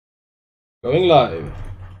Going live.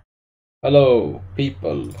 Hello,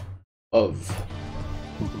 people of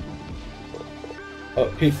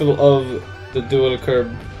people of the dual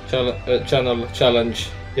curb channel challenge.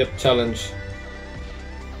 Yep, challenge.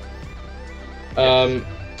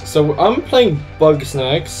 So I'm playing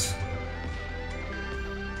Bugsnax,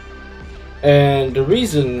 and the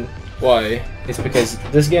reason why is because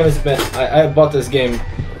this game has been. I bought this game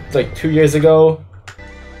like 2 years ago,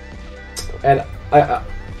 and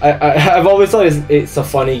I've always thought it's a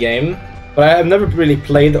funny game, but I've never really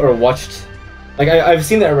played or watched. Like I've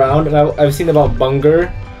seen it around, and I've seen about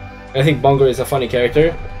Bunger. I think Bunger is a funny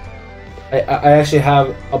character. I actually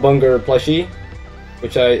have a Bunger plushie,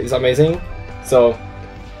 which is amazing. So,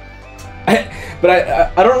 but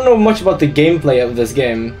I don't know much about the gameplay of this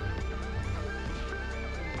game.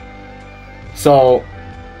 So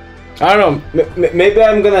I don't know. Maybe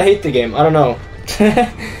I'm gonna hate the game. I don't know.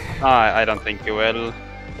 I don't think you will.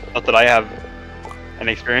 Not that I have an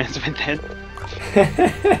experience with it.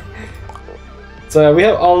 So we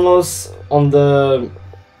have Alnoss on the.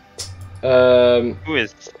 Who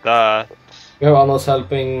is that? We have Alnoss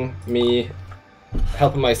helping me,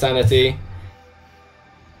 helping my sanity.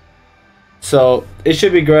 So it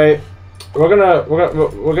should be great. We're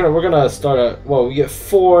gonna start a. Well, we get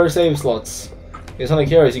 4 save slots. In Sonic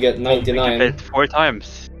Heroes you get 99. We can play it 4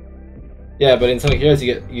 times. Yeah, but in Sonic Heroes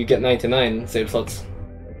you get 99 save slots.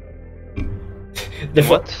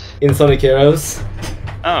 What? In Sonic Heroes.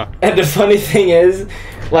 Oh. And the funny thing is,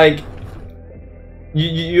 like,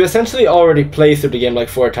 you essentially already play through the game like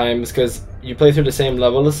 4 times because you play through the same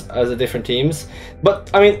levels as the different teams.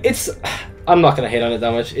 But I mean, I'm not gonna hate on it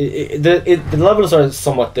that much. The levels are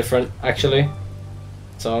somewhat different actually.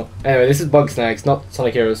 So anyway, this is Bugsnax, not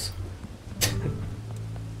Sonic Heroes.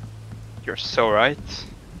 You're so right.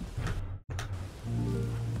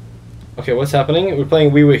 Okay, what's happening? We're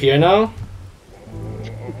playing We Were Here now.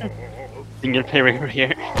 Single player over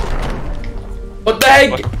here. What the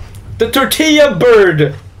heck? What? The tortilla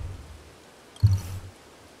bird!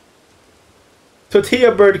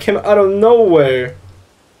 Tortilla bird came out of nowhere.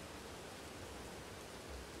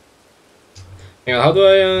 Hang on, how do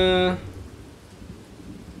I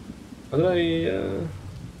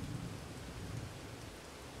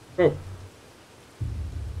oh.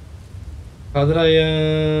 How did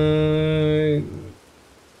I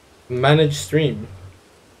manage stream?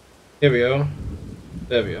 Here we go.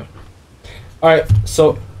 There we go. Alright,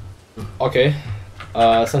 so okay.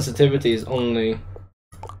 Sensitivity is only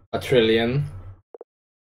 1,000,000,000.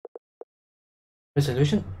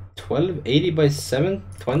 Resolution 1280 by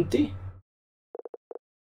 720?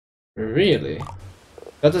 Really?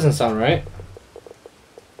 That doesn't sound right.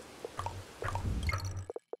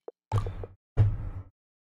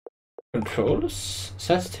 Controls?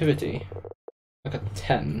 Sensitivity. Like a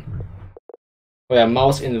 10. Oh yeah,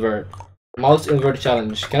 mouse invert. Mouse invert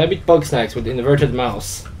challenge. Can I beat Bugsnax with inverted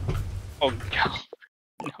mouse? Oh god.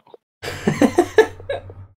 No.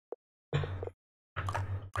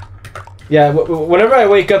 Yeah, whenever I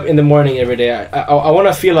wake up in the morning every day, I want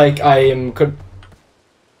to feel like I am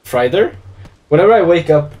Friday. Whenever I wake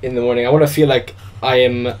up in the morning, I want to feel like I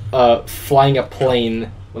am flying a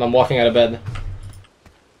plane when I'm walking out of bed.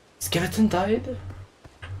 Skeleton died?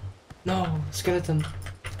 No, skeleton.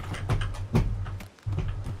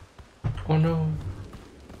 Oh no.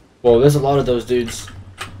 Whoa, there's a lot of those dudes.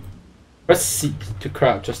 Press C to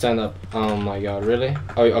crouch or stand up. Oh my god, really?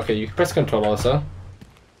 Oh, okay, you can press control also.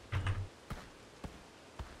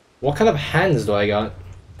 What kind of hands do I got?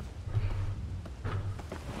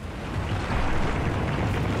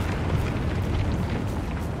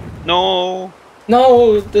 No.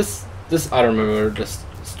 No, this I don't remember this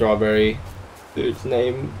strawberry dude's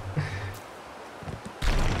name.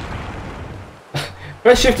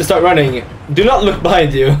 Press shift to start running. Do not look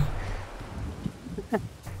behind you.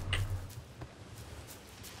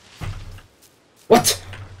 What?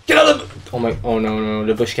 Get out of the... Oh no,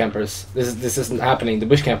 the bush campers. This isn't happening. The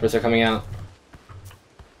bush campers are coming out.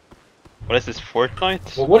 What is this,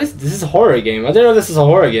 Fortnite? Well, what is this? Is a horror game. I didn't know this is a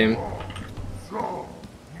horror game.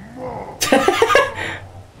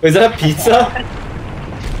 Is that a pizza?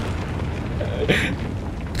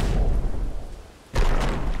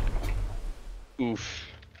 Oof.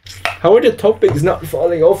 How are the toppings not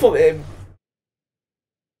falling off of him?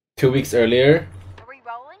 2 weeks earlier. Are we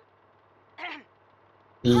rolling?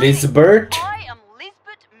 Lisbert? I am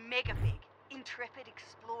Lisbeth Megafig, intrepid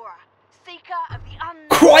explorer, seeker of the unknown.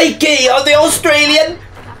 Crikey! Are they Australian?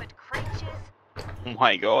 Discovered creatures, Oh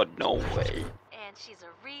my god, no way. and she's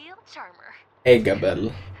a real charmer.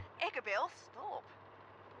 Eggabell. Eggabell, stop.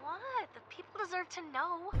 What? The people deserve to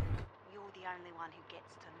know. You're the only one who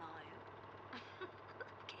gets to know.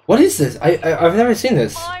 What is this? I've never seen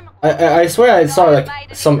this. I swear I saw like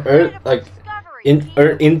some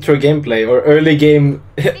intro gameplay or early game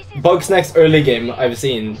Bugsnax early game I've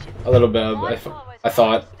seen a little bit of. I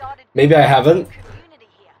thought maybe I haven't.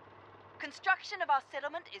 Construction of our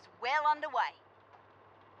settlement is well underway.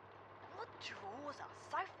 What draws us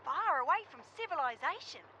so far away from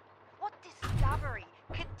civilization? What discovery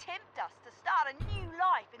could tempt us to start a new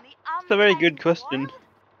life in the untamed That's a very good question. wild?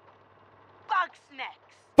 Bugsnax.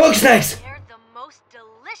 Bugsnax! They're the most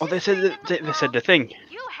delicious Oh, they said thing in they said the world. thing.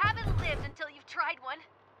 You haven't lived until you've tried one.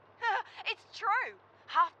 It's true.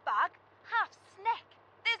 Half bug, half snack.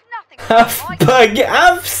 There's nothing Half like bug,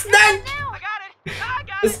 half snack. Now I got it. I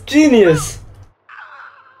got It's genius.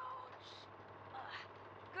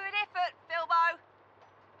 Good effort, Philbo.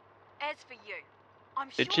 As for you, I'm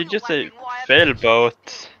sure Did she you're just say wondering why I've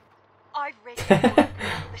Philboat? I've read your book,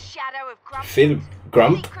 The Shadow of Grump. Phil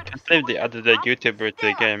Grump. Can't believe the other day YouTuber to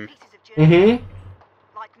the game. Mm-hmm.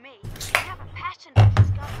 Like me, you have a passion for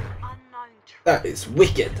discovering unknown truths. That is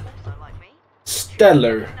wicked. Also like me,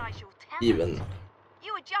 Stellar, recognize your talent. even.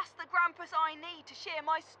 You are just the Grumpus I need to share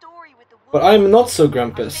my story with the world. But I'm not so I've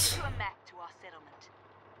grumpus. sent you a map to our settlement.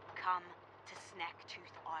 Come to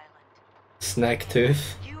Snacktooth Island.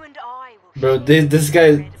 Snacktooth. You and I will Bro, share this the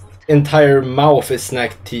guy's incredible time. entire mouth is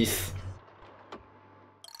snack teeth.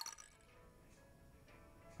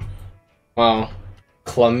 Wow.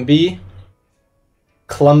 Clumby?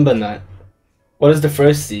 Clumbinut. What does the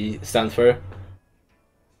first C stand for?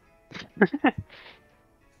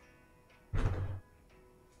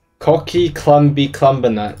 Cocky, clumby,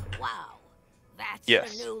 clumbinut. Wow, that's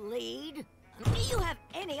Yes. the new lead. Do you have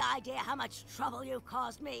any idea how much trouble you've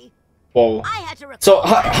caused me? Whoa. I had to So,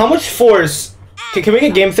 how much force... Can we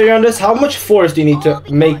get game theory on this? How much force do you need to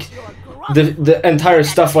make the entire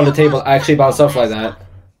stuff on the table actually bounce off like that?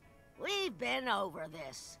 We've been over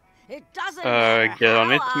this. It doesn't Get matter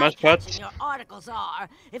on it, how Mascot. eye-catching your articles are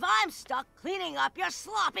if I'm stuck cleaning up your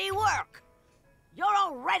sloppy work. You're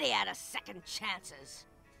already out of second chances.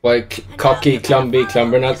 Like, And cocky, now you clumby, gotta follow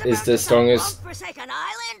clumbernut is Elizabeth the to some strongest godforsaken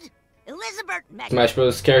island? Elizabeth Smash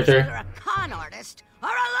Bros. You're character. either a con artist or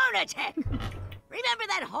a lunatic. Remember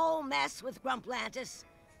that whole mess with Grumplantis?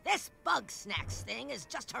 This Bugsnax thing is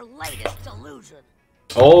just her latest delusion.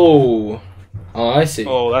 Oh. Oh, I see.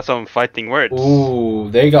 Oh, that's some fighting words. Ooh,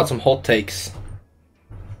 they got some hot takes.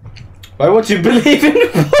 Why won't you believe in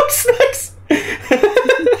Bugsnax?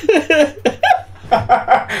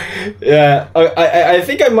 Yeah, I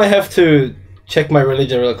think I might have to check my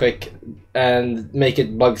religion real quick and make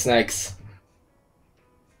it Bugsnax.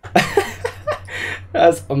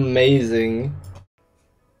 That's amazing.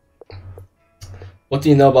 What do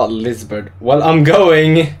you know about Lizbert? Well, I'm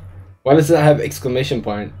going. Why does it have exclamation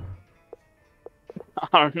point?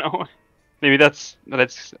 I don't know. Maybe that's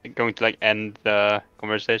going to like end the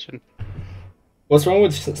conversation. What's wrong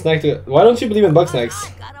with Snack? Why don't you believe in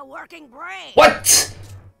Bugsnax? I got a working brain. What?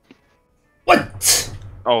 What?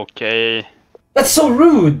 Okay, That's so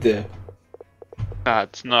rude.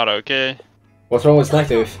 that's not okay. What's wrong with Do your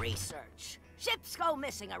Snacktooth? research. Ships go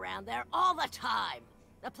missing around there all the time.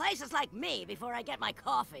 The place is like me before I get my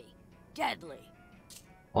coffee. Deadly.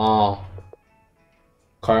 Oh.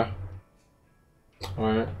 Okay.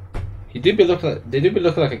 Alright. They do be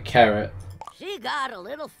looking like a carrot. She got a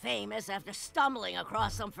little famous after stumbling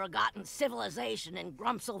across some forgotten civilization in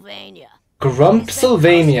Grumpsylvania.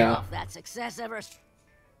 Grumpsylvania. That success ever.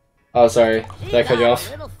 Oh, sorry. She Did I cut you got off?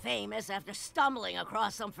 a little famous after stumbling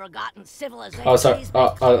across some forgotten civilization. Oh, sorry.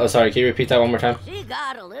 Oh, sorry. Can you repeat that one more time? She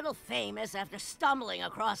got a little famous after stumbling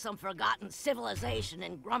across some forgotten civilization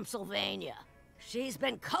in Grumpsylvania. She's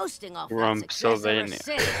been coasting off that success ever Grumpsylvania.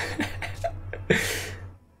 since.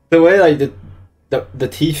 The way like the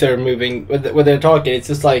teeth are moving when they're talking, it's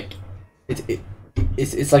just like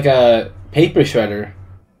it's like a paper shredder.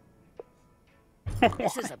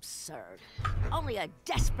 This is absurd. Only a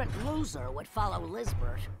desperate loser would follow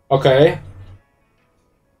Lizbert. Okay.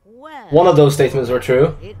 Well, One of those statements were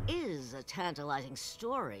true. it is a tantalizing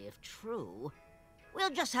story if true. We'll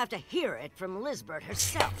just have to hear it from Lizbert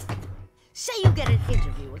herself. Say you get an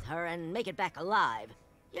interview with her and make it back alive.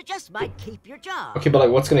 You just might keep your job. Okay, but like,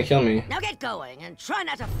 what's gonna kill me? Now get going and try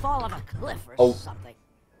not to fall off a cliff or Oh. something.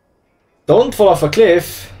 Don't fall off a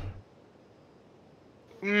cliff.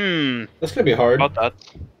 Hmm. That's gonna be hard. About that.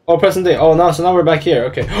 Oh, present day. Oh, no. So now we're back here.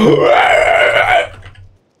 Okay.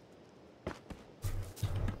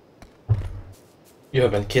 You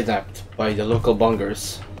have been kidnapped by the local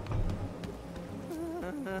bongers.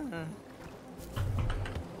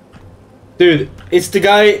 Dude, it's the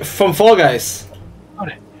guy from Fall Guys.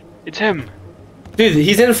 It's him. Dude,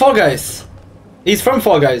 he's in Fall Guys. He's from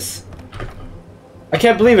Fall Guys. I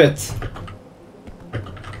can't believe it.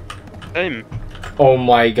 Same. Oh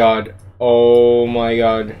my god. Oh my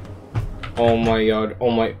god. Oh my god. Oh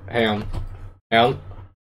my. Hang on. Hang on.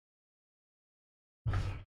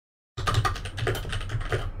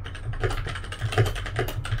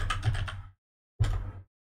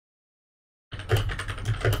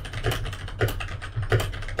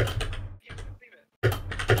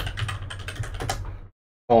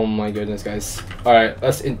 Oh my goodness, guys. All right,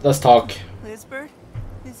 let's talk. Lisbeth,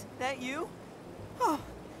 is that you? Oh,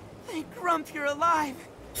 thank Grump you're alive.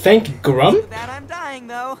 Thank Grump? So that I'm dying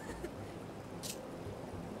though.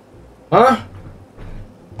 Huh?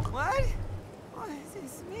 What? Oh,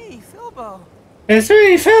 it's me, Philbo. It's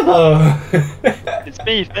me, Philbo. It's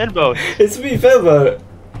me, Philbo. It's me, Philbo.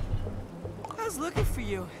 I was looking for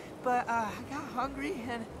you, but I got hungry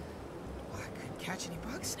and I couldn't catch any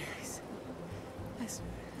Bugsnax.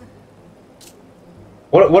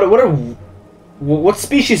 What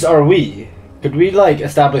species are we? Could we like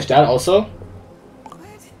establish that also? What?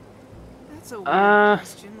 That's a weird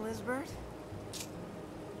question, Lisbeth.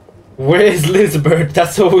 Where is Lisbeth?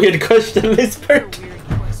 That's a weird question, Lisbeth. That's a weird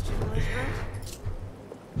question,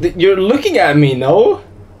 Lisbeth. You're looking at me, no?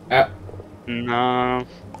 No.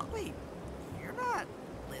 Wait, you're not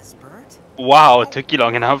Lisbeth. Wow, it took you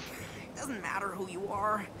long enough. It doesn't matter who you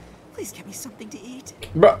are. Please get me something to eat.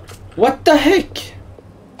 Bro, what the heck?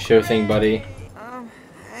 Sure thing, buddy.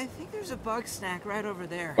 I think there's a bug snack right over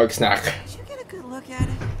there. Bugsnax. Did you get a good look at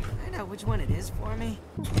it? Find out which one it is for me.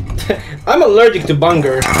 I'm allergic to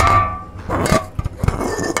bunger.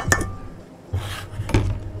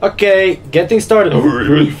 Okay, getting started.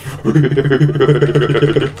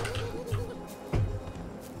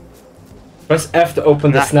 Press F to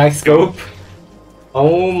open the snack scope.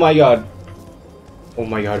 Oh my god. Oh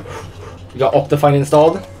my god. You got Optifine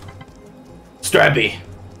installed? Strabby.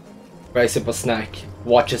 Very simple snack.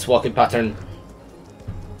 Watch his walking pattern.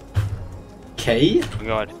 K? Oh my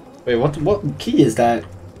god. Wait, what key is that?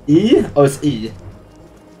 E? Oh, it's E.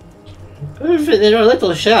 They're a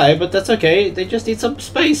little shy, but that's okay. They just need some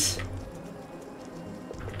space.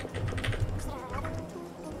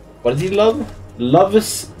 What does he love?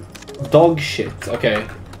 Loves dog shit. Okay.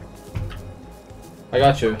 I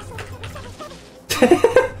got you.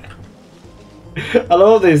 I love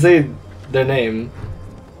how they say their name.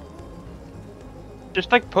 Just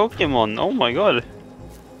like Pokemon. Oh my god.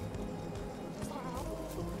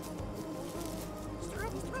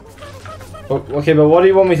 Okay, but what do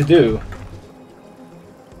you want me to do?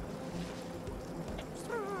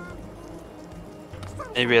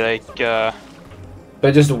 Maybe like, Do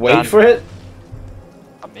I just wait for it?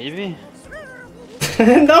 maybe?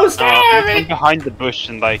 No, stop Stand behind the bush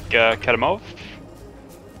and like, cut him off?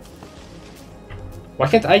 Why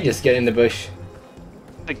can't I just get in the bush?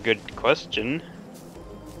 That's a good question.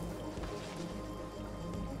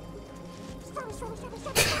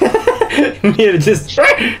 Me just.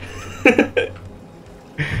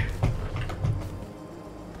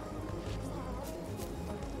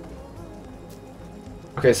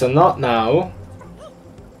 Okay, so not now.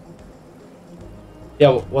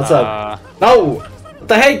 Yeah, what's up? No! What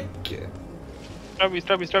the heck? Strawberry.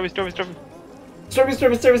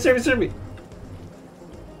 Strawberry.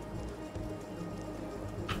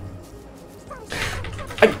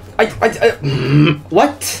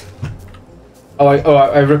 What?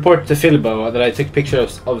 I report to Philbo that I took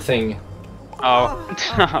pictures of thing. Oh.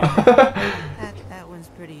 That one's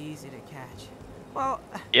pretty easy to catch. Well,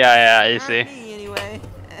 yeah, not easy. me anyway.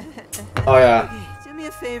 Oh yeah. Okay, do me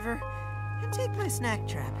a favor and take my snack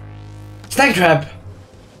trap. Snack trap!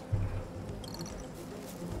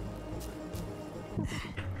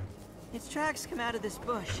 Its tracks come out of this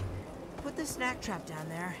bush. Put the snack trap down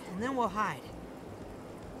there, and then we'll hide.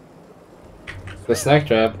 The snack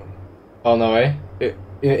trap? Oh no way.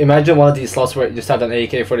 Imagine one of these slots where you just have an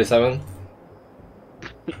AK-47.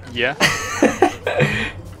 Yeah.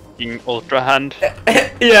 In Ultra Hand.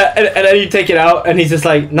 Yeah, and then you take it out, and he's just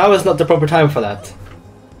like, now is not the proper time for that.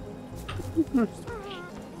 Alright,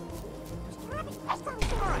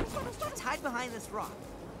 let's hide behind this rock.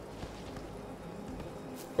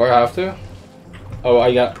 Do I have to? Oh,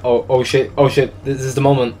 I got. Oh shit. This is the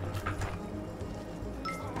moment.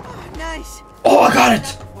 Nice. Oh, I got it!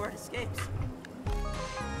 Before it escapes.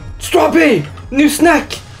 Strawberry! New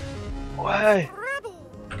snack! Why?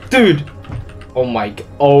 Dude! Oh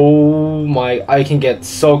my, I can get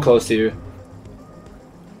so close to you.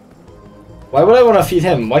 Why would I want to feed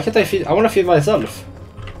him? Why can't I feed? I want to feed myself.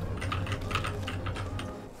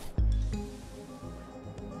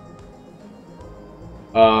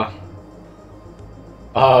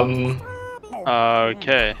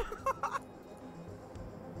 Okay.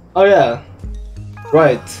 Oh yeah.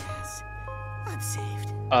 Right. Yes. I'm saved.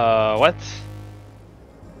 What?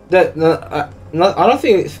 That I don't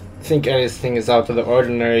think anything is out of the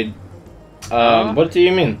ordinary. What do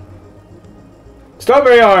you mean?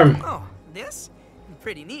 Strawberry arm. Oh, this?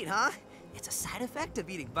 Pretty neat, huh? It's a side effect of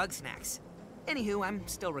eating Bugsnax. Anywho, I'm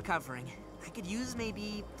still recovering. I could use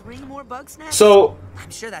maybe 3 more Bugsnax. So I'm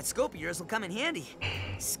sure that scope of yours will come in handy.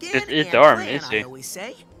 Skin Just eat and the arm, plan, easy. I always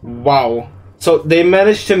say. wow. So they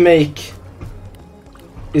managed to make.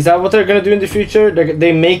 Is that what they're gonna do in the future?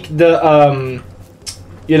 They make the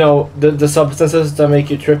you know, the substances that make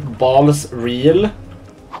you trip balls real.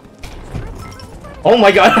 Oh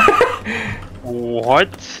my god!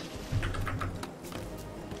 What?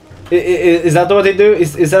 Is that what they do?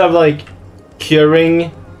 Instead of like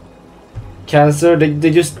curing cancer,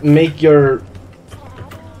 they just make your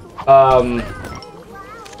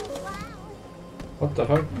what the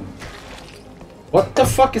fuck? What the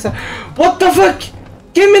fuck is that? What the fuck?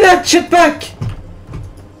 Give me that shit back!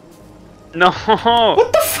 No.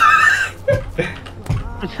 What the fuck?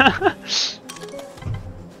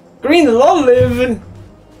 Green olive.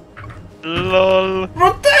 Lol.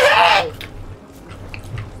 What the heck?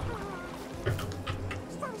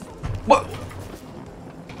 What?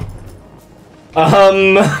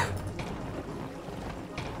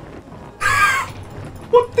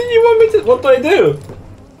 What do you want me to? What do I do?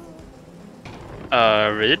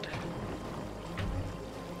 Read.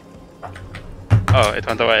 Oh, it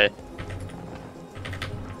went away.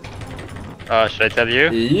 Should I tell you?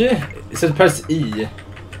 E? It says press E.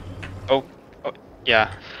 Oh,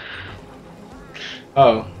 yeah.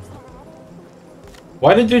 Oh.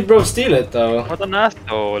 Why did you bro steal it though? What an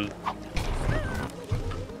asshole.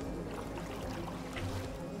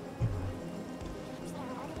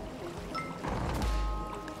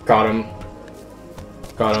 Got him.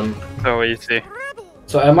 Got him. So easy.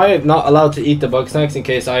 So am I not allowed to eat the Bugsnax in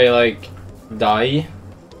case I like die?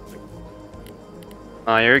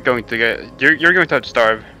 You're going to you're going to have to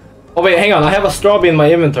starve. Oh wait, hang on. I have a strawberry in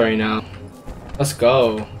my inventory now. Let's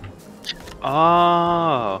go.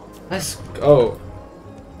 Oh. Let's go.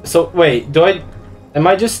 So wait, am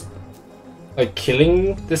I just like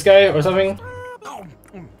killing this guy or something?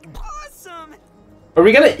 Awesome! Are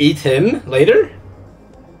we gonna eat him later?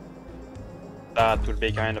 That would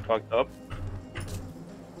be kind of fucked up.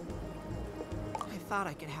 I thought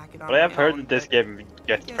I could hack it on But I have my heard own, that this but game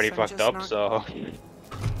gets guess pretty I'm fucked just up, not- so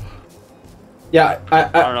Yeah, I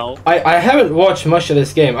don't know. I haven't watched much of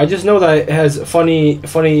this game. I just know that it has funny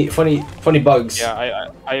bugs. Yeah,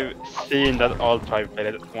 I've seen that all try played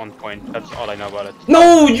it at one point. That's all I know about it.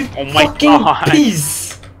 No, you Oh my fucking God.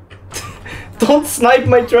 piece! Don't snipe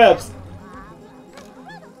my traps.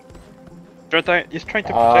 He's trying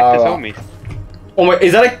to protect his homies. Oh my,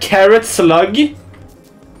 is that a carrot slug?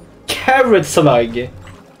 Carrot slug.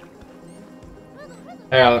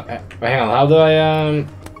 Hang on, how do I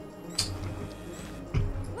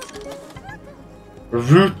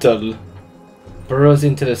Rootle burrows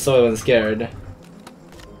into the soil and scared.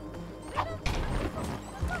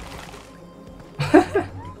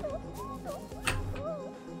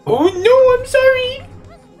 Oh no, I'm sorry.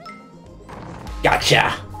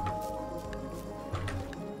 Gotcha.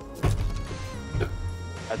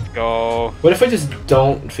 Let's go. What if I just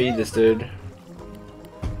don't feed this dude?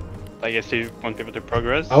 I guess you want people to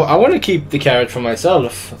progress. I want to keep the carrot for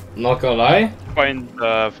myself. Not gonna lie. Find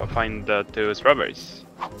the 2 strawberries.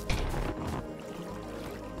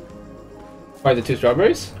 Find the 2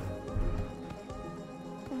 strawberries.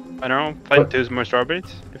 I don't know. Find What? 2 more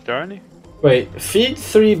strawberries if there are any. Wait, feed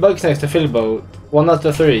 3 Bugsnax to Philbo. 1 out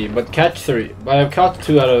of 3, but catch 3. But I've caught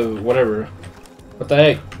 2 out of whatever. What the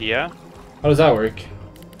heck? Yeah. How does that work?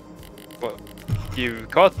 Well, you've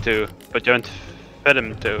caught 2, but you haven't fed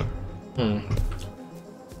them 2.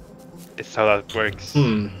 It's how that works.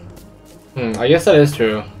 I guess that is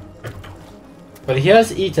true. But he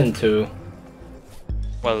has eaten 2.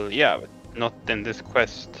 Well, yeah, but not in this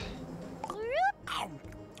quest.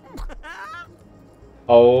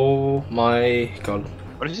 Oh my god.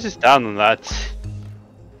 What if you just down on that?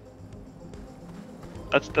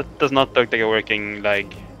 That does not look like a working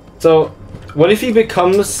leg. So, what if he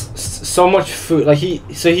becomes so much food? Like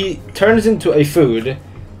he turns into a food,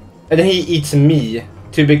 and then he eats me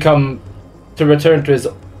to return to his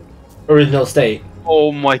original state.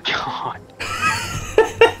 Oh my god.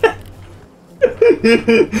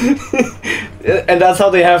 And that's how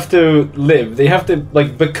they have to live. They have to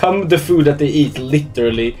like become the food that they eat,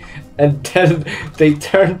 literally, and then they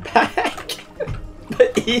turn back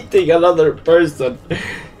eating another person.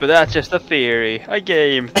 But that's just a theory, a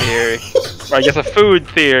game theory. I guess a food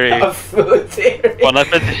theory. A food theory. Well, that's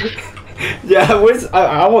it. Yeah,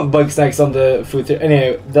 I want Bugsnax on the food theory.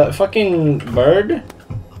 Anyway, the fucking bird,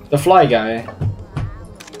 the fly guy,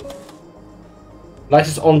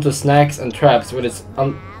 latches onto snacks and traps with its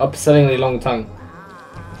upsettingly long tongue.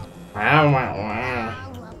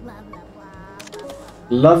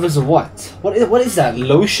 Love is what? What is that?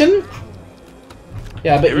 Lotion?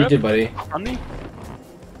 Yeah, I bet you did, buddy. Honey?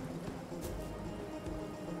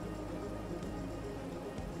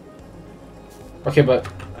 Okay, but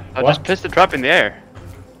I what? just pissed the trap in the air.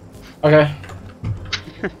 Okay.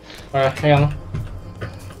 Alright, hang on.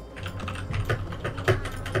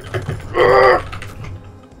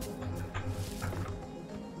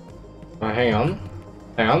 Hang on.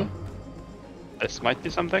 Hang on. This might be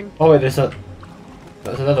something. Oh wait, there's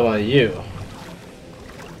another one of you.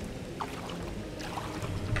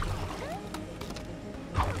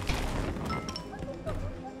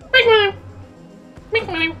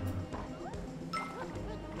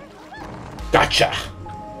 Gotcha.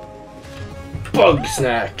 Bug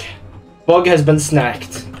snack. Bug has been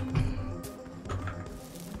snacked.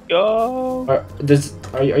 Go.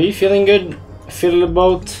 Are you feeling good? Feel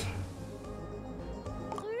about?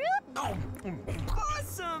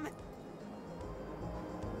 Awesome!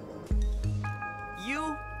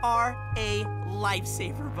 You are a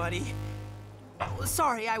lifesaver, buddy. Oh,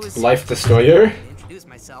 sorry, I was... Life destroyer? Introduce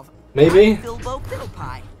myself. Maybe? I'm Bilbo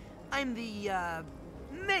Fiddlepie. I'm the,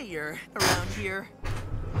 mayor around here.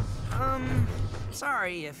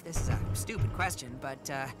 Sorry if this is a stupid question, but,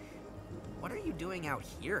 what are you doing out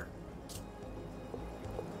here?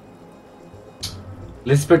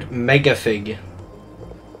 Lisbeth Megafig.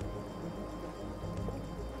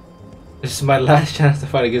 This is my last chance to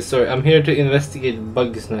find a good story. I'm here to investigate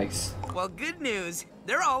Bugsnax. Well, good news.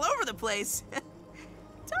 They're all over the place.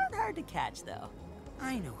 Darn hard to catch, though.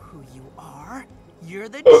 I know who you are. You're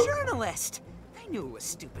the journalist. I knew it was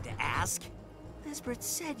stupid to ask. Lisbeth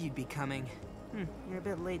said you'd be coming. You're a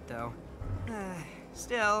bit late, though.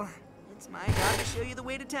 Still, it's my job to show you the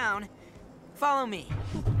way to town. Follow me.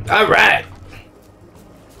 All right.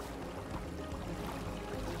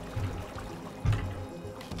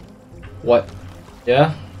 What?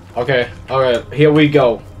 Yeah? Okay. Alright, here we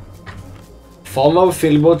go. Follow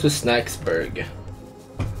Filbo to Snacksburg.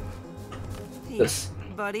 Hey, This.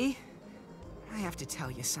 buddy. I have to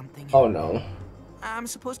tell you something. Oh no. I'm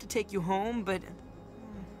supposed to take you home, but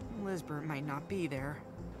Lisbeth might not be there.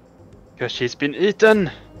 Because she's been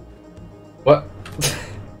eaten. What?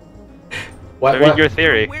 I read your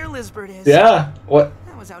theory. Where Lisbeth is? Yeah. What?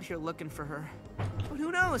 I was out here looking for her. But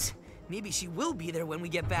who knows? Maybe she will be there when we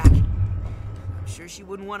get back. I'm sure she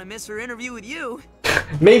wouldn't want to miss her interview with you.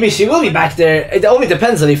 Maybe she will be back there. It only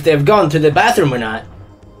depends on if they've gone to the bathroom or not.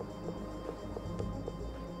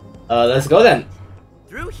 Let's go then.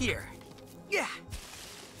 Through here. Yeah.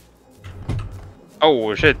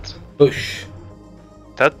 Oh shit. Bush. Is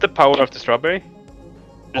that the power of the strawberry?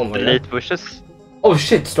 Oh Just my delete God. bushes? Oh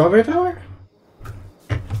shit, strawberry power?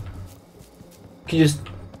 Can you just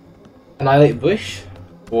annihilate bush?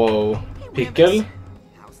 Whoa. Hey, Pickle? Wampus.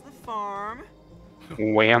 How's the farm?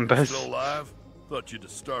 Wampus. Still alive? Thought you'd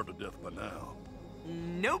have starved to death by now.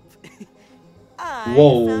 Nope. I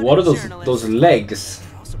Whoa, found what a are those journalist. legs?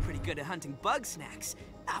 They're also pretty good at hunting Bugsnax.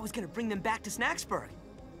 I was gonna bring them back to Snacksburg.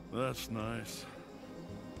 That's nice.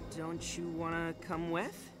 Don't you wanna come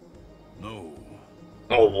with? No.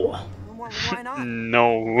 Oh. Why not?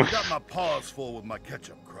 No. I got my paws full with my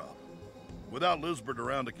ketchup crop. Without Lisbeth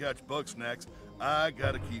around to catch Bugsnax, I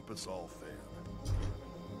gotta keep us all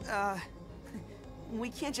fed. We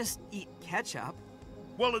can't just eat ketchup.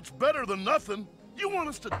 Well, it's better than nothing. You want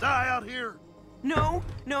us to die out here? No,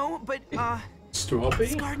 but, Strawberry?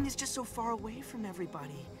 this garden is just so far away from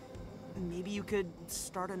everybody. Maybe you could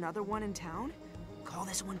start another one in town? Call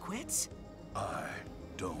this one quits? I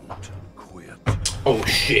don't quit. Oh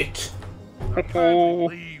shit. Oh.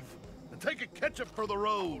 Leave and take a ketchup for the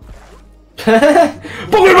road.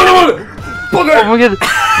 Bugger! Oh my god!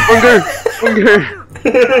 Bunger!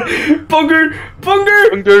 Bugger!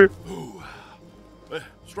 Bugger! Bunger! Ooh.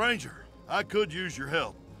 Stranger, I could use your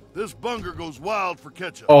help. This bunger goes wild for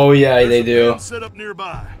ketchup. Oh yeah, they There's a do. bin set up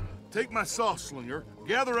nearby. Take my sauce slinger,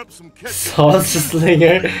 gather up some ketchup. Sauce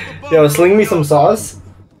slinger. Yo, sling me some sauce.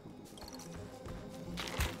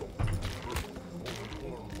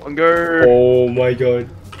 Bunger! Oh my god.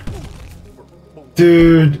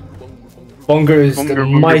 Dude. Bunger is the Bunger,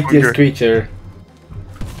 mightiest Bunger. creature.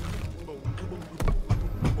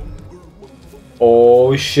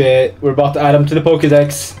 Oh shit. We're about to add him to the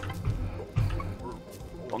Pokédex.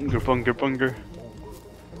 Bunger!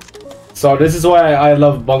 So this is why I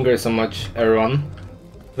love Bunger so much, everyone.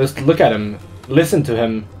 Just look at him, listen to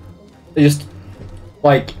him, just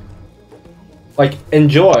like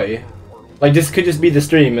enjoy. Like this could just be the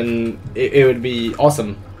stream, and it would be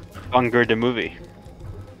awesome. Bunger the movie.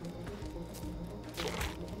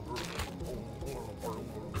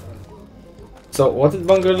 So what did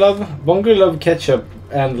Bunger love? Bunger loved ketchup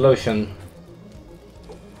and lotion.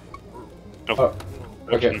 Oh,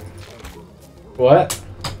 okay. What?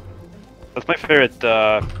 That's my favorite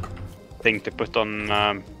thing to put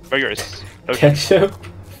on burgers. Lotion. Ketchup?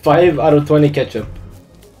 5 out of 20 ketchup.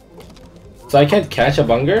 So I can't catch a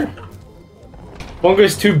Bunger?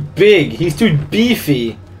 Bunger's too big. He's too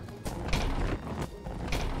beefy.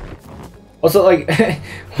 Also, like,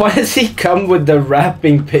 why does he come with the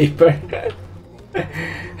wrapping paper?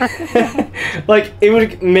 Like, it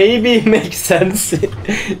would maybe make sense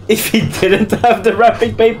if he didn't have the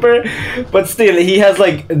wrapping paper, but still, he has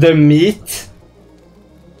like the meat.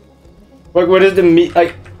 Like, what is the meat?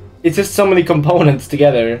 Like, it's just so many components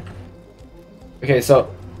together. Okay, so.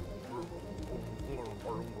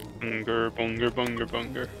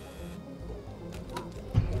 Bunger.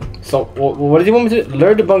 So, what did you want me to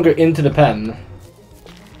lure the Bunger into the pen?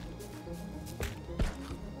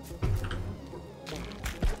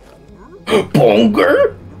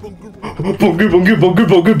 Bunger? Bunger.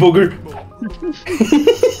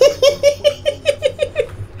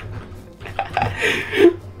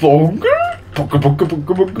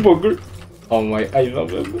 Bunger. Oh my, I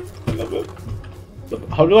love him.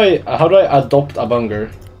 How do I adopt a Bunger?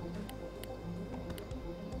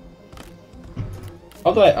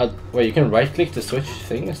 How do I wait, you can right click to switch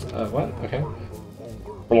things? What? Okay.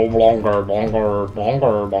 Bunger.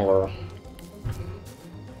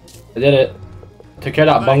 I did it. Took care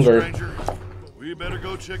of that Bunger. Stranger. We better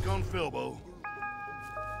go check on Philbo.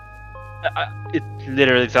 It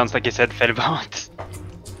literally sounds like he said Philbo.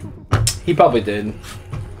 He probably did.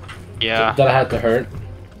 Yeah. That I had to hurt.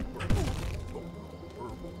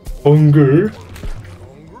 Bunger?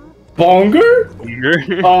 Bunger?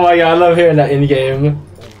 Oh my god, I love hearing that in game.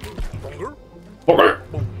 Bunger.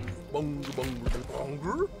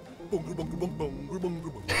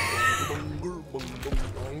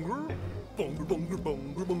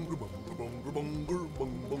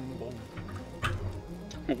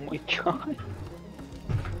 Oh my god.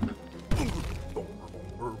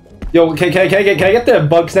 Yo, can I get the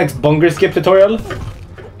Bugsnax Bunger skip tutorial?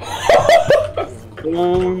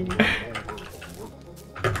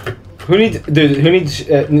 Who needs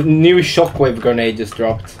new shockwave grenade just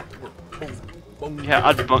dropped? Yeah,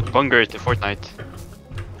 add Bunger to Fortnite.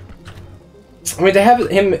 I mean, they have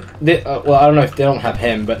him. Well, I don't know if they don't have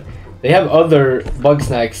him, but they have other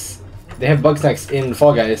Bugsnax. They have Bugsnax in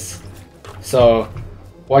Fall Guys, so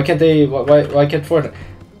why can't they? Why can't Fortnite?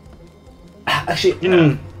 Actually,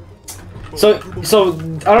 yeah. So I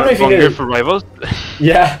don't know if you knew. Bunger for rivals.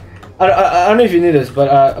 Yeah, I don't know if you knew this, but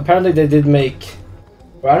apparently they did make.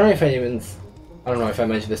 Well, I don't know if I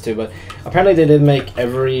mentioned this too, but apparently they did make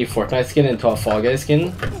every Fortnite skin into a Fall Guys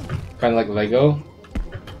skin, kind of like Lego.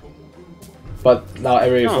 But now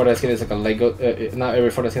every Fortnite skin is like a Lego. Now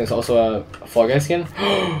every Fortnite skin is also a Fall Guys skin.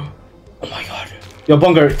 Oh my god! Yo,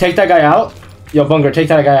 Bunger, take that guy out. Yo, Bunger, take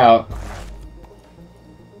that guy out.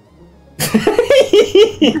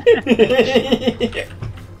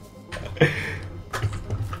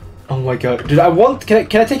 Oh my god, dude!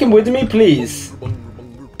 Can I take him with me, please?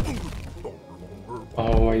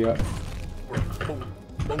 Oh my god.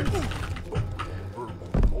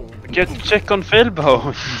 Get check on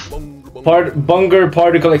Philbo. Bunger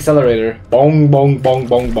particle accelerator. Bong bong bong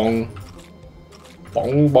bong bong.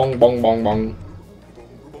 Bong bong bong bong bong.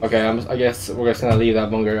 Okay, I guess we're just gonna leave that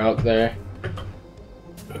Bunger out there.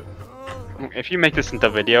 If you make this into a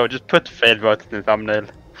video, just put Philbo in the thumbnail.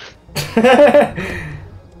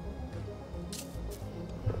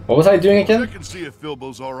 What was I doing again? Check and see if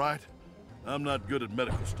Philbo's alright. I'm not good at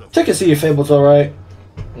medical stuff. Check and see if Fable's alright.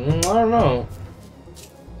 I don't know.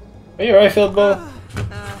 Are you alright, Philbo?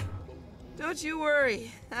 Don't you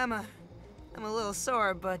worry. I'm a little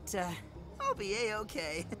sore, but I'll be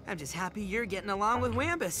a-okay. I'm just happy you're getting along with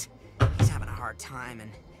Wambus. He's having a hard time,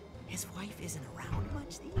 and his wife isn't around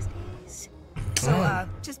much these days. So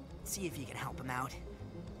just see if you can help him out.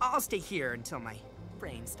 I'll stay here until my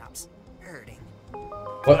brain stops hurting.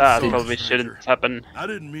 What? That probably shouldn't happen. I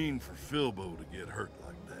didn't mean for Philbo to get hurt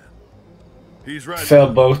like that. He's right.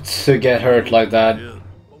 Philbo to get hurt like that. Yeah.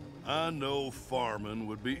 I know farming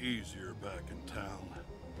would be easier back in town.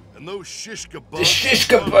 And those shishka bugs. The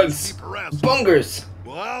shishka bugs! Bungers!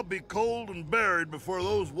 Well, I'll be cold and buried before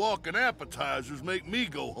those walking appetizers make me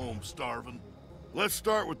go home starving. Let's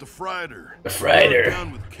start with the frieder. The frieder. Put it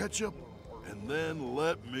down with ketchup, and then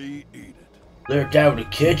let me eat it. They're down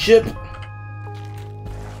with ketchup.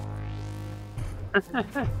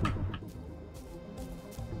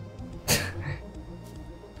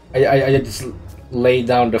 I just laid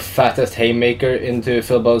down the fattest haymaker into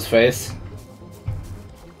Philbo's face.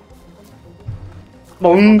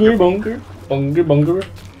 Bonger, bonger, bonger, bonger.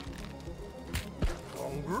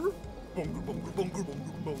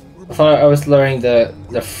 I thought I was learning the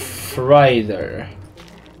frieder.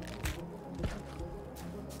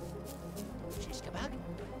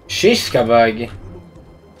 Shishkabug.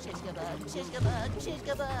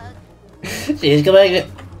 Shishkabug.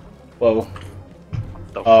 Whoa.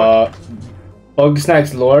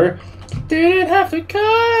 Bugsnax lore. Didn't have to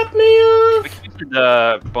cut me off. We can see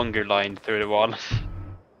the bunker line through the wall.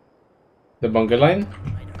 The bunker line?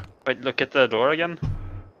 Wait, look at the door again.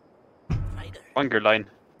 Bunker line.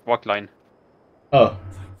 Walk line. Oh.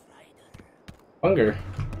 Bunker.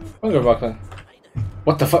 Bunker walk line.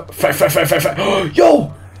 What the fuck?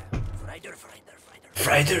 Yo!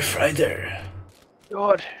 Frieder.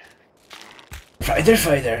 God.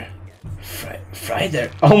 Frieder.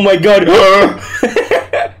 Oh my god!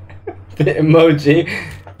 The emoji.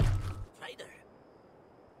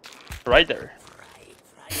 Frieder.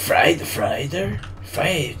 Frieder.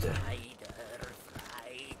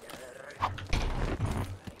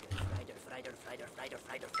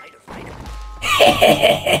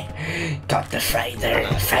 Got the Frieder.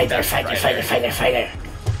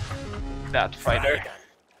 That Frieder.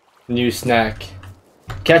 New snack.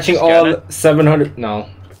 Catching all 700. No.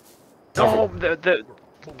 Oh, the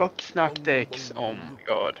Bugsnax decks. Oh my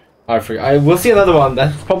god. I forgot. I will see another one.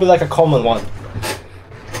 That's probably like a common one.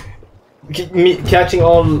 Catching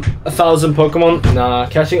all 1,000 Pokemon? Nah.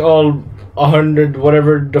 Catching all 100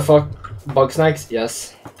 whatever the fuck Bugsnax?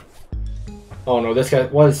 Yes. Oh no, this guy.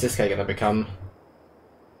 What is this guy gonna become?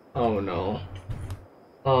 Oh no.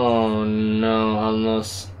 Oh no,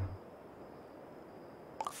 Alnoss.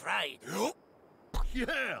 Right.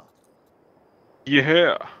 Yeah.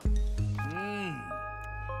 Yeah.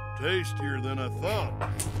 Tastier than I thought.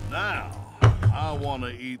 Now, I want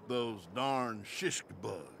to eat those darn shishk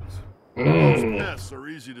bugs. Those pests are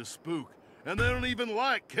easy to spook, and they don't even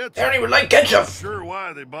like ketchup. They don't even like ketchup! Not sure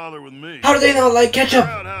why they bother with me. How do they not like ketchup?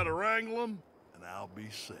 Figure out how to wrangle them, and I'll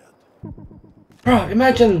be set. Bro,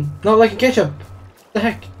 imagine not liking ketchup. The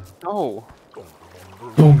heck? No.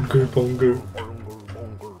 Bonger.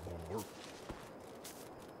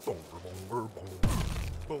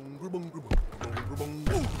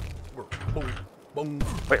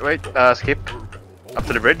 Wait, skip. Up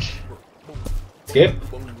to the bridge. Skip.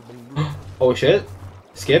 Oh shit.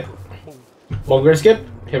 Skip. Bonger skip.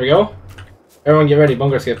 Here we go. Everyone get ready.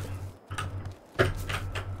 Bonger skip.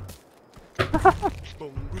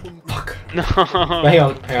 Fuck. No. Hang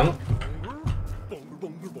on.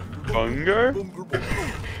 Bunger?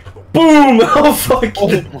 Boom! Oh fuck! Oh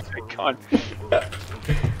my god.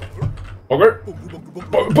 Bonger.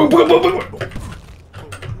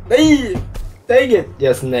 Nay! Dang it!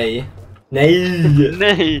 Yes, nay. Nay!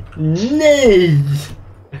 Nay. Nay!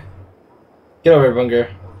 Get over here, Bunger.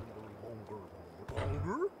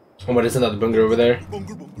 Oh, but there's another Bunger over there.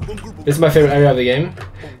 This is my favorite area of the game.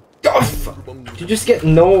 Oh, you just get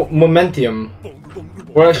no momentum.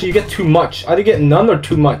 Or actually, you get too much. Either get none or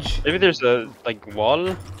too much. Maybe there's a, like,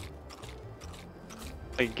 wall?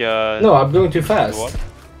 Like, No, I'm going too fast. What?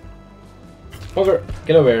 Bunger,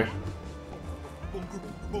 get over here.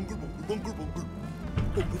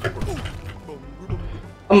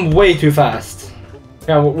 I'm way too fast.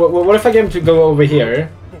 Yeah, what if I get him to go over here?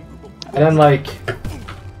 And then, like...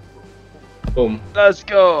 Boom. Let's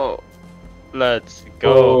go! Let's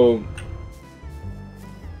go. Boom.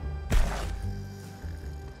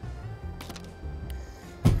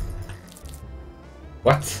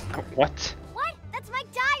 What? What? What? That's my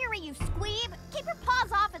diary, you squeeb! Keep your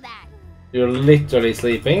paws off of that! You're literally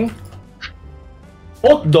sleeping.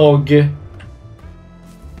 Hot dog!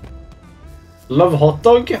 Love hot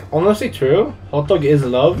dog? Honestly true. Hot dog is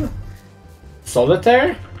love.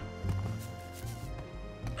 Solitaire?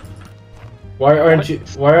 Why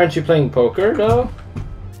aren't you playing poker though?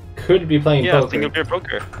 Could be playing Yeah, poker. single player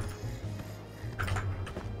poker.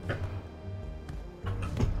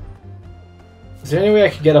 Is there any way I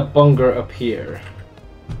could get a bunger up here?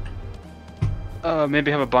 Maybe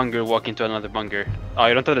have a bunger walk into another bunger. Oh,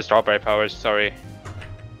 you don't have the strawberry powers, sorry.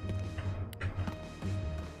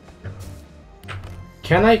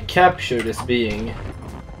 Can I capture this being?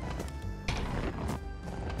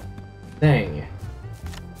 Dang.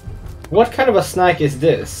 What kind of a snack is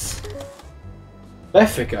this?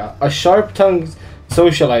 Beffica, a sharp-tongued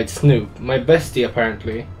socialite snoop. My bestie,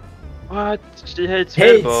 apparently. What? She hates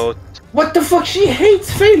Hates? Failboat. What the fuck? She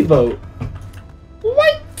hates Failboat.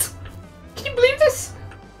 What? Can you believe this?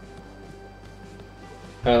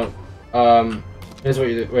 Here's what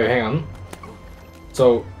you do. Wait, hang on.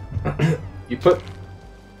 So, you put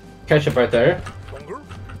ketchup right there.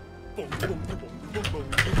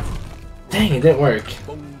 Dang, it didn't work.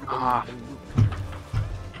 Ah.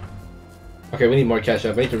 Okay, we need more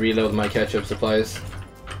ketchup. I need to reload my ketchup supplies.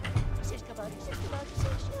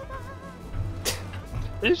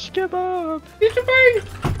 Fish kebab!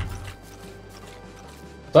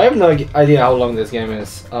 So I have no idea how long this game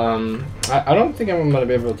is. I don't think I'm gonna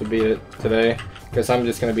be able to beat it today, because I'm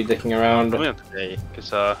just gonna be dicking around. Only not today,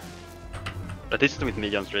 because but this is with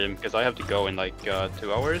me on stream, because I have to go in like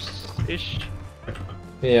 2 hours ish.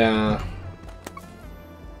 Yeah.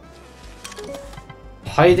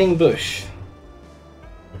 Hiding bush.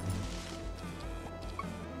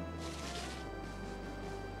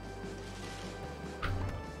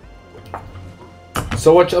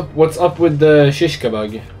 So what's up with the shishka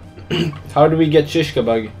bug? How do we get shishka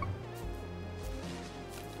bug?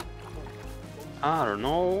 I don't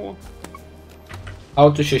know. How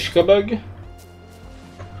to shishka bug?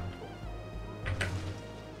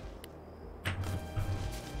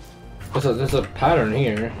 There's a pattern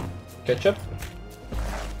here. Ketchup?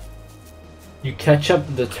 You catch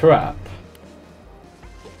up the trap.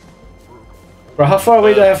 Bro, how far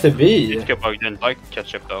away do I have to be? Fish kebab didn't like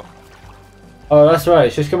ketchup though. Oh, that's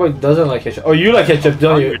right. Shishka bug doesn't like ketchup. Oh, you like ketchup,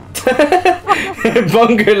 don't you?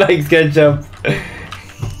 Bunker likes ketchup.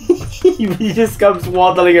 He just comes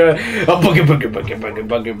waddling around. Oh, Bunker.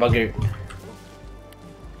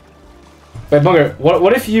 Wait, Bunker,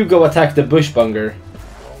 what if you go attack the bush, Bunker?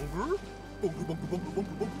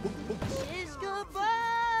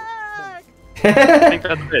 I think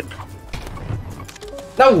that's it.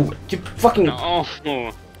 No! You fucking... No.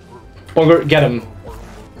 Bunker, get him.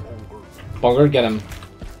 Bunker, get him.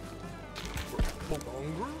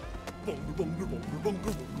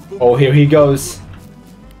 Oh, here he goes.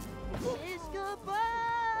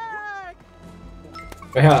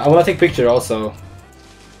 Wait, hang on, I wanna take a picture also.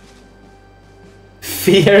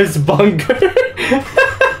 Fierce Bunker.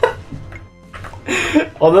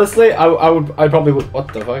 Honestly, I probably would.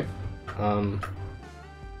 What the fuck?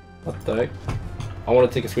 What the heck? I want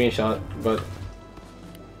to take a screenshot, but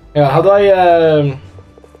yeah. How do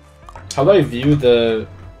I view the?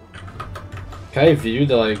 Can I view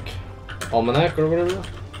the like almanac or whatever?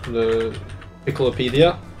 The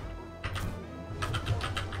Piccolopedia?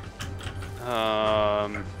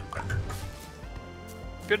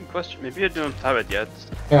 Good question. Maybe I don't have it yet.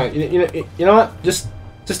 Yeah, you know what? Just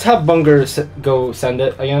have Bunger go send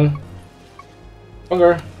it again.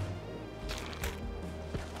 Bunger,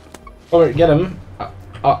 get him.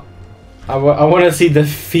 I want to see the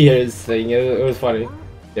fears thing. It was funny.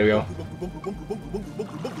 There we go.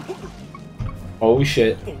 Oh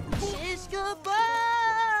shit.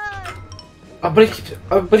 But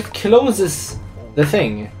it closes the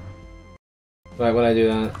thing. Right when I do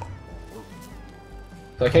that.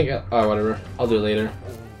 So I can't get. Oh, whatever. I'll do it later.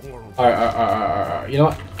 Alright. You know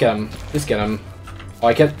what? Get him. Just get him. Oh,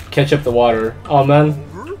 I can't catch up the water. Oh man.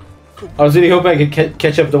 I was really hoping I could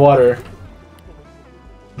catch up the water.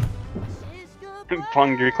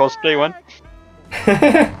 Punger cosplay one.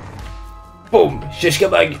 Boom! Shishka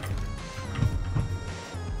bug!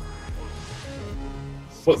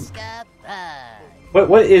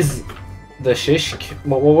 What is the shishk?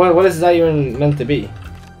 What is that even meant to be?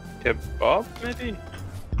 Kebab, maybe?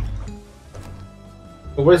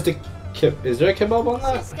 Where's the is there a kebab on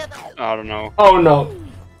that? I don't know. Oh no!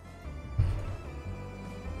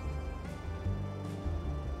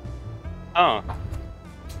 Oh.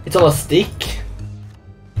 It's all a stick?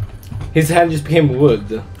 His hand just became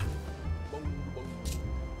wood.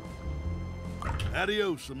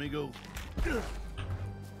 Adios, amigo.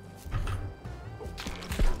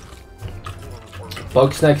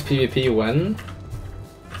 Bugsnax PvP when?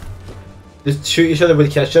 Just shoot each other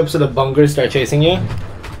with ketchup so the bungers start chasing you.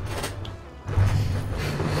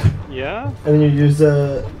 Yeah? And then you use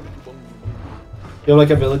you have like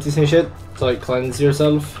abilities and shit to like cleanse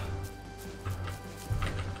yourself.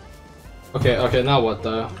 Okay, now what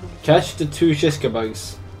though? Catch the 2 shishka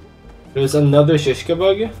bugs. There's another shishka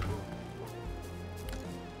bug?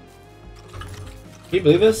 Can you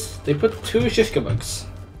believe this? They put 2 shishka bugs.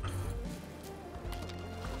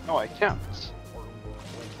 No, I can't.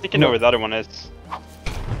 I think I know where the other one is.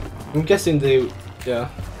 I'm guessing they... yeah.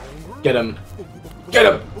 Get him. Get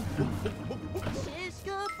him!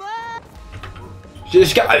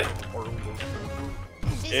 Shishka!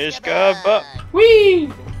 Shish kebab. Whee!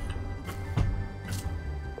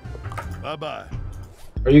 Bye-bye.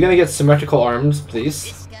 Are you gonna get symmetrical arms,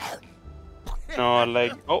 please? No,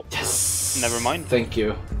 like, oh, Yes. never mind. Thank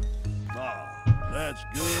you. Ah, that's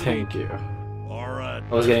good. Thank you. All right.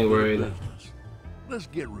 I was getting worried. Let's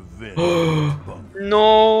get revenge. on these bunkers.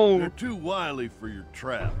 No. They're too wily for your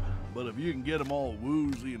trap, but if you can get them all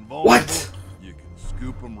woozy and vulnerable, What? you can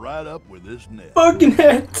scoop them right up with this net.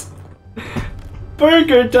 Bugnet!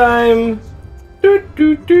 Burger time! Doot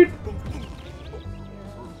doot doot.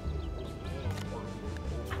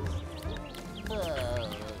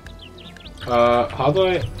 How do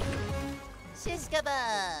I...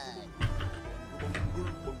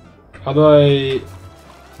 How do I...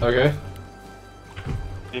 Okay.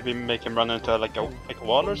 Maybe make him run into like a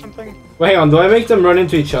wall or something. Wait, hang on, do I make them run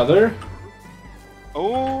into each other?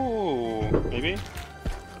 Oh, maybe.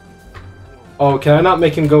 Oh, can I not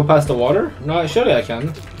make him go past the water? No, surely I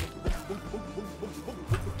can.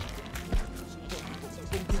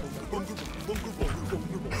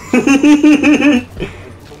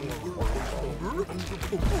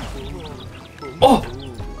 Oh!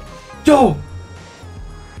 Yo!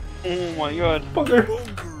 Oh my god. Bunger!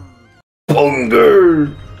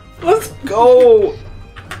 Bunger! Let's go!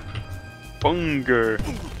 Bunger.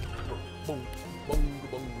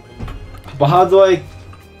 But how do I...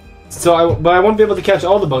 But I won't be able to catch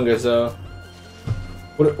all the bungers, though.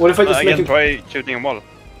 What if I just I make can him... try shooting a wall.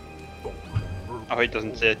 Oh, he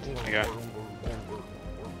doesn't see it. Okay.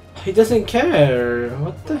 He doesn't care.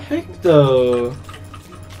 What the heck, though?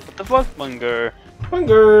 What the fuck, Bunger?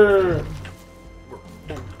 Bunger!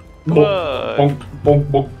 Bug.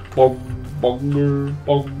 Bunger,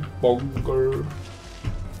 bunger.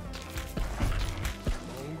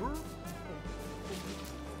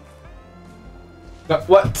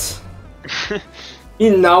 What? He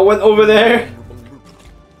now went over there?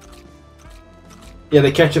 Yeah,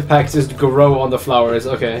 the ketchup packs just grow on the flowers,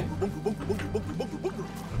 okay.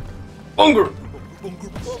 Bunger!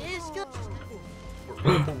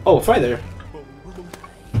 Oh, fry there.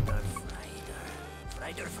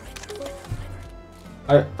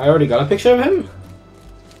 I already got a picture of him?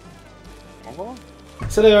 Oh. I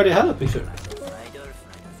said I already had a picture.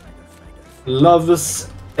 Loves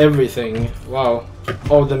everything. Wow.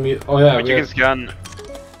 Oh, oh yeah. But you can scan.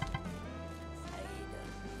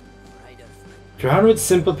 Drowned with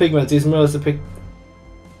simple pigments, these mirrors depict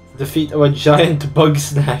the feet of a giant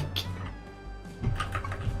Bugsnax.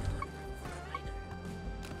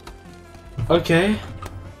 Okay.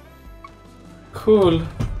 Cool.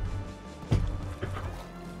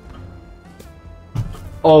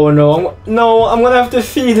 Oh no, no, I'm gonna have to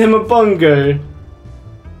feed him a bunger.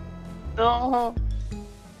 No.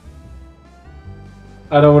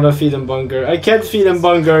 I don't wanna feed him bunger. I can't feed him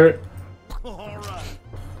bunger.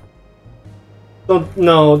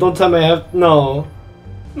 Don't tell me I have, no.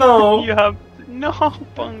 No. You have, no,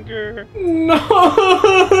 Bunger. No.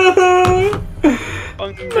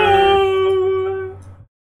 Bunger. No.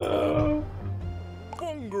 No.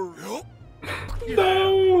 Bunger.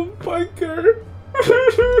 No, Bunger.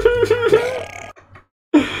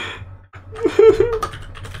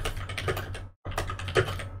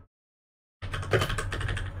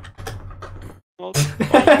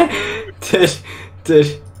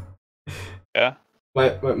 Did Yeah.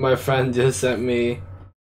 My friend just sent me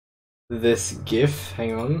this GIF.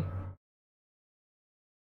 Hang on.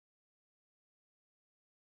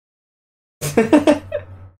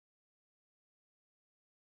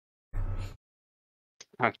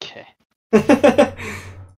 Okay.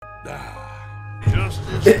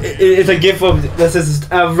 It's a GIF of this is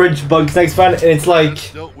average Bugsnax fan, and it's like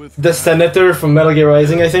the senator from Metal Gear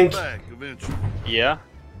Rising, I think. Yeah.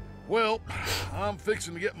 Well, I'm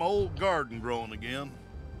fixing to get my old garden growing again.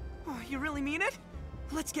 Oh, you really mean it?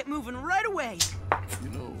 Let's get moving right away. You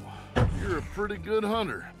know, you're a pretty good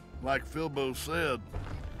hunter. Like Philbo said,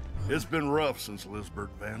 it's been rough since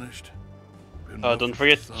Lisbert vanished. Don't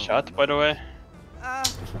forget chat, by the way.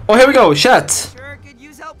 Oh, here we go, chat. Sure could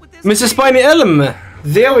use help with this. Mr. Spiny Elm.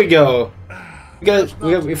 There we go.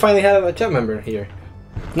 We finally have a chat member here.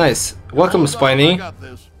 Nice. Welcome, Spiny. I got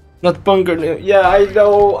this. Not Bunger. Yeah, I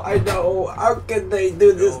know. How can they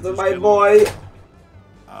do this to my boy?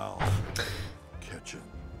 I'll catch him.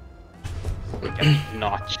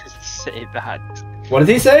 Not just say that. What did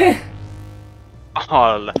he say?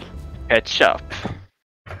 I'll catch up.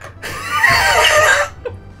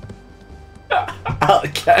 I'll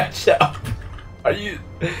catch up.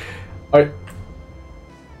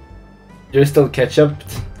 You're still catch up?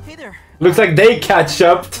 Hey there. Looks like they catch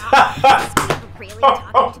up. Really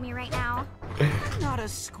talking to me right now? Not a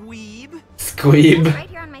squeeb. Squeeb. Right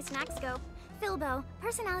here on my snack scope. Filbo,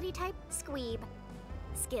 personality type, squeeb.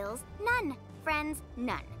 Skills, none. Friends,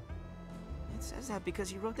 none. It says that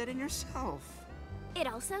because you wrote that in yourself. It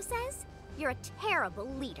also says you're a terrible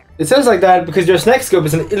leader. It sounds like that because your snack scope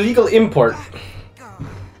is an illegal import.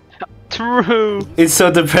 True. It's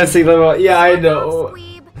so depressing. Yeah, I know.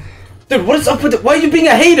 Squeeb. Dude, what is up with it? Why are you being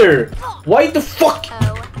a hater? Why the fuck?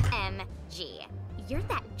 OMG. You're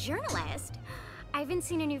that journalist? I haven't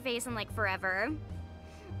seen a new face in like forever.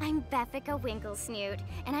 I'm Bethica Winklesnoot,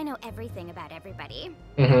 and I know everything about everybody.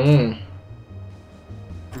 Mm-hmm.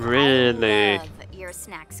 Really? I love your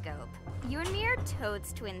snack scope. You and me are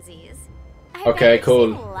toads twinsies. I Okay, bet you've cool.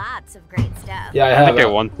 seen lots of great stuff. Yeah, I I have. think I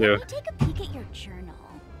want to. Let me take a peek at your journal.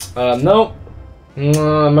 No.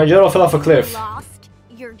 My journal fell off a cliff. Lost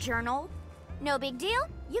your journal? No big deal.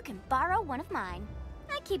 You can borrow one of mine.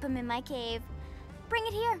 I keep them in my cave. Bring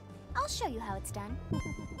it here. I'll show you how it's done.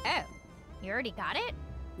 Oh, you already got it?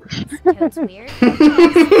 Toad's weird.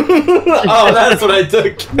 Oh, that's what I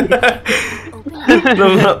took.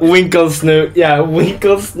 Winklesnoot. Yeah,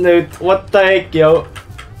 Winklesnoot. What the heck, yo?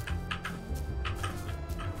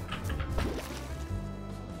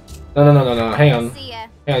 No. Hang on. See ya.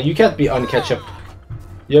 Hang on. You can't be on ketchup.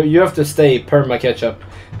 You have to stay perma ketchup.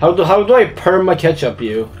 How do I perma ketchup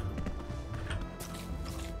you?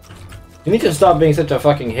 You need to stop being such a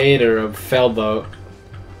fucking hater of Felbo.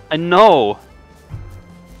 I know.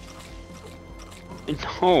 I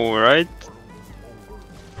know, right?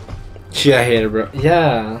 Yeah, hater, bro.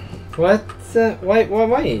 Yeah. What? Why?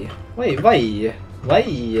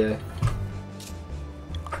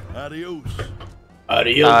 Adios.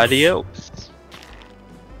 Adios.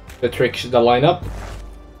 The trick, the lineup.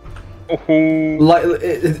 Oh.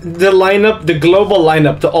 The lineup, the global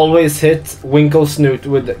lineup to always hit Winklesnoot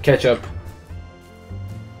with ketchup.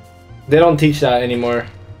 They don't teach that anymore.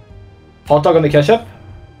 Hot dog on the ketchup?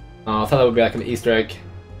 Oh, I thought that would be like an Easter egg.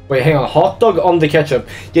 Wait, hang on. Hot dog on the ketchup.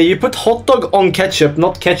 Yeah, you put hot dog on ketchup,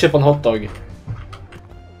 not ketchup on hot dog.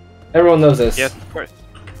 Everyone knows this. Yes, of course.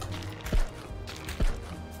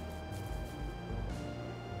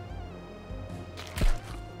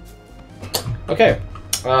 Okay.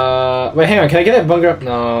 Wait, hang on. Can I get a bunger up?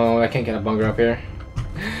 No, I can't get a bunger up here.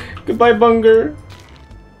 Goodbye, bunger.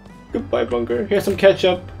 Goodbye, bunger. Here's some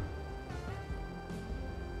ketchup.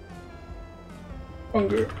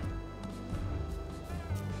 Bunger.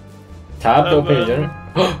 Tab to open your journal.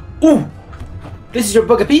 Ooh! This is your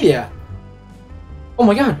Bugapedia! Oh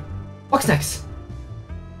my god! Bugsnax!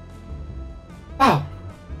 Wow!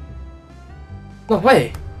 No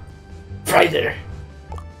way! Friday!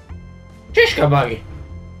 Shishka bug!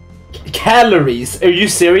 Calories? Are you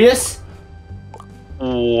serious?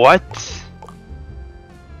 What?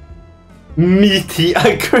 Meaty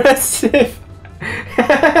aggressive!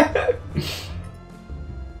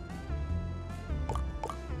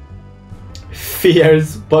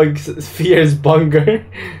 Fears bunger.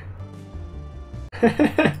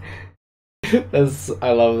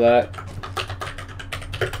 I love that.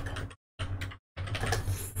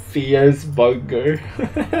 Fears bunger.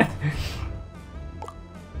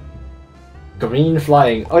 Green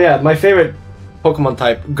flying. Oh yeah, my favorite Pokemon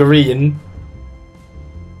type, green.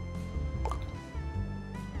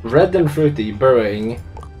 Red and fruity, burrowing.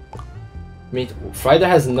 Meat. Friday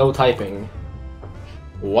has no typing.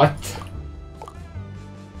 What?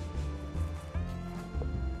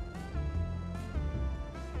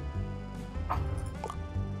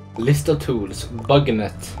 List of tools,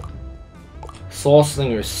 Bugnet, Saw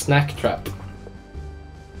Slinger, Snack Trap,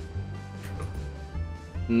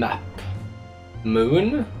 Map,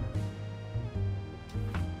 Moon,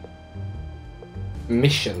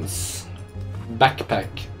 Missions, Backpack,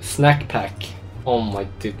 Snack Pack. Oh my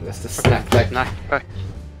goodness, the Snack Pack. Snack pack.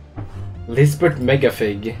 Lisbert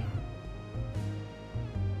Megafig.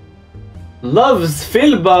 Loves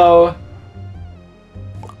Filbo!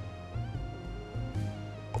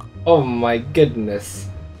 Oh my goodness.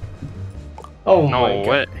 Oh No my way.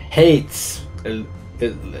 god. Hates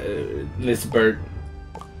Lisbert.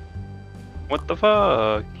 What the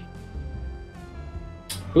fuck?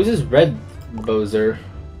 Who's this red bozer?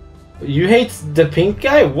 You hate the pink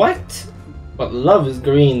guy? What? But love is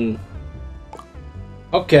green.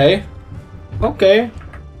 Okay. Okay.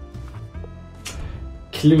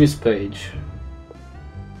 Clues page.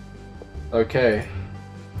 Okay.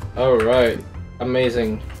 Alright.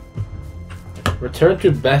 Amazing. Return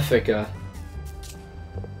to Bethica.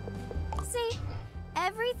 See,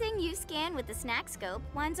 everything you scan with the snack scope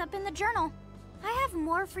winds up in the journal. I have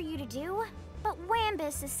more for you to do, but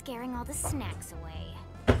Wambus is scaring all the snacks away.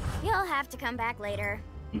 You'll have to come back later.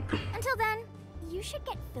 Until then, you should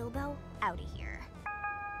get Filbo out of here.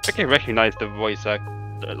 I can recognize the voice like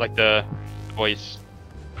the voice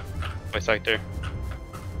actor.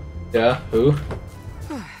 Yeah, who?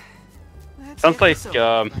 Sounds like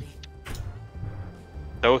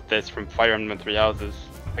Dothis from Fire Emblem Three Houses.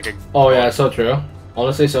 Like a Oh yeah, so true.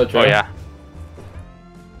 Honestly, so true. Oh yeah.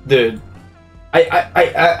 Dude,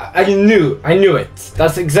 I knew it.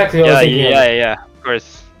 That's exactly what I was thinking. Yeah, of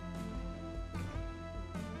course.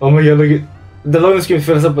 Oh my god, look at the loading screen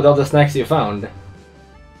fills up with all the snacks you found.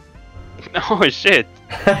 Oh shit.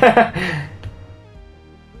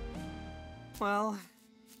 Well,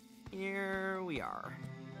 here we are.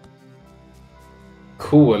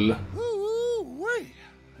 Cool. Ooh-wee.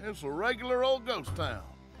 It's a regular old ghost town.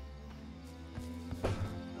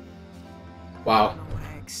 Wow. I don't know what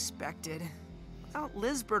I expected. Without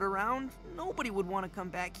Lisbert around, nobody would want to come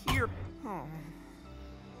back here. Oh.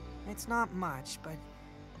 It's not much, but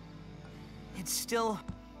it's still...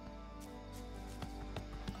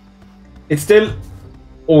 It's still...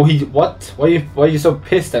 Oh, what? Why are you so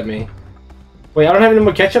pissed at me? Wait, I don't have any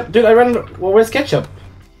more ketchup? Dude, I ran... Well, where's ketchup?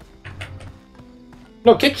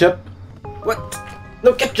 No ketchup? What?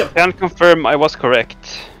 No ketchup! Can confirm I was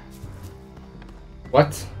correct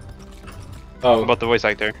What? Oh, about the voice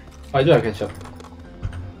actor. I do have ketchup.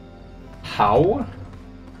 How?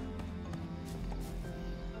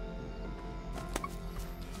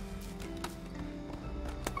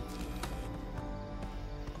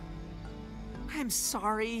 I'm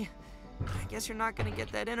sorry. I guess you're not gonna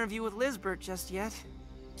get that interview with Lisbert just yet.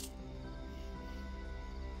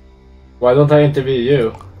 Why don't I interview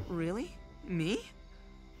you? Really? Me?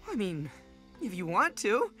 I mean, if you want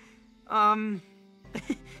to.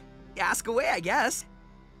 Ask away, I guess.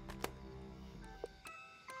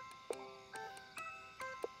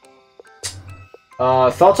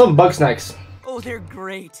 Thoughts on Bugsnax? Oh, they're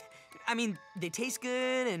great. I mean, they taste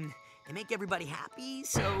good and they make everybody happy,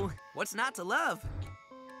 so what's not to love?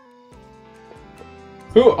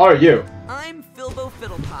 Who are you? I'm Filbo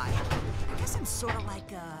Fiddlepie. I guess I'm sort of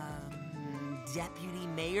like a deputy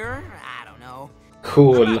mayor? I don't know.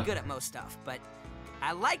 Cool. I'm not good at most stuff, but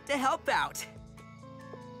I like to help out.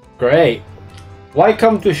 Great. Why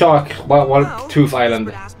come to Shock? Well, Tooth Island?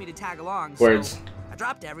 Lisbert asked me to tag along, Words. so I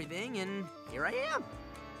dropped everything and here I am.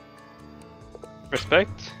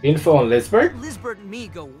 Respect. Info on Lisbert? Lisbert and me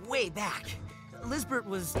go way back. Lisbert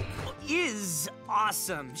is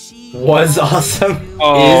awesome. She Was awesome.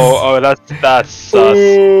 Oh, that's sus.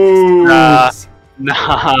 Ooh.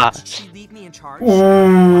 Nah. She leave me in charge.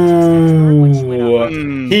 Ooh.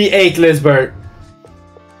 He ate Lisbert.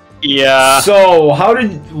 Yeah. So, how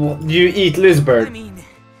did you eat I Lisbert? mean,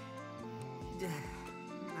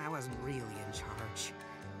 I wasn't really in charge.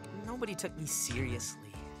 Nobody took me seriously.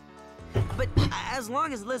 But as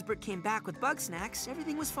long as Lisbert came back with Bugsnax,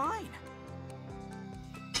 everything was fine.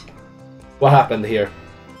 What happened here?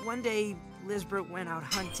 One day, Lisbert went out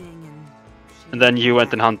hunting And then you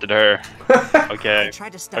went and hunted her. I Okay.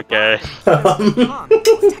 tried to step Okay. up and calm.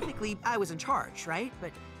 Technically, I was in charge, right?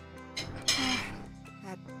 But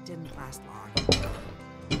that didn't last long.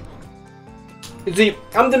 You see,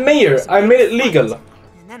 I'm the mayor. I made it legal.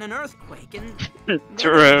 And then an earthquake, and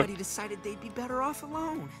True. everybody decided they'd be better off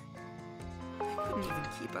alone. I couldn't even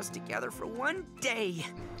keep us together for one day.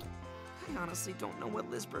 I honestly don't know what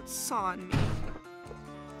Lisbert saw in me.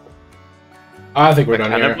 I think we're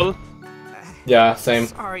done here. Cannibal? Yeah, same.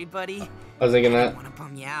 Sorry, buddy. I was thinking I that. don't want to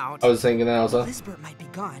bum you out. I was thinking that also. Lisbert might be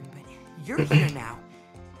gone, but you're here now.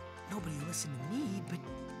 Nobody listened to me, but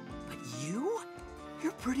you?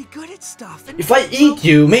 You're pretty good at stuff. And If I eat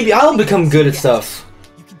you, maybe I'll become good at stuff.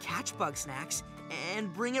 You can catch Bugsnax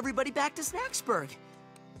and bring everybody back to Snacksburg.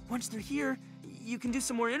 Once they're here, you can do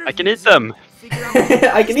some more interviews. I can eat them. Figure out what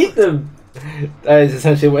I can eat them. That is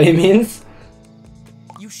essentially what he means.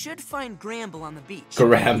 You should find Gramble on the beach.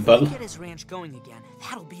 Gramble? If we get his ranch going again,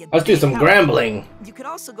 that'll be a Let's do big some help. grambling. You could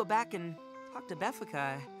also go back and talk to Beffica,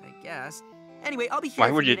 I guess. Anyway, I'll be here Why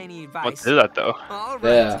if would you you need any want advice. to do that though? All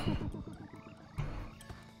right. Yeah.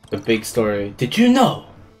 The big story. Did you know?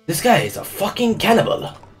 This guy is a fucking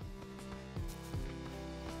cannibal.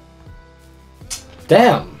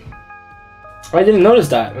 Damn. I didn't notice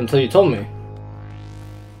that until you told me.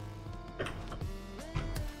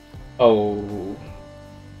 Oh.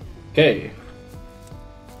 Okay.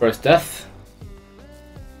 First death.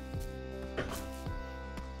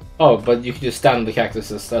 Oh, but you can just stand on the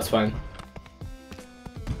cactuses, that's fine.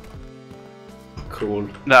 Cool.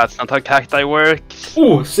 That's not how cacti works.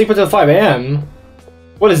 Ooh, sleep until 5 AM?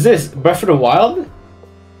 What is this? Breath of the Wild?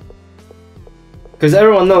 Because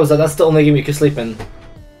everyone knows that that's the only game you can sleep in.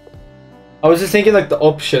 I was just thinking like the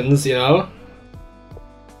options, you know?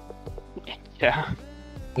 Yeah.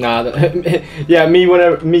 Nah, yeah,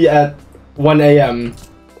 me at 1 AM.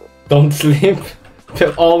 Don't sleep.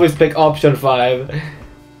 Always pick option 5.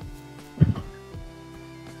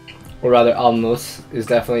 Or rather, Alnoss is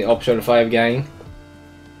definitely option 5, gang.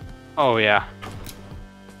 Oh yeah.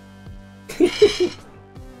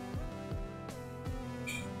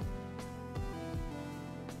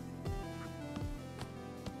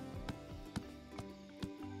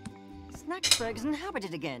 Snacksburg is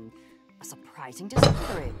inhabited again. A surprising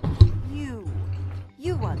discovery.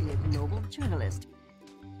 You are the ignoble journalist.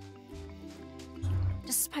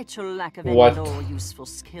 Despite your lack of any What? at all useful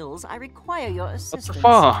skills, I require your What assistance. the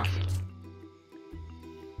fuck?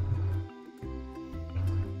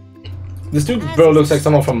 This dude, As bro, is looks like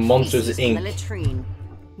someone such from Monsters feces from the Inc. latrine.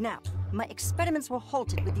 Now, my experiments were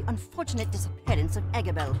halted with the unfortunate disappearance of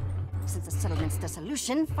Agabel. Since the settlement's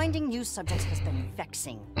dissolution, finding new subjects has been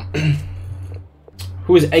vexing.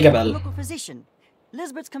 Who is The Agabel? local physician,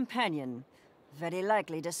 Lisbert's companion, very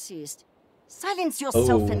likely deceased. Silence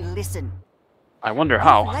yourself Oh. and listen. I wonder You've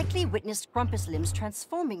how. likely witnessed Grumpus limbs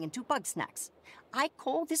transforming into Bugsnax. I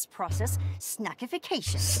call this process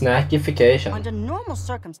snackification. Snackification. Under normal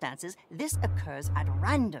circumstances, this occurs at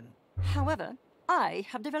random. However, I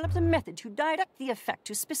have developed a method to direct the effect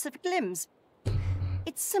to specific limbs.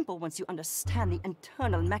 It's simple once you understand the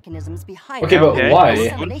internal mechanisms behind Okay, but the why?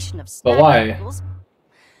 dissemination of But snack why? particles.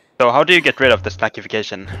 So how do you get rid of the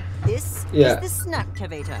snackification? This Yeah. is the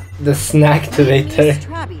snacktivator. The snacktivator.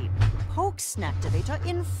 Strabby. Poke snacktivator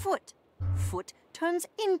in foot. Foot turns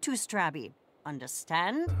into Strabby.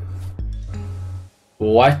 Understand?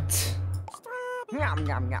 What? Yum,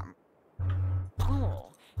 yum, yum. Oh,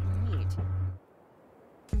 neat.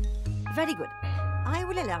 Very good. I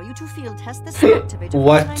will allow you to field test the snacktivator for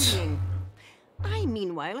What? the time being. I,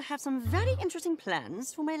 meanwhile, have some very interesting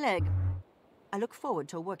plans for my leg. I look forward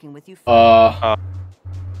to working with you. I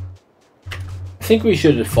think we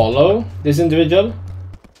should follow this individual.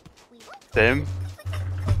 Same.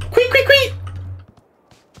 Quick, quick, quick!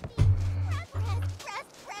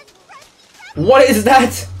 What is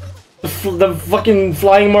that? The fucking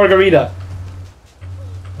flying margarita.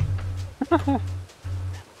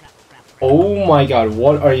 Oh my god,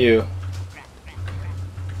 what are you?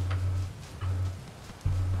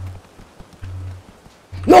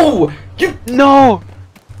 No! You No!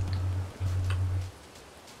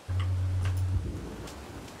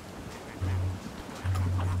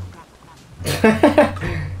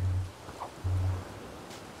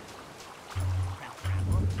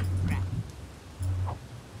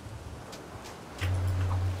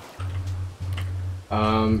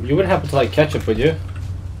 You wouldn't happen to like ketchup, would you?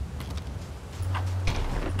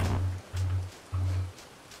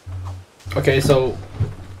 Okay, so...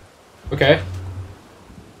 Okay.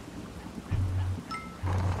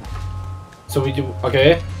 So we do...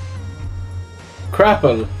 Okay.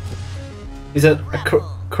 Crapple. Is it a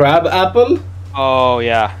crab apple? Oh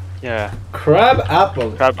yeah, yeah. Crab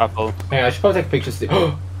apple. Crab apple. Hang on, I should probably take pictures.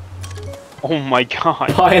 Oh my god.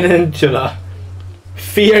 Pinantula.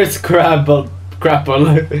 Fierce crapple.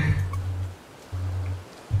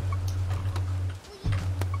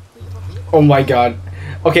 Oh my god.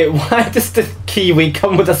 Okay, why does the kiwi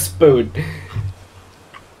come with a spoon?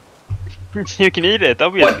 You can eat it,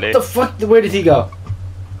 obviously. What the fuck? Where did he go?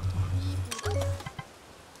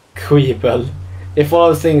 Queeble. If all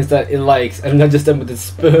the things that it likes and not just them with a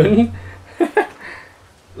spoon.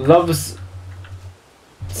 Loves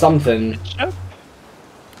something. Ketchup?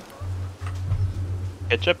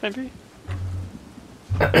 Ketchup, maybe?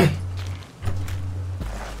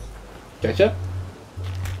 Ketchup?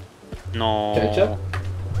 No. Ketchup?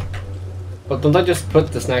 But don't I just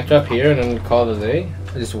put the snack trap here and then call it a day?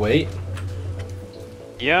 I just wait?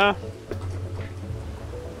 Yeah.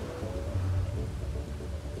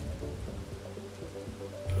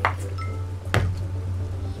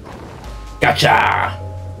 Gotcha!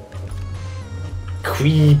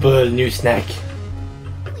 Queeble, new snack.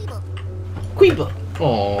 Queeble.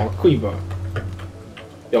 Oh, Queeble.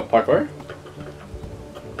 Yo, parkour.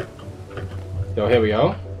 Yo, here we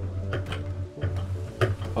go.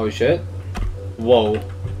 Oh shit. Whoa.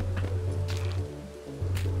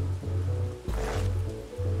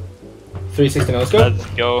 .360 no scope. Let's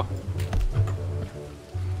go.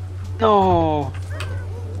 No.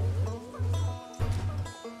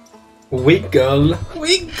 Wiggle.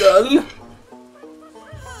 Wiggle.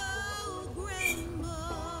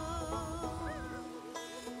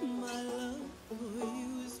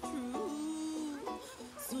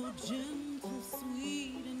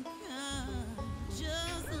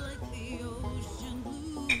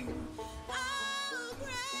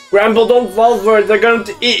 Gramble, don't fall for it, they're going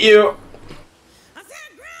to eat you!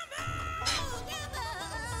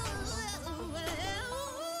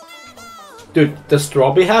 Dude, the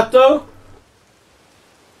strawberry hat though?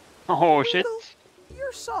 Oh shit. Wiggle,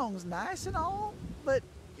 your song's nice and all, but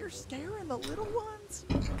you're scaring the little ones.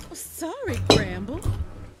 Sorry, Bramble.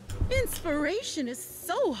 Inspiration is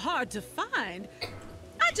so hard to find.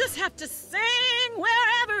 I just have to sing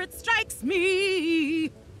wherever it strikes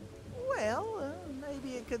me. Well,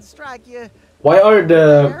 maybe it could strike you. Why are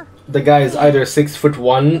the guys either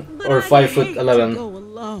 6'1" or 5'11"? Go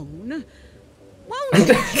alone. Won't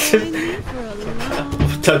you join me for a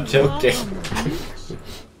long I'm joking.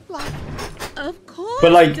 Of course.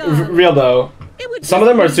 But like, real though, some of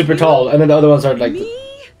them are super tall, and then the other ones are like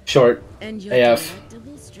short and your AF.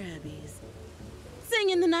 delectable Strabbies.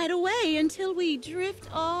 Singing the night away until we drift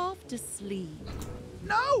off to sleep.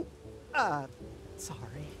 No! Sorry.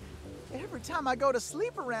 Every time I go to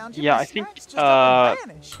sleep around you, Yeah, my I think, snacks just up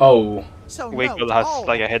and vanish. Oh. So Wiggle no, has all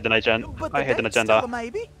like a hidden agenda. but A the hidden date's agenda. still a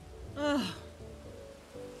maybe.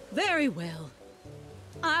 Very well.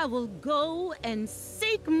 I will go and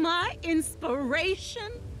seek my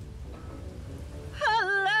inspiration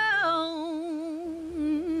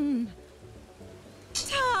alone.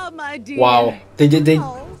 Ta, my dear. Wow.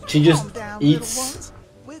 Oh, She just calm down, little eats ones.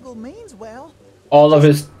 Wiggle means well. all of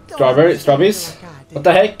his Don't understand strawberries? like I did. What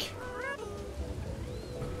the heck?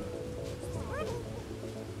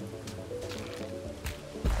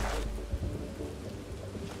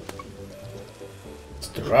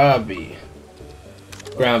 Strawberry.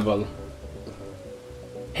 Gramble.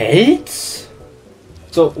 Hates?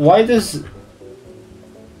 So why does...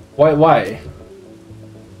 Why? Why?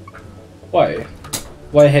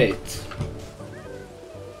 Why hate?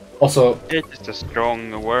 Also, It is a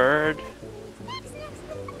strong word.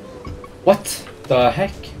 what the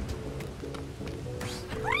heck?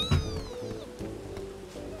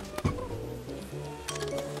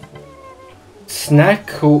 Snack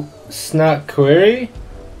query?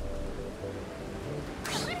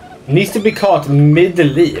 Needs to be caught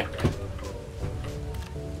mid-leap.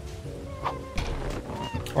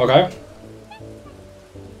 Okay.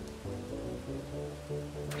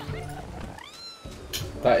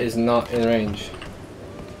 That is not in range.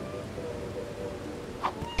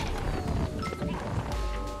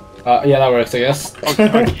 Yeah, that works, I guess.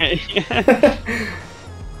 Okay.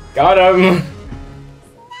 Got him!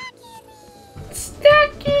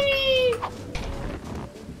 Snacky!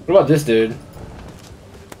 What about this dude?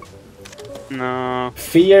 No.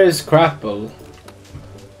 Fears Crapple.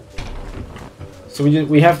 So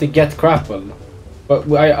we have to get Crapple.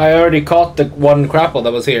 But I already caught the one Crapple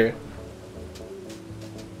that was here.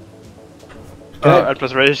 It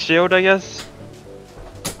was ratioed, I guess.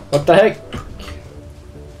 What the heck?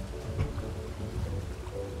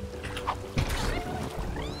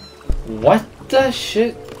 What the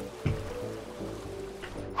shit?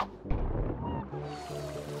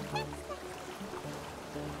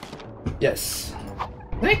 Yes.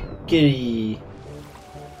 Nicky.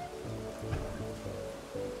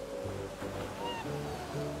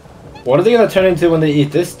 What are they gonna turn into when they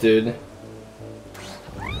eat this dude?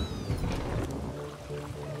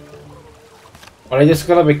 Are they just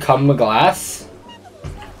gonna become a glass?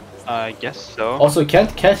 I guess so. Also,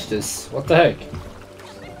 can't catch this. What the heck?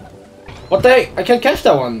 What the heck? I can't catch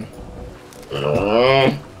that one.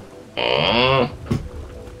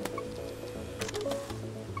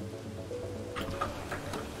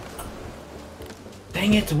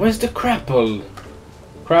 Dang it, where's the crapple?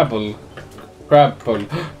 Crabble.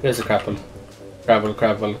 There's a crapple.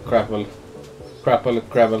 Crabble.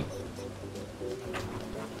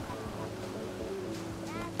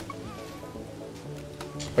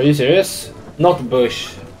 Are you serious? Not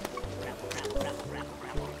bush.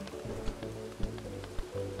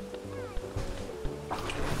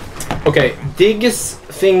 Okay, digs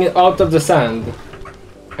thing out of the sand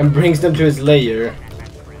and brings them to his lair.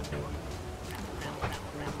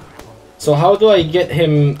 So how do I get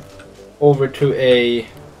him over to a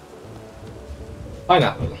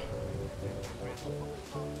pineapple?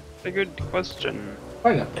 A good question.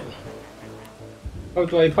 Pineapple. How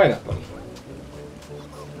do I pineapple?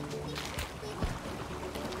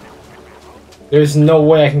 There's no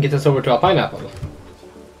way I can get this over to a pineapple.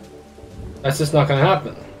 That's just not gonna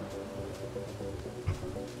happen.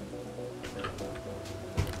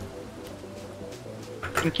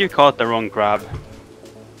 I think you caught the wrong crab.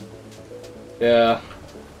 Yeah.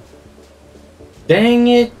 Dang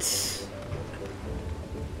it!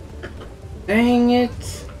 Dang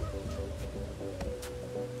it!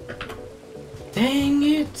 Dang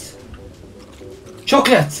it!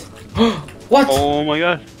 Chocolate! What? Oh my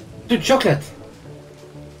god. Dude, chocolate!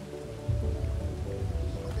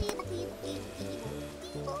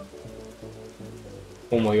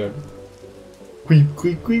 Oh my god. Queep,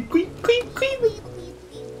 queep, queep, queep, queep, queep.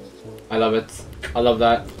 I love it. I love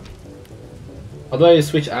that. How do I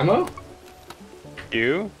switch ammo?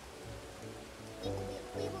 You?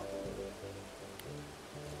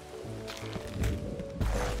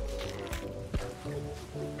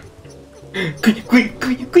 Quick, quick,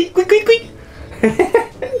 quick, quick, quick, quick, quick.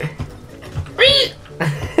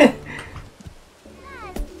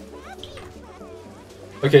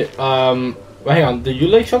 Okay, well, hang on. Do you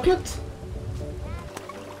like chocolate?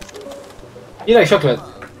 You like chocolate?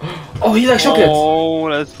 Oh, he likes chocolate! Oh,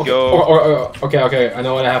 let's okay, go. Okay, I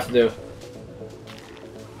know what I have to do.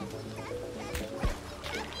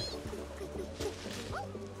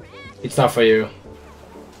 It's not for you.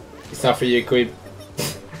 It's not for you, Queen.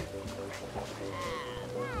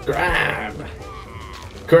 Grab!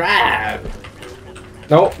 Grab!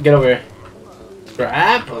 No, get over here.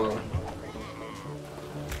 Grab!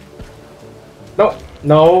 No,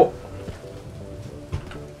 no.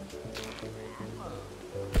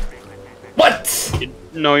 What?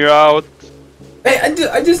 No, you're out. Hey,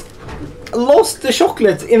 I just lost the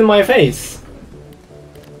chocolate in my face.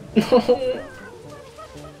 No.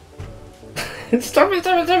 Stop it,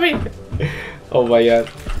 stop it, stop it! Oh my god.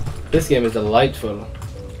 This game is delightful.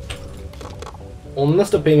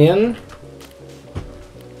 Honest opinion,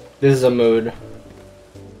 this is a mood.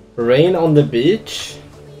 Rain on the beach.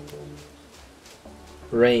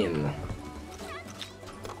 Rain.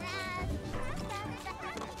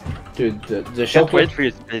 Dude, the Can't chocolate... wait for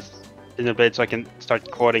you to play Xenoblade so I can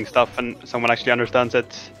start coding stuff and someone actually understands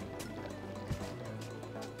it.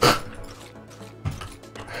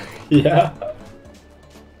 Yeah.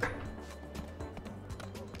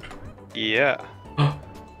 Yeah.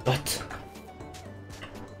 What?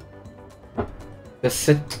 The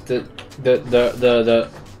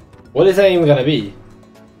what is that even gonna be?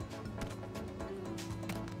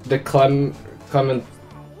 The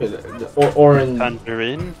orange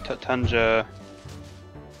Tangerine?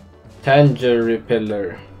 tangerine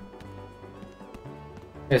pillar.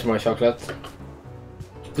 Here's more chocolate.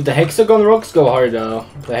 Did the hexagon rocks go hard though?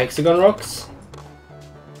 The hexagon rocks?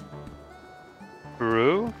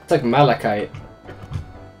 Brew? It's like malachite.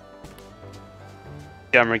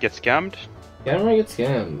 Scammer gets scammed? Camera gets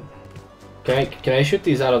scammed. Can I shoot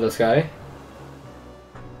these out of the sky?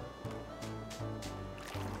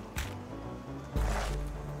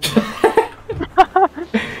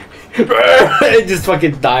 It just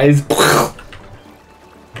fucking dies.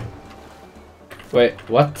 Wait,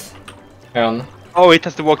 what? Hang on. Oh, it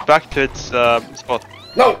has to walk back to its spot.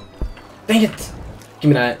 No! Dang it! Give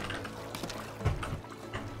me that.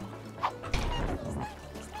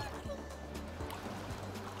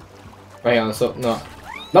 Hang on, so no.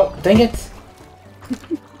 No, dang it!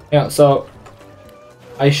 Yeah, so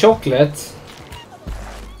I chocolate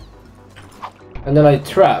and then I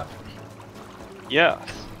trap. Yeah.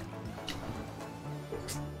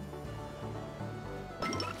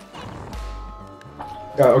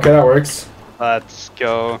 Yeah, okay, that works. Let's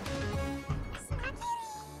go.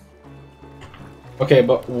 Okay,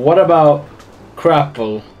 but what about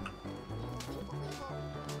crapple?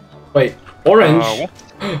 Wait, orange? What?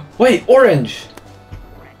 Wait, orange!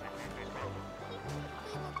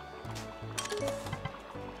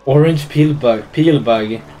 Orange peel bug.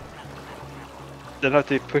 They'll have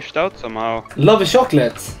to be pushed out somehow. Love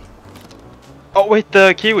chocolate! Oh wait,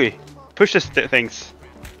 the kiwi pushes things.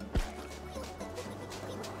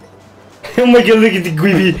 Oh my god, look at the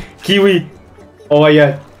kiwi! Oh my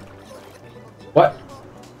god. What?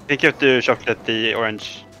 I think you have to chocolate the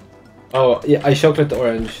orange. Oh, yeah, I chocolate the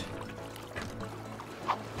orange.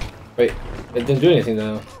 Wait, it didn't do anything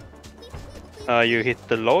though. You hit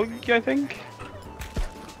the log, I think?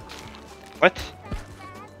 What?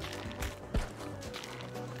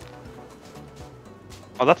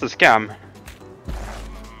 Oh, that's a scam.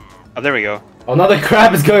 Oh, there we go. Oh, now the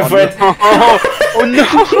crab is going for no. it! Oh no!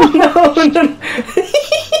 No!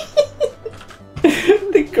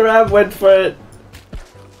 The crab went for it.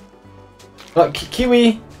 Look,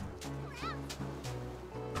 kiwi!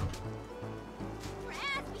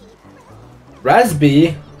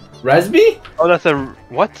 Raspy? Raspy? Oh, that's a...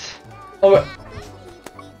 what? Oh,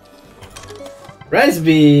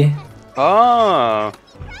 Raspy! Oh!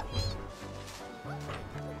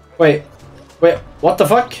 Wait, what the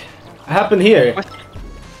fuck happened here? What?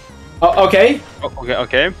 Oh, okay. Oh,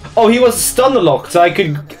 okay. Oh, he was stun locked, so I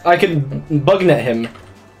could bugnet him.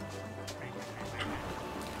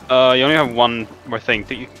 You only have one more thing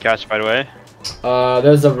that you can catch, by the way.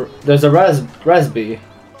 There's a Raspy.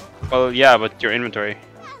 Well, yeah, but your inventory.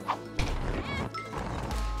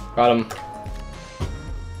 Got him.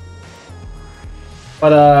 But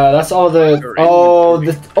that's all the. Oh,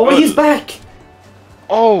 oh, he's back.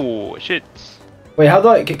 Oh shit! Wait, how do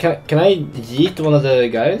I can I yeet one of the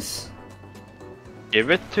guys? Give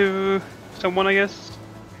it to someone, I guess.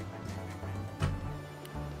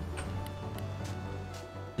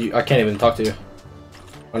 I can't even talk to you.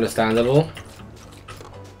 Understandable.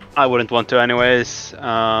 I wouldn't want to, anyways.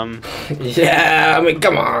 Yeah, I mean,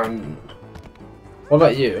 come on. What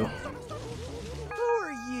about you? Who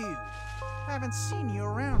are you? Haven't seen you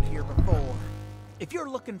around here before. If you're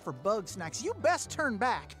looking for Bugsnax, you best turn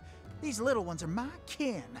back. These little ones are my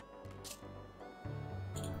kin.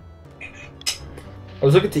 I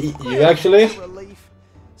was looking to eat you, actually. Relief.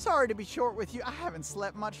 Sorry to be short with you. I haven't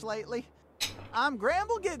slept much lately. I'm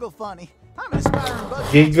Gramble Giggle Funny. I'm an aspiring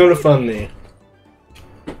Bugsnax. Giggle Funny.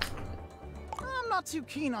 I'm not too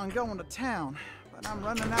keen on going to town, but I'm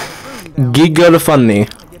running out of room down Giggle Funny.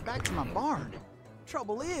 to get back to my barn.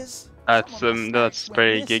 Trouble is, That's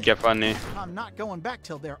very giga funny. I'm not going back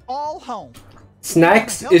till they're all home.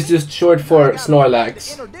 Snacks is just short for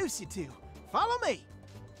Snorlax. Introduce you to. Follow me.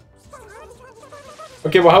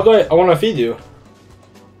 Okay, well, how do I want to feed you?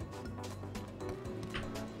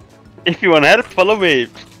 If you want help, follow me.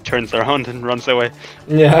 Turns around and runs away.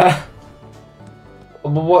 Yeah.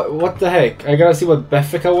 But what the heck? I gotta see what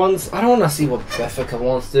Beffica wants? I don't wanna see what Beffica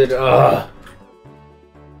wants, dude. Ugh.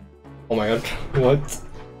 Oh my god. What?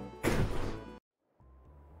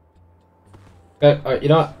 You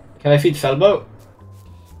know what? Can I feed Felbo?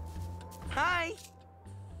 Hi.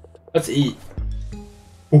 Let's eat.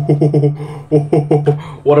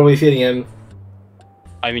 What are we feeding him?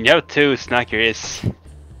 I mean, you have 2 snackers.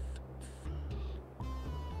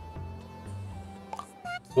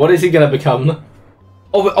 What is he gonna become?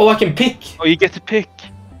 Oh, I can pick! Oh, you get to pick.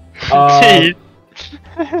 Oh,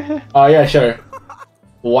 yeah, sure.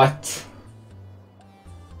 What?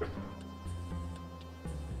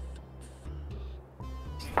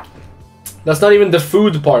 That's not even the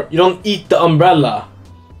food part. You don't eat the umbrella.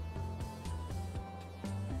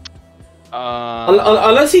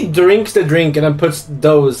 Unless he drinks the drink and then puts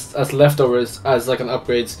those as leftovers as like an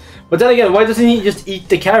upgrades. But then again, why doesn't he just eat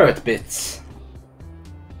the carrot bits?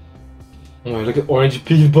 Oh my, look at orange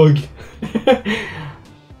peel bug.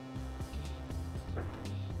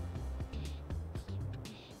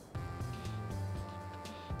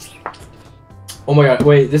 Oh my god,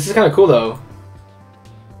 wait, this is kind of cool though.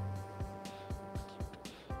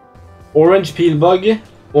 Orange peel bug.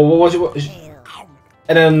 Well, what,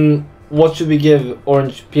 and then what should we give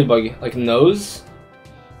orange peel bug? Like nose?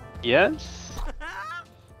 Yes.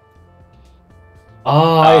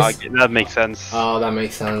 Oh, okay, that makes sense. Oh, that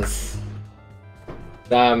makes sense.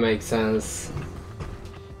 That makes sense.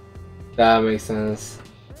 That makes sense.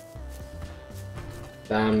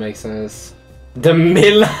 That makes sense. The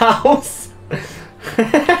mill house?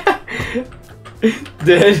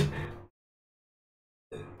 Dude.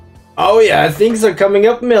 Oh yeah, things are coming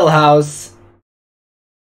up, Millhouse.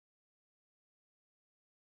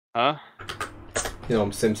 Huh? You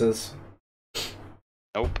know, Simpsons.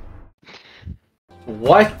 Nope.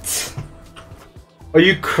 What? Are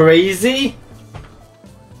you crazy?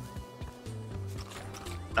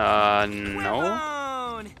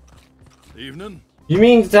 No. Evening. You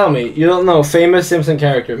mean to tell me you don't know famous Simpson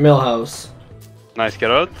character, Millhouse? Nice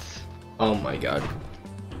carrots. Oh my god.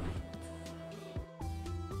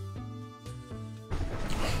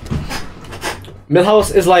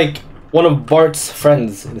 Millhouse is like one of Bart's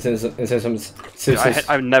friends in Simpsons.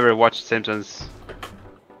 I've never watched Simpsons.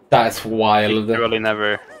 That's wild. Literally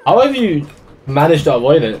never. How have you managed to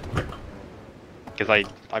avoid it? Because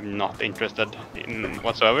I'm not interested in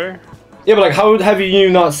whatsoever. Yeah, but like, how have you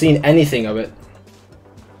not seen anything of it?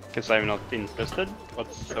 Because I'm not interested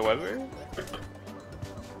whatsoever.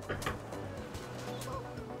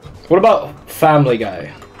 What about Family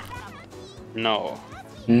Guy? No.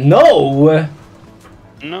 No!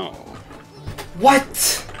 No.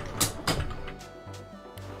 What?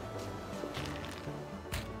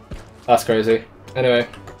 That's crazy. Anyway,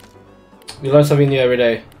 you learn something new every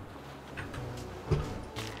day.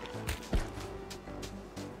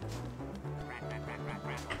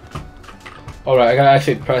 Alright, I gotta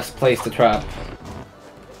actually place the trap.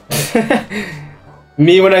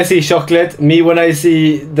 Me when I see chocolate, me when I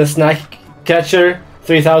see the snack catcher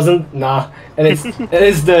 3000, nah. And it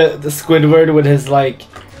is the Squidward with his like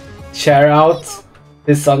chair out,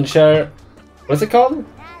 his sun chair. What's it called?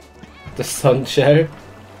 The sun chair.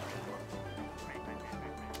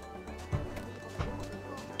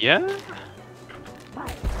 Yeah?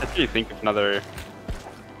 Let's really think of another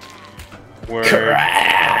word.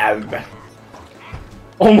 Crab!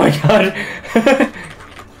 Oh my god!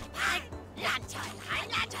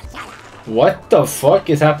 What the fuck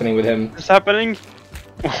is happening with him? What's happening?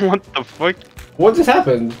 What the fuck? What just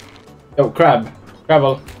happened? Oh, crab.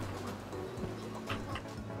 Crabble.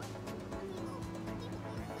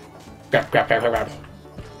 Crab.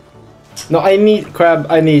 No, I need crab.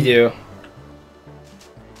 I need you.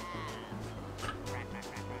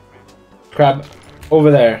 Crab, over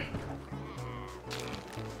there.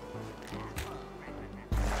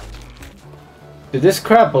 Dude, this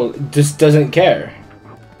crabble just doesn't care.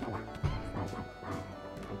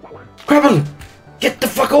 Crabble, get the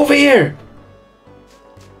fuck over here!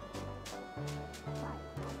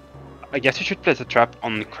 I guess you should place a trap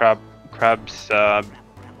on Crab's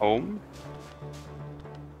home.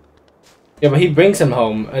 Yeah, but he brings him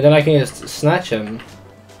home, and then I can just snatch him.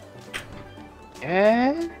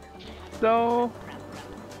 Yeah. So.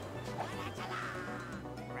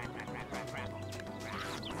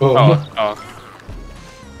 Boom. Oh.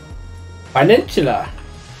 Peninsula.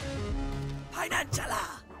 Peninsula.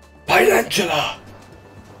 Peninsula.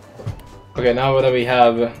 Okay, now that we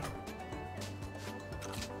have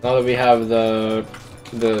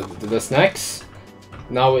the snacks,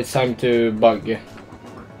 now it's time to bug.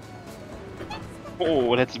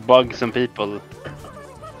 Oh, let's bug some people.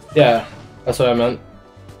 Yeah, that's what I meant.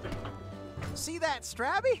 See that,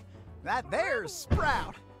 Strabby? That there's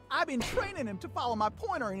Sprout. I've been training him to follow my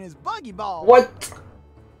pointer in his buggy ball. What?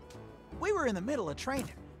 We were in the middle of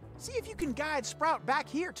training. See if you can guide Sprout back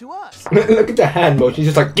here to us. Look at the hand motion.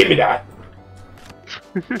 He's just like, give me that.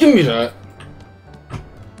 Give me that.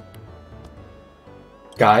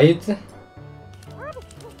 Guide?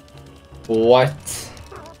 What?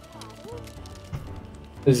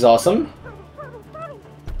 This is awesome.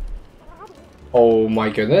 Oh my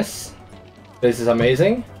goodness. This is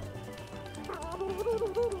amazing.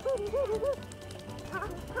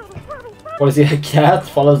 What is he, a cat?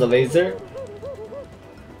 Follows the laser?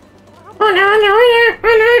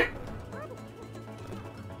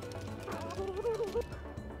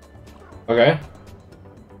 Okay.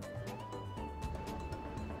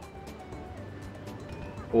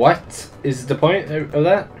 What is the point of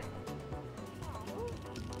that?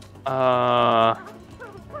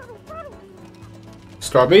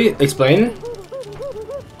 Strawberry, explain.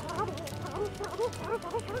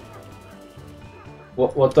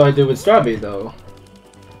 What do I do with Strawberry though?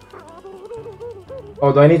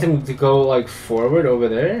 Oh, do I need him to go like forward over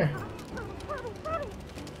there?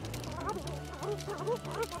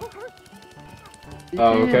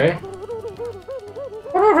 Oh, okay.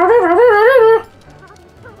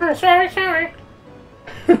 Sorry.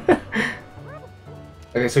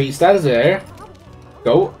 Okay, so he stands there.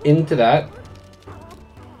 Go into that.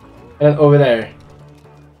 And then over there.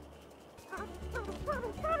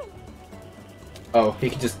 Oh, he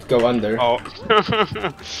can just go under. Oh.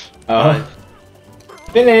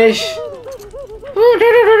 Finish!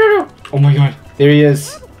 Oh my god, there he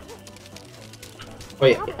is.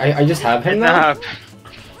 Wait, I just have him now?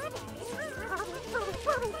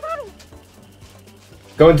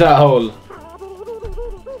 Go into that hole.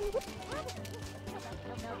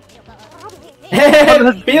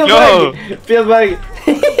 Field bag! Field bag!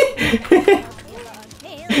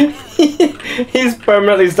 He's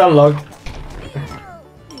permanently stun locked.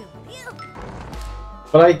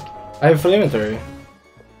 But I have full inventory.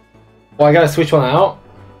 Oh, I gotta switch one out?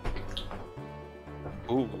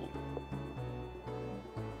 Ooh.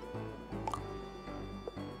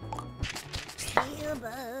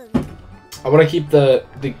 I wanna keep the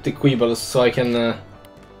Queebles so I can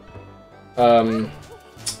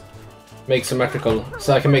make symmetrical.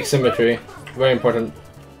 So I can make symmetry. Very important.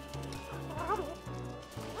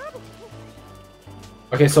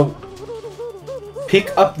 Okay, so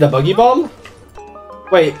pick up the buggy ball?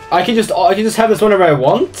 Wait, I can just have this whenever I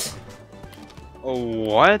want? Oh,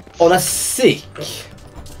 what? Oh, that's sick.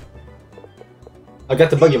 I got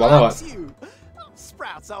the buggy ball now.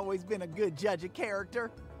 Sprout's always been a good judge of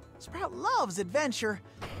character. Sprout loves adventure.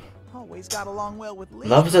 Always got along well with Lee.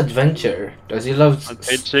 Loves adventure. Does he love?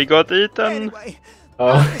 She got eaten. Anyway,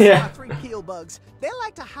 oh yeah. 3 keel bugs. They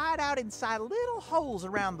like to hide out inside little holes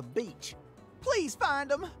around the beach. Please find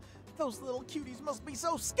them. Those little cuties must be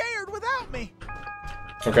so scared without me.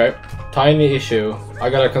 Okay, tiny issue. I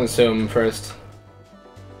gotta consume first.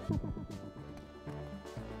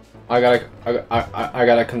 I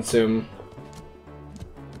gotta consume.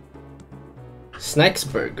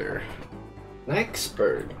 Snacksburger.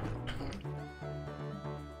 Snacksburger.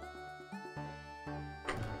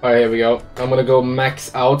 Alright, here we go. I'm gonna go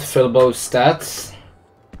max out Philbo's stats.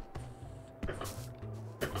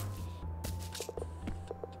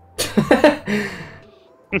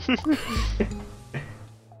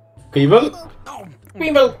 Queeble?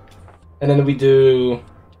 Queeble! And then we do...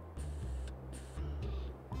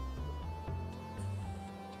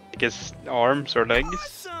 I guess arms or legs.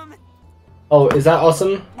 Awesome. Oh, is that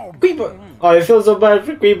awesome? Queeble! Oh, I feel so bad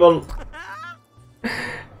for Queeble.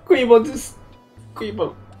 Queeble just...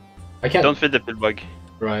 Queeble. I can't... Don't feed the pillbug.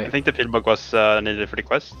 Right. I think the pillbug was needed for the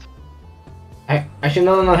quest. Actually,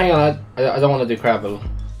 no, hang on. I don't want to do Crabble.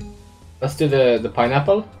 Let's do the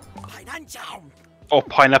pineapple. Oh,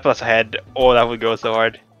 pineapple as a head. Oh, that would go so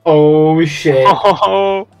hard. Oh, shit.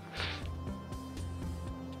 Oh.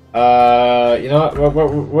 You know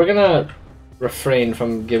what? We're gonna refrain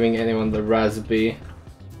from giving anyone the raspberry.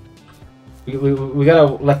 We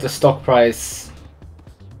gotta let the stock price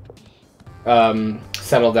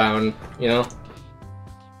settle down, you know?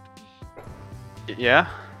 Yeah.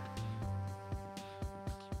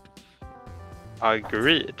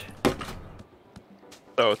 Agreed.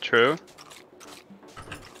 So true.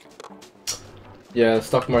 Yeah, the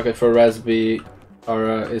stock market for raspberry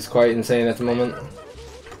is quite insane at the moment.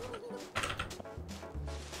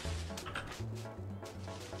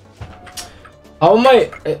 How am I?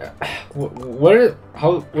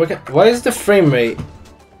 Why is the frame rate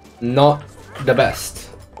not the best?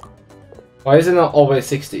 Why is it not always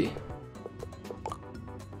 60?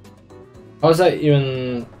 How is that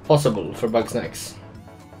even possible for Bugsnax?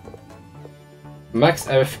 Max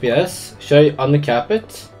FPS? Should I uncap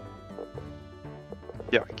it?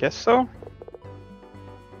 Yeah, I guess so.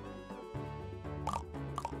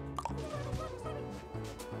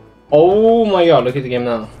 Oh my god, look at the game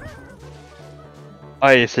now.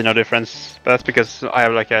 I see no difference, but that's because I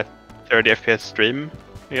have like a 30 FPS stream,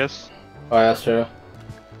 I guess. Oh, that's true.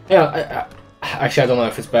 Yeah, actually I don't know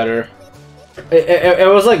if it's better.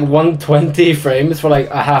 It was like 120 frames for like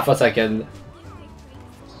a half a second.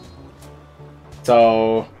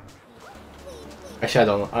 So actually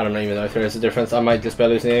I don't even know if there is a difference. I might just be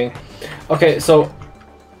hallucinating. Okay, so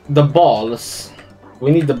the balls.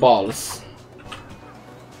 We need the balls.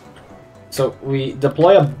 So we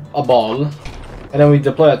deploy a ball, and then we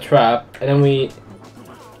deploy a trap, and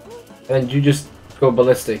then you just go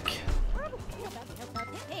ballistic.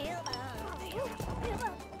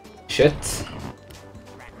 Shit.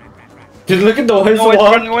 Dude, look at the his walk.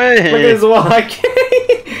 Run away. Look at his walk.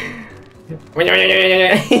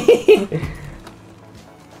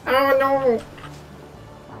 Oh no.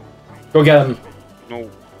 Go get him. No.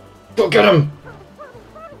 Go get him.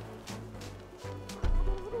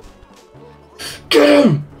 Get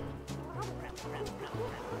him.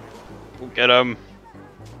 Go get him.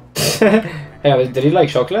 Hey, did he like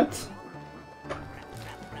chocolate?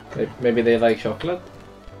 Maybe they like chocolate?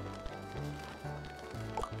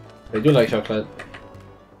 They do like chocolate.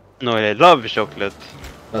 No, they love chocolate.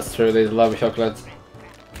 That's true, they love chocolate.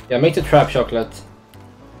 Yeah, make the trap chocolate.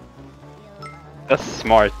 That's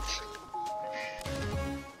smart.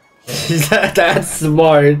 That's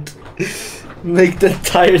smart. Make the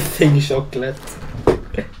entire thing chocolate.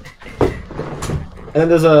 And then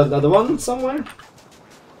there's another one somewhere?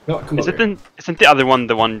 No, come on. Isn't the other one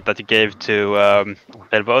the one that you gave to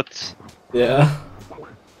Bellboat? Yeah.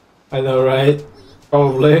 I know, right?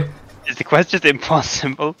 Probably. Is the quest just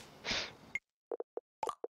impossible?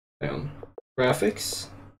 Hang on. Graphics.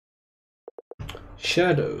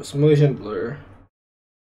 Shadows. Motion blur.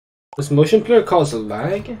 Does motion blur cause a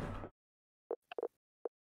lag?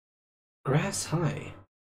 Grass high.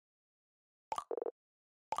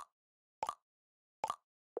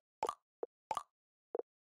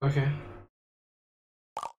 Okay.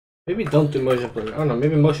 Maybe don't do motion blur. I don't know,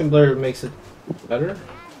 maybe motion blur makes it better?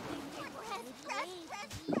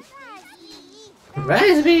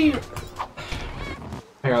 Raspy!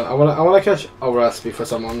 Hang on, I wanna catch a raspy for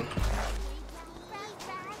someone.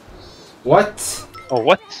 What? Oh,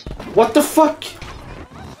 what? What the fuck?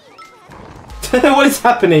 What is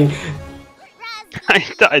happening?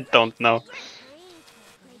 I don't know.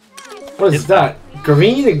 What is that?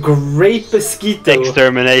 Green grape mosquito.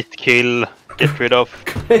 Exterminate, kill, get rid of.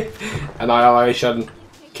 Annihilation.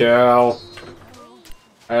 Kill.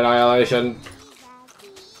 Annihilation.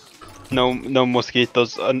 No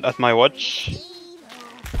mosquitoes at my watch.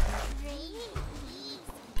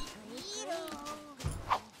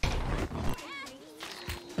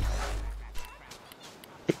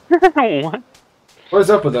 What? What is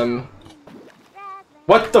up with them?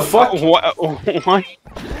 What the fuck? What?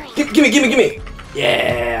 Gimme!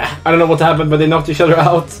 Yeah! I don't know what happened, but they knocked each other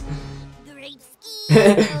out.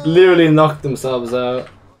 Literally knocked themselves out.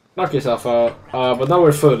 Knock yourself out. But now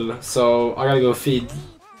we're full, so I gotta go feed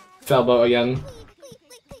Felbo again.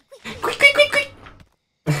 Quick!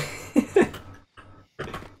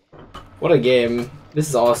 What a game. This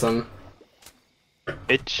is awesome.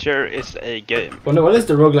 It sure is a game. When is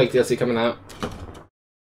the roguelike DLC coming out?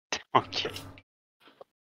 Okay.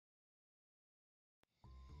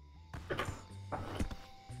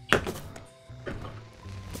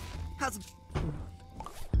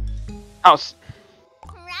 House.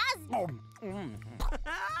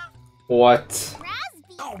 What?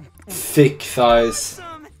 Thick thighs.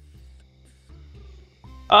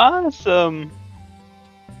 Awesome.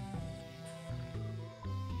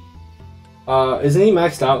 Isn't he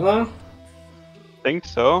maxed out now? Think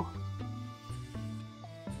so.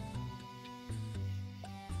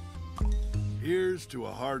 Here's to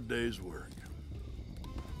a hard day's work.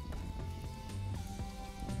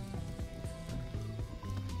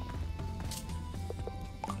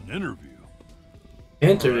 An interview.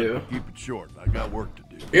 Interview. Right, keep it short. I got work to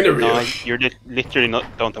do. Interview. No, you're literally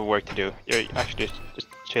don't have work to do. You're actually just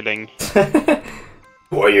chilling.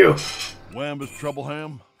 Who are you? Wambus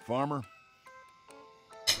Troubleham, farmer.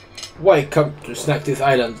 Why come to Snack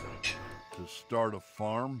Island? To start a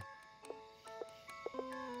farm?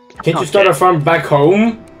 Can't you start a farm back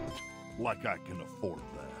home? Like I can afford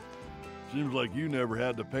that. Seems like you never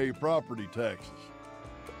had to pay property taxes.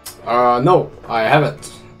 No, I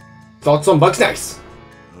haven't. Thoughts on Bugsnax?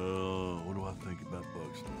 What do I think about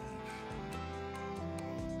Bugsnax?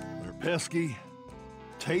 They're pesky,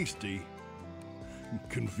 tasty, and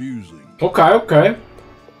confusing. Okay.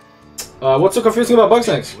 What's so confusing about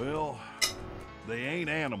Bugsnax? Well, they ain't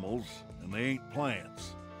animals, and they ain't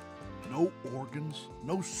plants. No organs,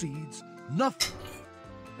 no seeds, nothing.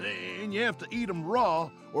 And you have to eat them raw,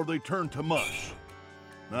 or they turn to mush.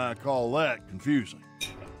 Now, I call that confusing.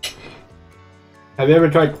 Have you ever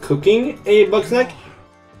tried cooking a Bugsnax?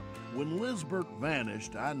 When Lisbert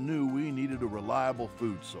vanished, I knew we needed a reliable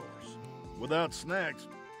food source. Without snacks,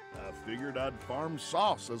 I figured I'd farm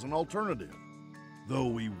sauce as an alternative. Though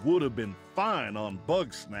we would have been fine on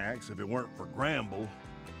Bugsnax if it weren't for Gramble.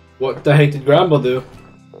 What the heck did Gramble do?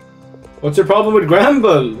 What's your problem with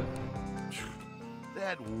Gramble?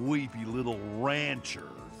 That weepy little rancher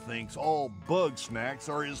thinks all Bugsnax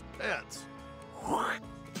are his pets.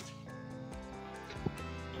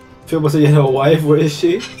 Philbo said you have a wife, where is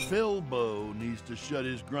she? Philbo needs to shut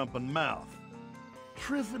his grumpin' mouth.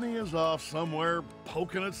 Triffany is off somewhere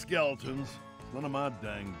poking at skeletons. None of my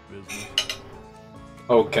dang business.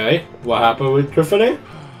 Okay, what happened with Triffany?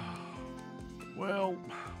 Well,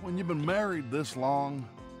 when you've been married this long,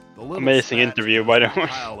 the little Amazing interview, by the way.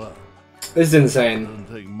 pile up. This is insane. Doesn't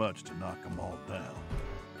take much to knock them all down.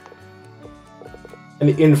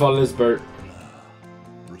 Any info on Lisbert?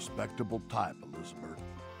 Respectable type, Elizabeth.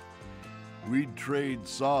 We'd trade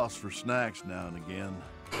sauce for snacks now and again.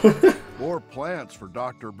 Or plants for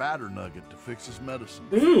Dr. Batternugget to fix his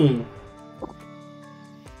medicine.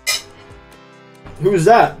 Who's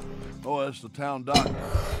that? Oh, that's the town doctor.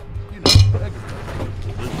 You know,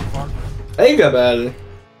 Agabel.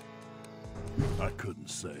 I couldn't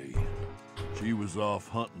say. She was off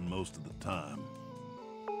hunting most of the time.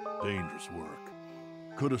 Dangerous work.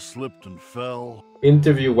 Could have slipped and fell.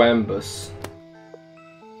 Interview Wambus.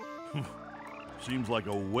 Seems like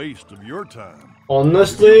a waste of your time.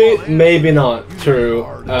 Honestly, maybe not true.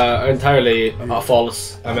 Entirely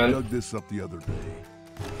false. I I mean, dug this up the other day.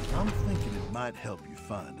 I'm thinking it might help you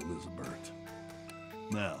find Elizabeth.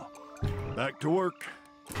 Now, back to work.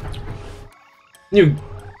 new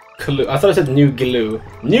glue. I thought I said new glue.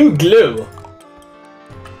 New glue.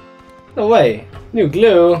 No way. New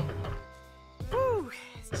glue. Ooh,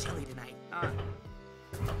 it's chilly tonight.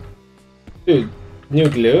 Dude, new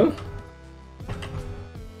glue?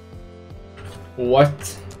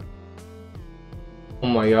 What? Oh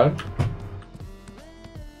my god.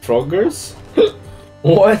 Froggers?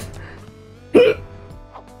 What?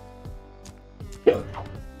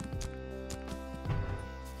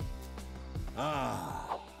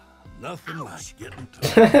 Nothing like getting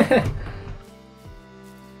to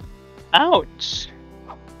Ouch.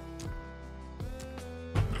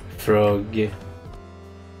 Frog.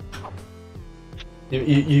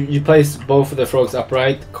 You place both of the frogs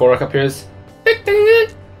upright. Korak appears.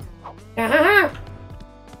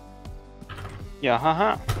 Yeah,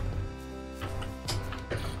 haha.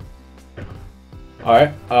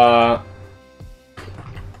 Alright,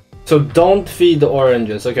 so don't feed the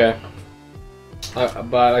oranges, okay.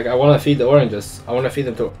 But like, I want to feed the oranges. I want to feed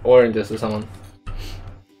them to oranges to someone.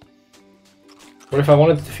 What if I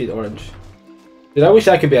wanted to feed orange? Dude, I wish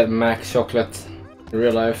I could be at max chocolate in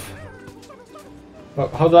real life.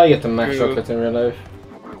 How do I get to max chocolate in real life?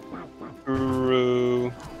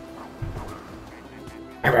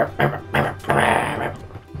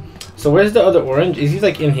 So where's the other orange? Is he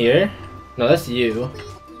like in here? No, that's you.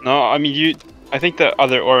 No, I mean I think the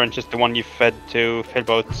other orange is the one you fed to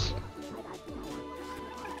Philboats.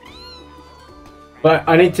 But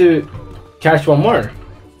I need to catch one more.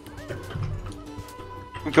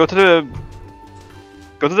 Go to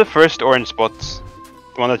the first orange spot.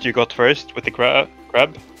 The one that you got first with the crab. I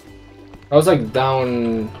was like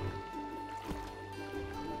down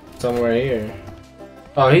somewhere here.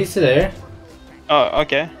 Oh, he's there. Oh,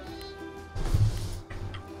 okay.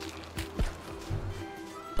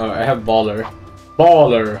 Oh, I have baller.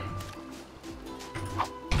 Baller!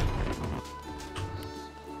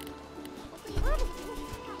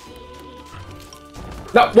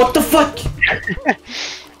 No, what the fuck?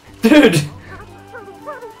 Dude!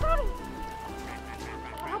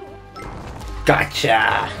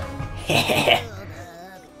 Gotcha!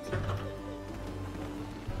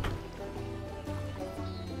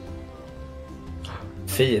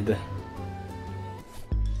 Feed.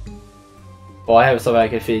 Oh, I have something I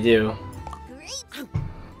can feed you.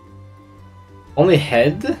 Only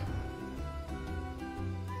head?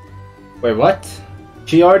 Wait, what?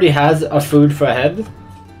 She already has a food for a head?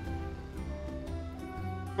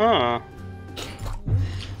 Oh.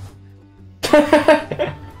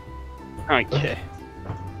 Okay.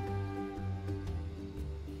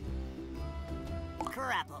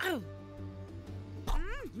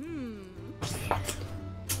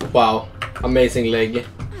 Wow, amazing leg.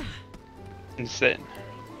 Insane.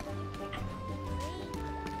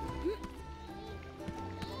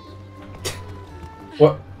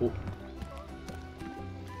 What?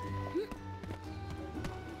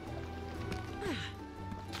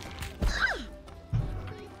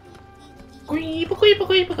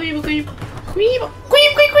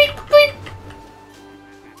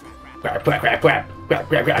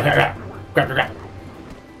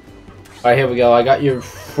 Alright, here we go. I got your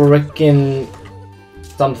frickin'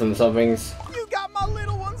 somethings. You got my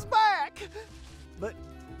little ones back! But,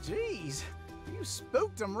 geez, you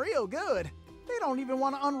spooked them real good. They don't even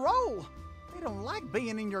want to unroll. They don't like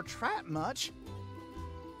being in your trap much.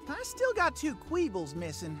 I still got 2 Queebles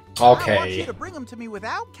missing. Okay. I want you to bring them to me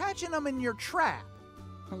without catching them in your trap.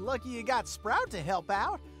 Lucky you got Sprout to help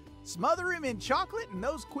out. Smother him in chocolate and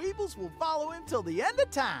those Queebles will follow him till the end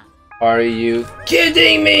of time. Are you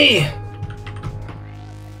kidding me?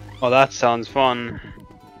 Oh, that sounds fun.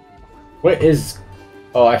 Where is...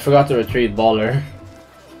 Oh, I forgot to retrieve Baller.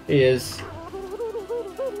 He is...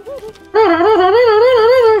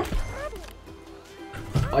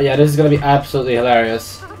 Oh yeah, this is gonna be absolutely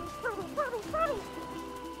hilarious.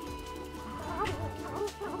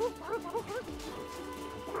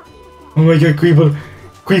 Oh my god, Queeble!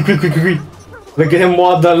 Quick! Look at him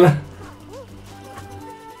waddle!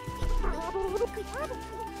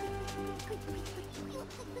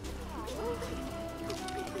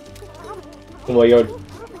 Oh my god.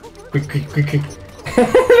 Quick.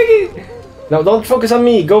 No, don't focus on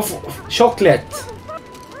me. Go for chocolate.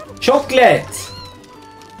 Chocolate!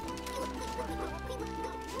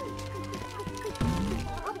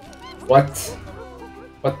 What?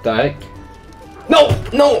 What the heck? No!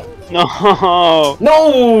 No!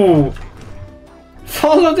 No!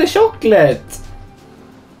 Follow the chocolate!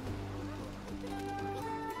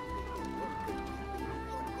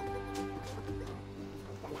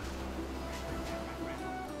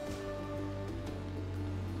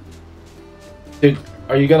 Dude,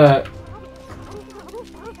 are you gonna...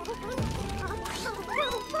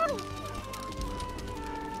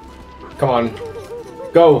 Come on.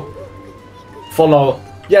 Go! Follow.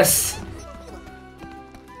 Yes!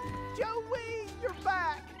 Joey, you're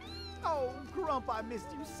back! Oh, Grump, I missed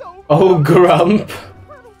you so much. Oh, Grump!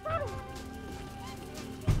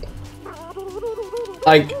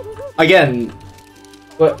 Like, again...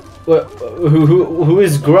 What, who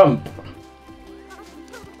is Grump?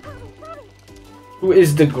 Who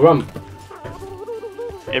is the Grump?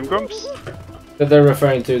 Grumps? That they're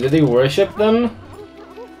referring to? Did he worship them?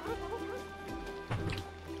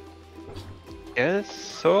 Guess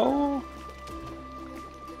so?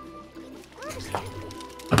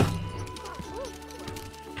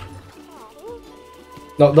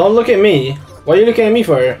 No, don't look at me. What are you looking at me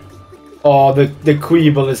for? Oh, the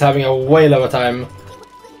Queeble is having a whale of a time.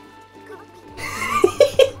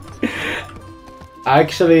 I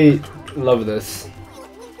actually love this.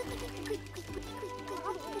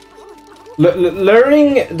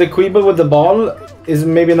 Luring the Queeble with the ball is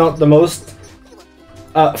maybe not the most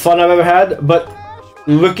fun I've ever had, but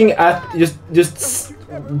looking at just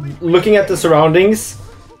looking at the surroundings,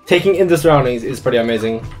 taking in the surroundings is pretty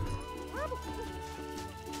amazing.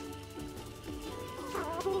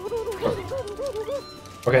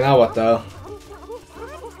 Okay, now what though?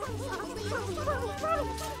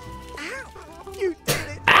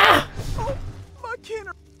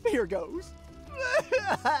 goes.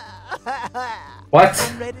 What?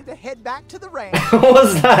 I'm ready to head back to the ranch. What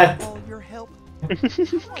was that? All your help. I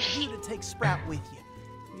want you to take Sprout with you.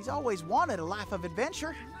 He's always wanted a life of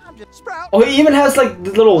adventure. I'm just Sprout. Oh, he even has like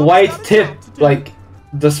the little white tip, like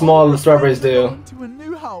the small strawberries do. To a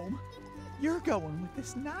new home. You're going with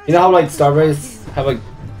this nice. You know how like strawberries have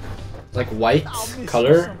like white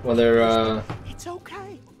color when they're It's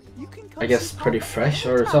okay. You can I guess pretty fresh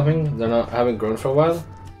or something. They're not haven't grown for a while.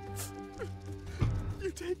 You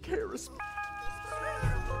take care of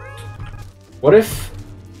What if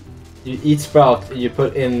you eat Sprout and you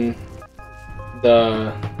put in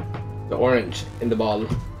the orange in the ball?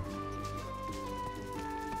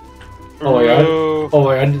 Oh my god. Oh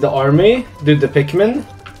my god, the army? Dude, the Pikmin?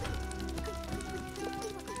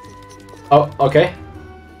 Oh, okay.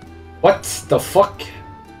 What the fuck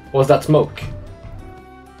was that smoke?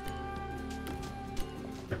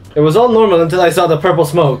 It was all normal until I saw the purple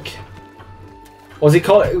smoke. Was he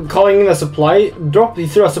calling in a supply drop? He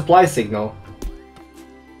threw a supply signal.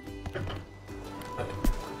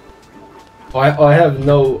 Oh, I have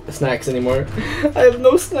no snacks anymore. I have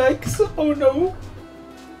no snacks. Oh no.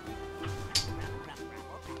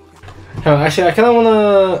 Actually, I kind of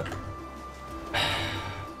wanna.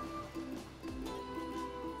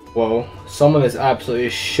 Whoa! Someone is absolutely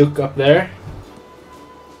shook up there.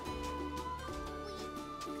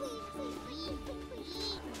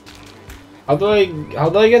 How do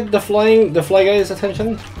I get the fly guy's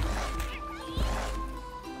attention?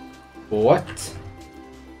 What?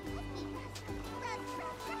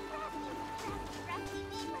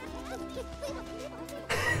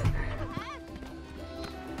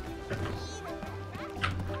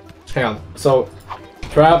 Hang on. So,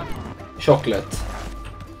 trap, chocolate.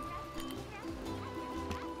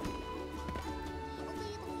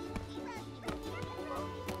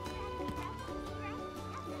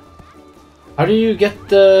 How do you get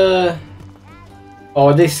the... Oh,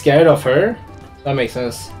 are they scared of her? That makes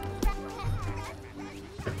sense.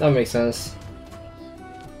 That makes sense.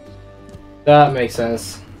 That makes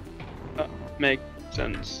sense. Makes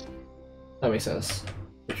sense. That makes sense.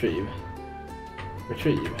 Retrieve.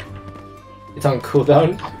 Retrieve. It's on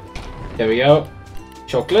cooldown. There we go.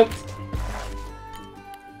 Chocolate.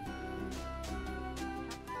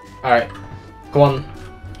 Alright. Come on.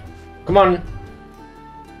 Come on.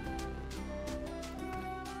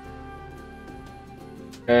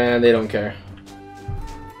 And they don't care.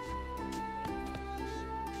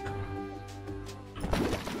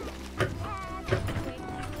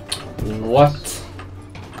 What?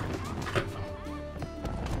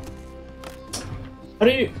 How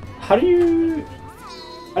do you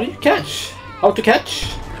catch? How to catch?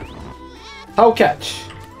 How catch?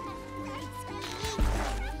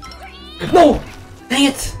 No! Dang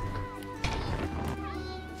it!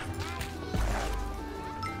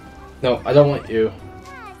 No, I don't want you.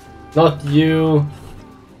 Not you.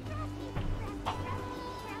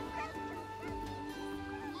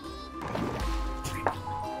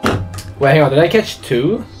 Wait, hang on, did I catch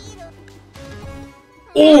two?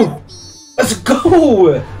 Oh! Let's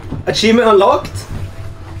go! Achievement unlocked?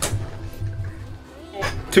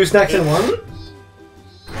 2 snacks in 1?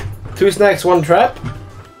 2 snacks, 1 trap?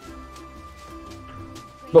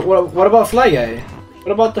 But what about Fly Guy?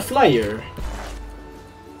 What about the flyer?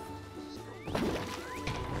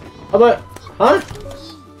 How about... Huh?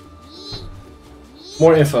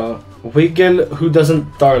 More info. Wiggle who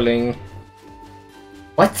doesn't darling.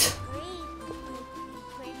 What?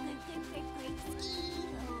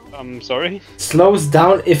 I'm sorry? Slows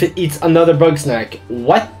down if it eats another bug snack.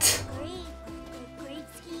 What?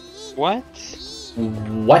 What?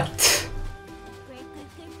 What?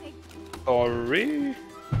 Sorry?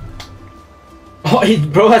 Oh,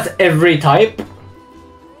 bro has every type?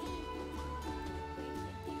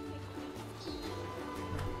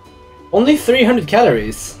 Only 300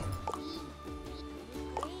 calories.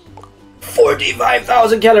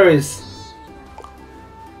 45,000 calories.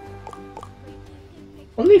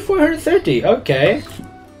 Only 430. Okay.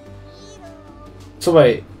 So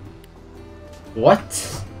wait.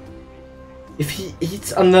 What? If he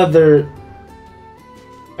eats another...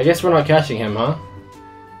 I guess we're not catching him, huh?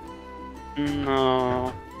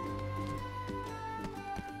 No.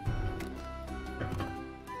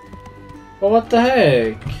 Well, what the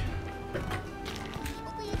heck?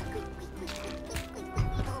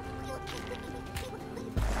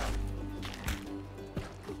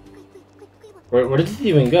 Where did he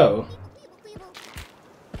even go?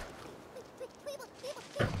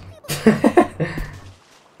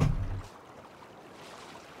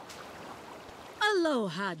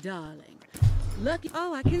 Aloha, darling. Lucky.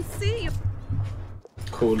 Oh, I can see you.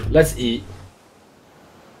 Cool. Let's eat.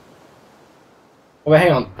 Oh, wait,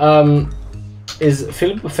 hang on. Is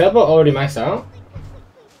Philbo already maxed out?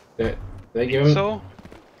 Did they give him? So,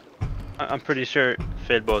 I'm pretty sure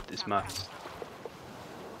Philbot is maxed.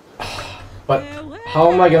 But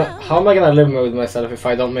how am I gonna live with myself if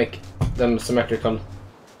I don't make them symmetrical?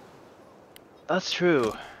 That's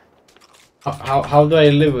true. How do I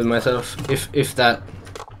live with myself if that,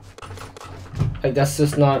 like, that's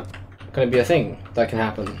just not gonna be a thing that can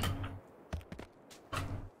happen.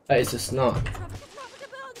 That is just not.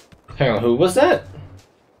 Hang on, who was that?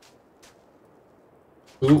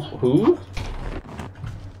 Who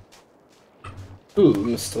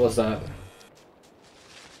was that?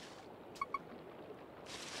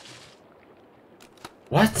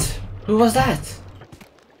 What? Who was that?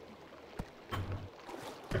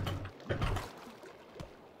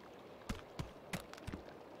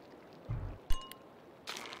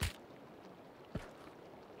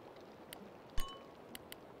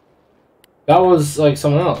 That was like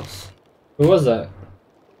someone else. Who was that?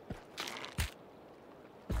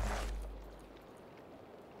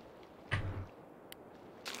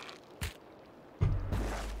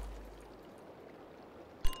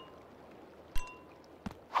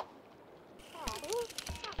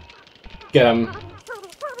 Get him.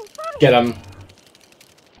 Get him.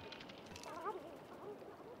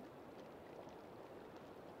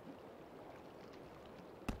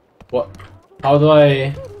 What? How do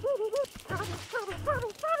I...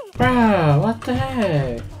 Bruh, what the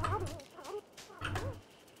heck?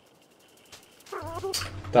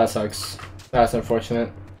 That sucks. That's unfortunate.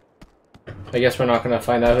 I guess we're not gonna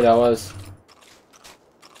find out who that was.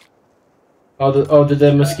 Oh, did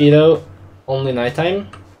the mosquito only nighttime?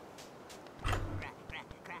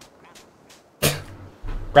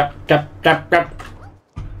 Crap.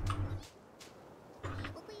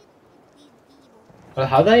 But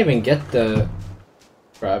how did I even get the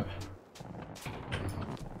crab?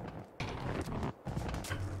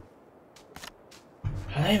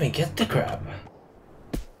 How did I even get the crab?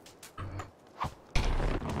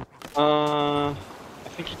 I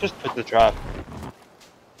think you just put the trap.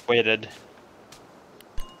 Waited.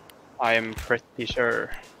 I am pretty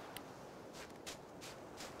sure.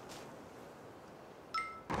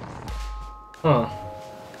 Huh.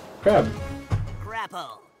 Crab.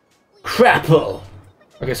 Grapple. Crapple!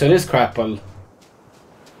 Okay, so it is crapple.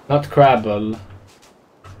 Not crabble.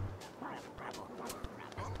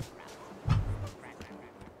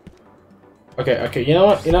 Okay, you know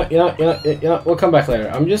what? We'll come back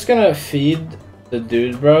later. I'm just gonna feed the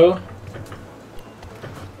dude, bro,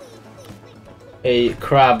 a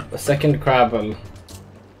second crabble.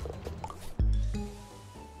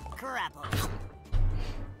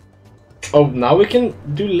 Oh, now we can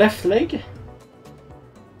do left leg?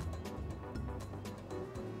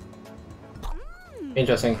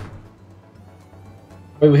 Interesting.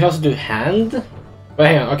 Wait, we also do hand? Wait,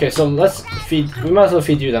 hang on. Okay, so let's feed... We might as well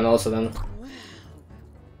feed you then also then.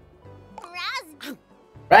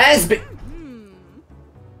 Raspberry!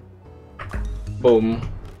 Boom.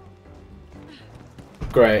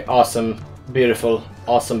 Great, awesome, beautiful,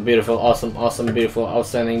 awesome, beautiful, awesome, beautiful,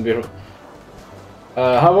 outstanding, beautiful.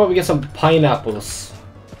 How about we get some pineapples?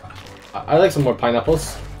 I like some more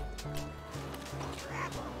pineapples.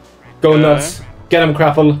 Go nuts! Get him,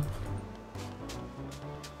 Crapple!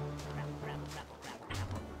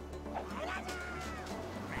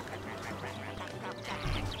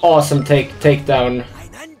 Awesome takedown.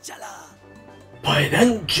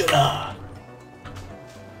 Pinantula!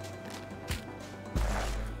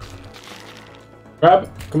 Crab,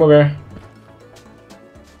 come over here.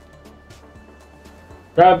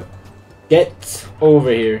 Crab, get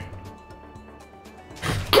over here.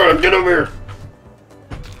 Crab, get over here!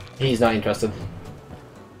 He's not interested.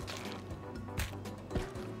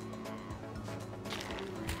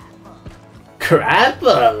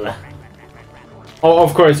 Crabble! Oh,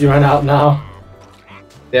 of course you ran out now.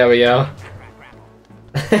 There we go.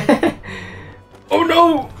 Oh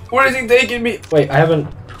no! Where is he taking me? Wait, I haven't...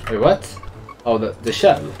 Wait, what? Oh, the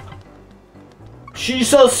shell. She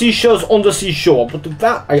sells seashells on the seashore, but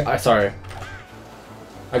that... I sorry.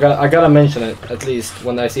 I gotta mention it, at least,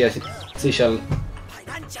 when I see a seashell.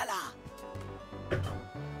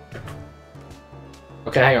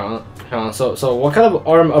 Okay, hang on. So what kind of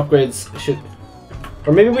arm upgrades should...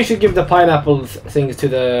 Or maybe we should give the pineapple things to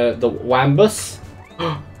the Wambus?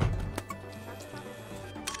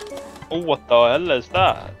 Oh, what the hell is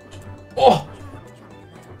that? Oh!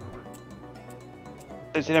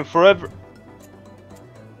 It's in forever.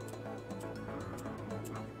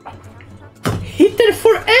 Hit it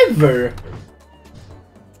forever!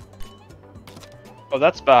 Oh,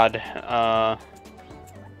 that's bad.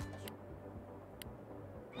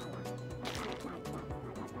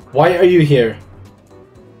 Why are you here?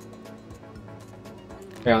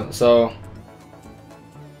 Yeah, so...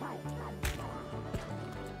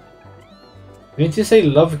 Didn't you say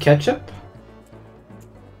love ketchup?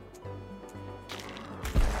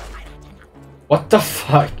 What the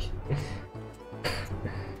fuck?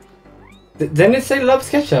 Didn't it say loves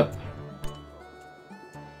ketchup?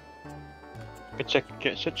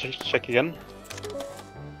 Check again.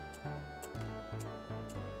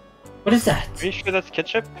 What is that? Are you sure that's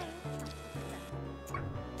ketchup?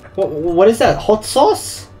 What is that? Hot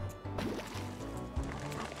sauce?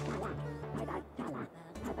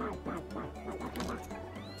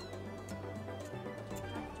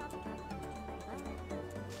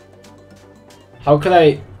 How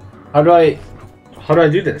do I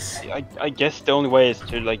do this? I guess the only way is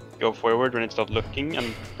to like go forward when it's not looking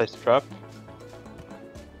and place the trap.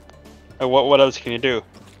 What else can you do?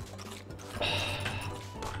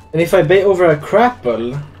 And if I bait over a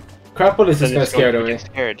crapple is just gonna scare it away.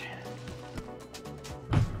 Scared.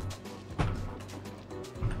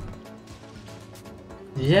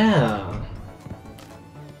 Yeah.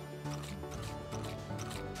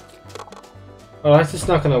 Oh, that's just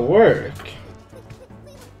not gonna work.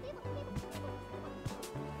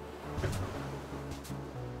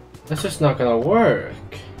 That's just not gonna work.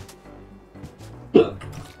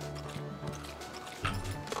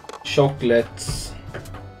 Chocolates.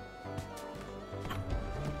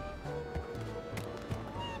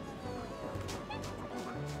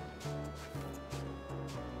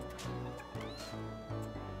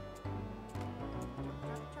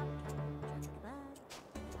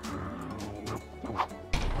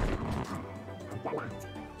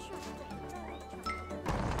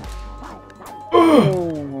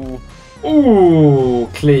 Ooh,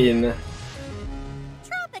 clean.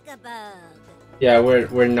 Yeah,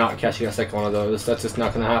 we're not catching a second one of those. That's just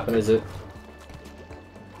not gonna happen, is it?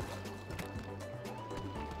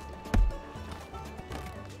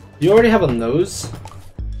 You already have a nose?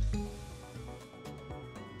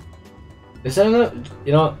 Is that a nose?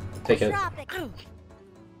 You know what? Take it.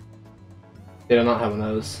 They do not have a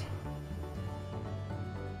nose.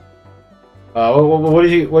 What do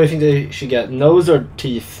you think they should get? Nose or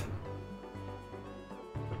teeth?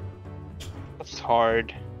 That's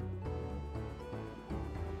hard.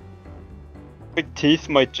 Big teeth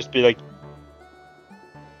might just be like,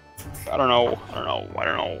 I don't know.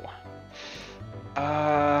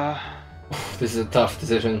 This is a tough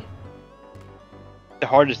decision. The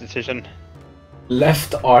hardest decision.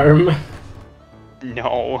 Left arm?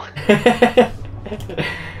 No.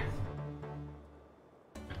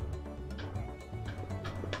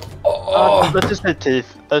 Let's just say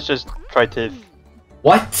teeth. Let's just try teeth.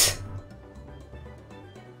 What?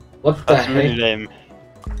 What the That's heck? really lame.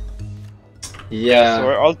 Yeah.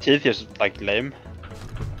 So all teeth is like lame.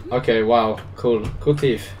 Okay, wow. Cool. Cool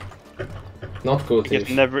teeth. Not cool teeth.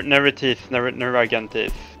 Never teeth. Never again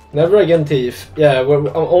teeth. Never again teeth. Yeah, I'm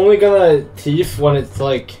only gonna teeth when it's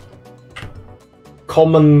like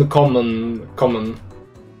common.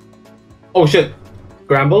 Oh shit!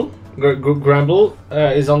 Gramble? Gramble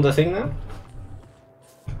is on the thing now?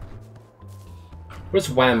 Where's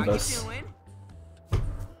Wambus?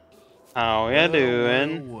 How you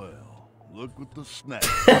doing? Well, look what the snack.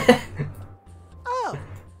 Oh,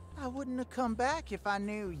 I wouldn't have come back if I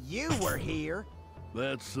knew you were here.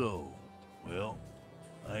 That's so. Well,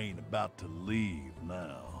 I ain't about to leave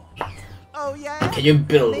now. Oh yeah? Can you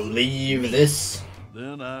believe this?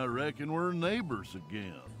 Then I reckon we're neighbors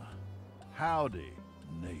again. Howdy,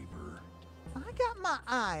 neighbor. I got my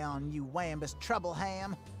eye on you, Wambus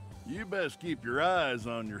Troubleham. You best keep your eyes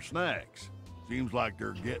on your snacks. Seems like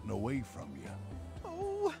they're getting away from you.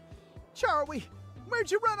 Oh, Charlie, where'd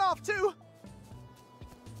you run off to?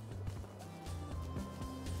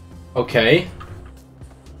 Okay.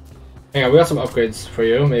 Hang on, we got some upgrades for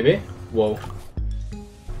you, maybe? Whoa.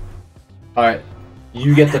 Alright.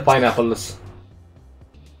 You get the pineapples.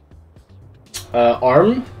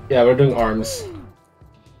 Arm? Yeah, we're doing arms.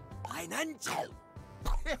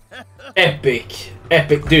 Epic.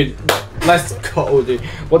 Epic, dude. Let's go, dude.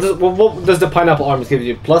 What does the pineapple arms give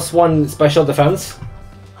you? +1 special defense?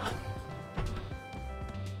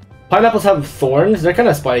 Pineapples have thorns, they're kind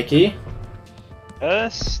of spiky.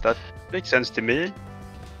 Yes, that makes sense to me.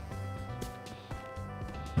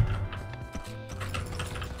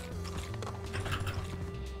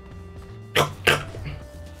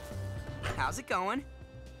 How's it going?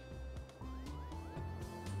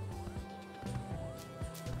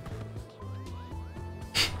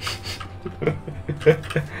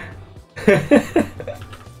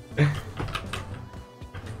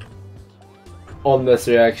 on this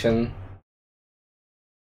reaction.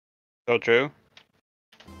 So true.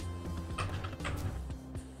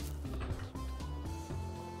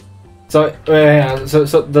 So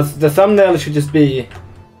so the thumbnail should just be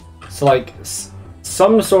so like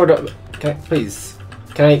some sort of please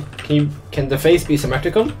can the face be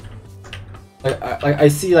symmetrical? I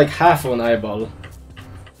see like half of an eyeball.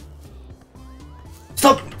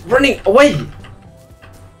 Stop running away!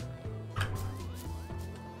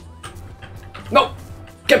 No!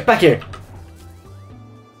 Get back here!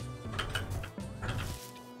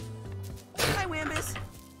 Hi, Wambus.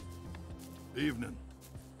 Evening.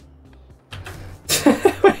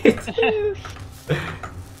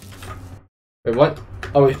 Wait, what?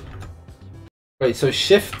 Oh, wait, so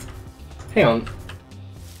shift? Hang on.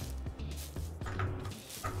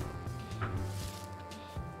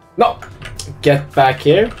 No! Get back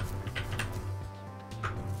here.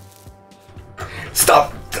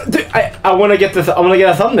 Stop! I wanna get this. I wanna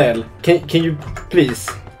get a thumbnail. Can you please?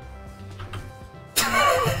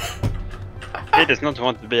 He does not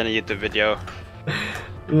want to be in a YouTube video.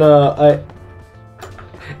 No,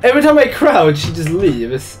 every time I crouch, he just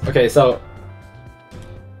leaves. Okay, so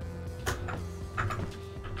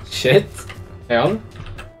shit. Hang on.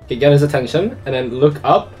 Okay, get his attention, and then look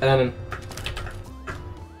up, and then.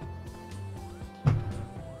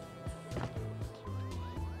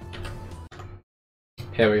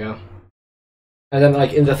 Here we go. And then,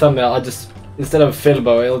 like in the thumbnail, I just instead of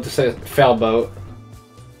Philbo, it'll just say Felbo.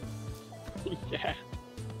 Yeah.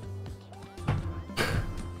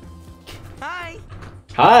 Hi.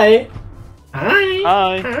 Hi. Hi.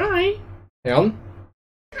 Hi. Hi. Hang on.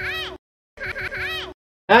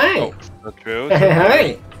 Hi. Oh, so true.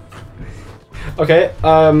 Hi. Okay.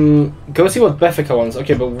 Go see what Beffica wants.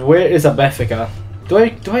 Okay, but where is a Beffica? Do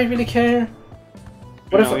I really care?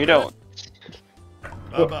 What No, you don't.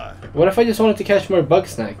 Bye-bye. What if I just wanted to catch more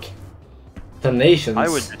Bugsnax? Donations. I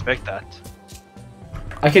would respect that.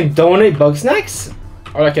 I can donate Bugsnax?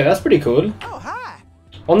 Oh, okay, that's pretty cool. Oh, hi.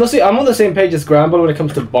 Honestly, I'm on the same page as Gramble when it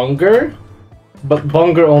comes to Bunger, but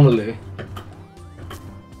Bunger only.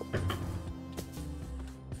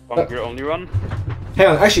 Bunker only run? Hang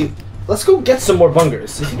on, actually, let's go get some more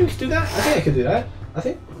Bungers. You think we could do that? I think I could do that.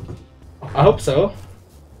 I hope so.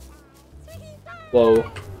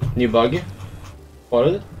 Whoa. New bug.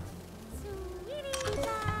 Spotted.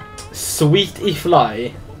 Sweetie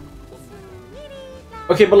fly.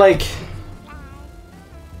 Okay, but like...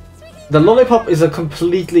 The lollipop is a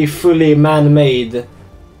completely fully man-made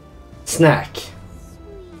snack.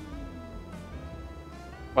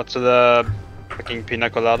 What, so the fucking pina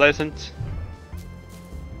colada isn't?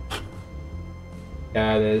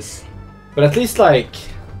 Yeah, it is. But at least like...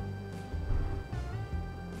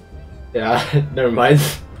 Yeah, never mind.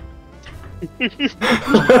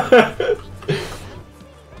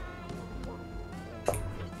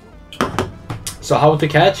 So how to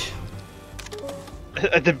catch?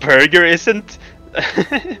 The burger isn't?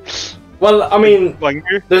 Well, I mean,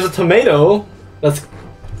 Bunker? there's a tomato that's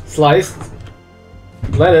sliced.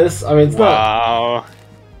 Lettuce, I mean, it's not Wow.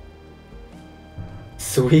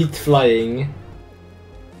 sweet flying.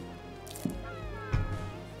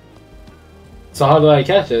 So how do I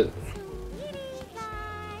catch it?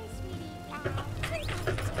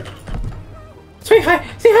 Sweet fly!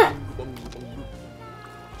 Sweet fly!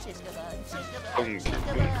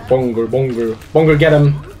 Bonger, bonger. Bonger, get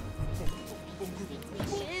him!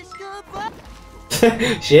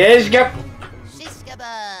 Shishka!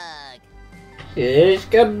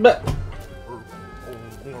 Shishka!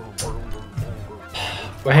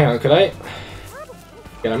 Wait, hang on, could I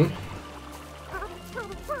get him?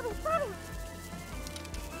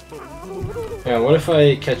 Yeah, what if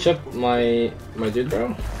I catch up my dude,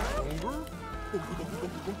 bro?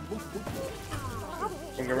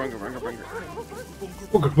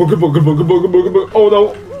 Oh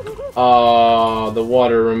no! The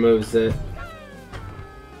water removes it.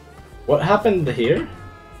 What happened here?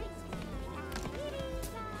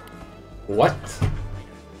 What?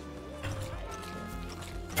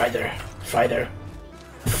 Frider! Frider!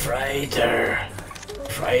 Frider!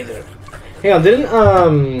 Frider! Hang on, didn't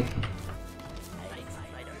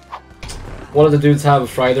one of the dudes have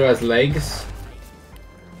Frider as legs?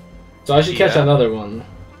 So I should catch another one.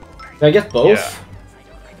 Did I get both? Yeah.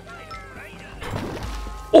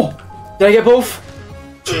 Oh! Did I get both?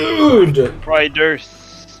 Dude!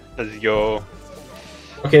 Riders. Let's go.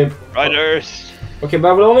 Okay. Riders. Okay, but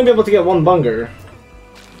I will only be able to get one bunger.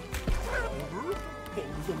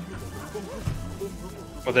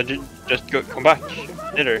 Well then you just go, come back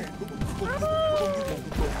later.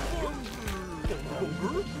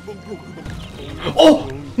 Oh!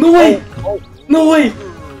 No way! No way!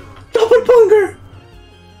 Double bunger!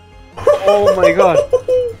 Oh my god.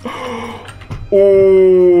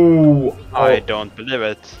 Oh! I don't believe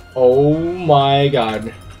it. Oh my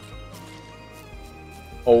god.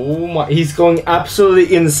 Oh my, he's going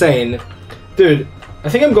absolutely insane. Dude, I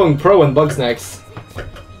think I'm going pro in Bugsnax.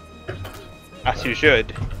 As you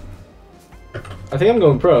should. I think I'm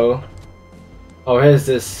going pro. Oh, here's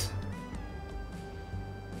this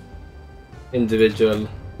individual.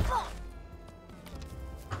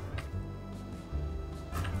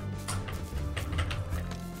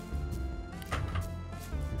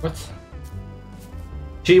 What?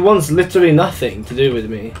 She wants literally nothing to do with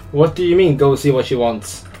me. What do you mean, go see what she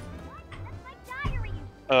wants?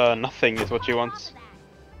 Nothing is what she wants.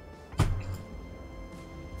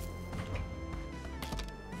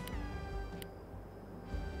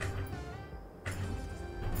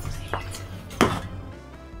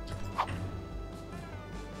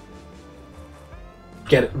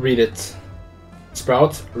 Get it, read it.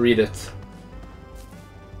 Sprout, read it.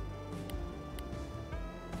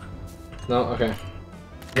 No? Okay.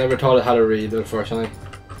 Never taught it how to read, unfortunately.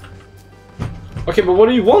 Okay, but what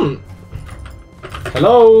do you want?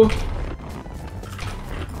 Hello?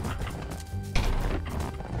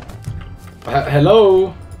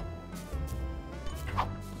 Hello?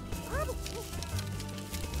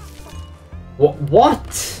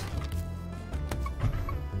 What?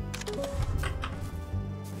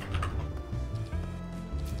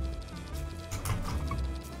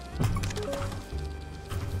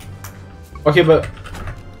 Okay, but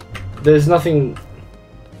there's nothing.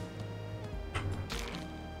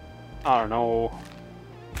 I don't know.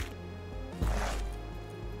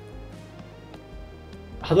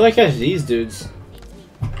 How do I catch these dudes?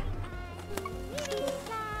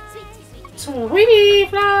 Sweetie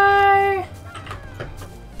fly!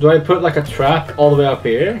 Do I put like a trap all the way up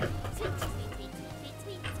here?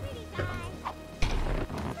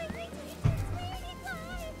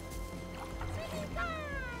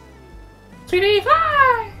 Sweetie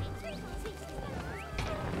fly!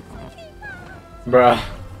 Bruh.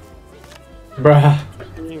 Bruh.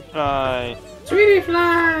 Sweetie fly. Sweetie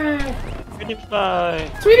fly! Sweetie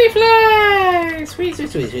fly. Sweetie fly! Sweet, sweet,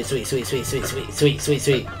 sweet, sweet, sweet, sweet, sweet, sweet, sweet, sweet, sweet,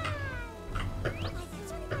 sweet.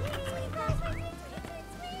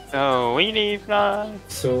 Sweetie fly.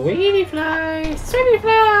 Sweetie fly! Sweetie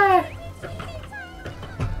fly!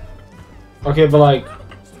 Okay, but like,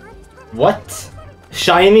 what?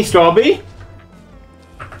 Shiny strawberry?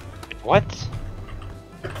 What?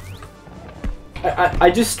 I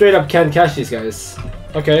just straight up can't catch these guys.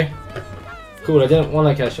 Okay. Cool, I didn't want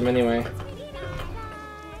to catch them anyway.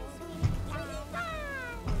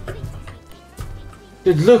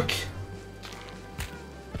 Dude, look!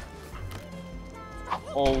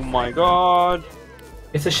 Oh my god.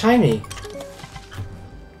 It's a shiny.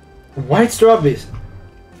 White strawberries.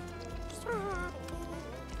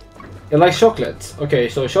 You like chocolate? Okay,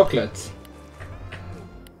 so chocolate.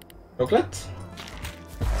 Chocolate?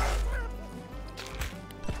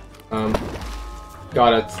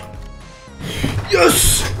 Got it.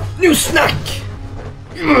 Yes! New snack!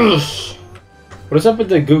 Yes! What is up with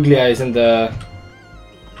the googly eyes and the...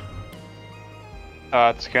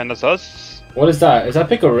 It's kinda sus. What is that? Is that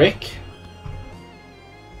Pickle Rick?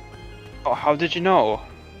 Oh, how did you know?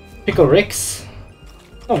 Pickle Ricks?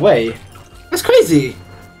 No way. That's crazy!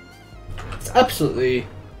 It's absolutely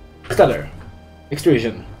stellar.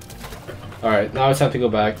 Extrusion. Alright, now it's time to go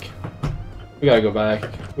back. We gotta go back.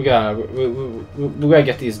 We gotta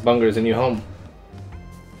get these bungers a new home.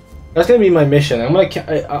 That's gonna be my mission. I'm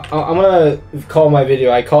gonna call my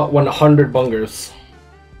video. I caught 100 bungers.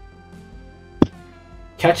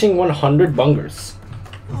 Catching 100 bungers.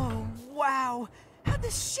 Oh wow! How'd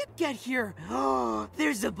this ship get here? Oh,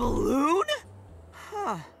 there's a balloon?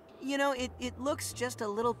 Huh. You know, it looks just a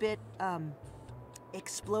little bit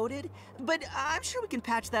exploded, but I'm sure we can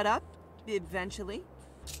patch that up eventually.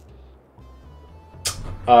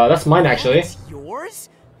 That's mine actually. It's yours?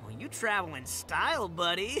 Well, you travel in style,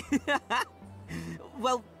 buddy.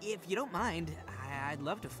 Well, if you don't mind, I'd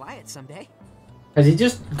love to fly it someday. Has he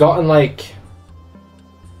just gotten like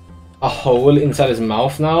a hole inside his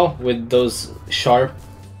mouth now with those sharp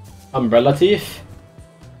umbrella teeth?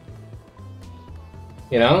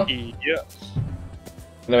 You know? Yes.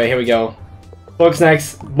 Anyway, here we go.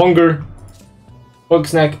 Bugsnax, bunger.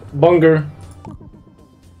 Bugsnack, bunger.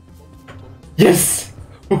 Yes!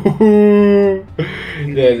 Bunger,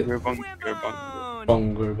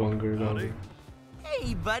 bunger, bunger.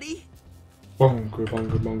 Hey, buddy. Bunger.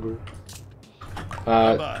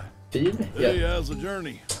 Bye-bye. Feed? Hey, Yeah. how's the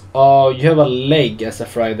journey? Oh, you have a leg as a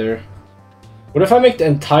frider. What if I make the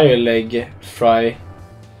entire leg fry?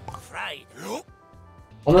 Fried.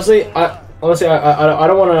 Honestly, I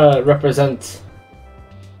don't want to represent.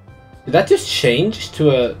 Did that just change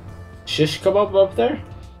to a shish kebab up there?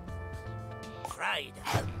 Fried.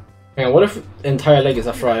 Hang on, what if the entire leg is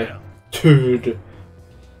a fry? Dude.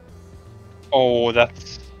 Oh,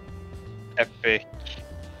 that's epic.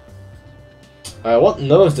 What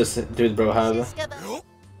nose does dude bro have?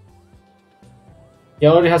 He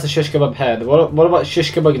already has a shish kebab head. What about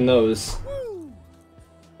shish kebab nose?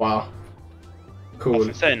 Wow. Cool.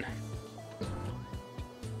 That's insane.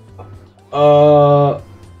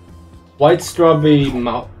 White strawberry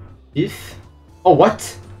mouth. Beef? Oh,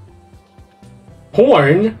 what?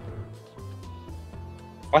 Horn?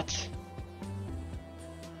 What?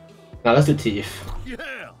 Nah, that's the teeth.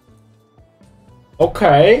 Yeah.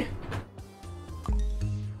 Okay.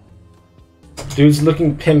 Dude's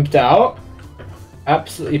looking pimped out.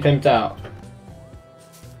 Absolutely pimped out.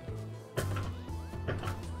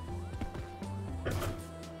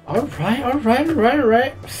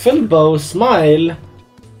 Alright. Filbo, smile.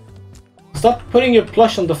 Stop putting your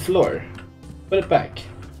plush on the floor. Put it back.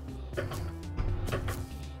 I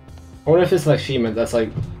wonder if it's like Shima that's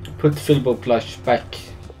like, put Filbo plush back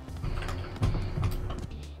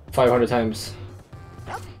 500 times.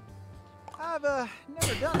 I've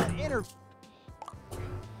never done an interview.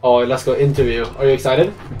 Oh, let's go interview. Are you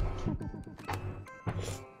excited?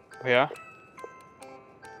 Yeah.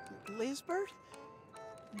 Lisbeth?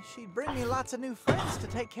 She'd bring me lots of new friends to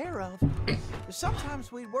take care of.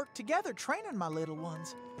 Sometimes we'd work together training my little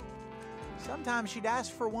ones. Sometimes she'd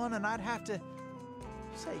ask for one and I'd have to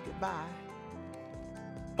say goodbye.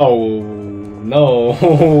 Oh,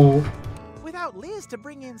 no. Without Liz to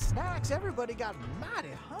bring in snacks, everybody got mighty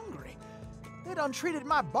hungry. They done treated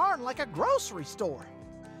my barn like a grocery store.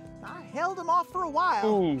 I held them off for a while,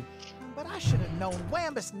 Ooh. but I should have known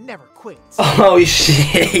Wambus never quits. Oh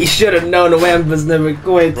shit, he should have known Wambus never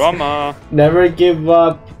quits. Drama. Never give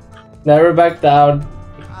up. Never back down.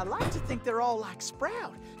 I like to think they're all like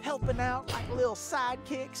Sprout, helping out like little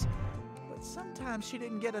sidekicks. But sometimes she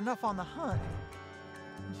didn't get enough on the hunt.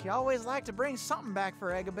 She always liked to bring something back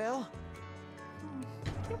for Eggabell.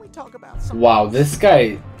 Can we talk about something? Wow, this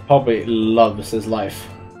guy probably loves his life.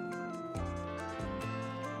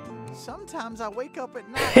 Sometimes I wake up at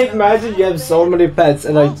night. Imagine you have so many pets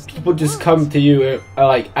and like people just come to you and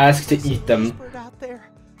like ask to eat them.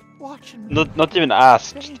 Not even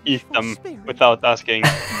ask, eat them without asking.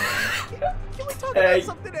 Can we talk about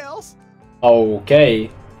something else? Okay.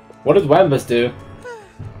 What did Wambus do?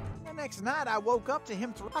 The next night I woke up to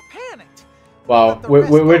him. I panicked. Wow,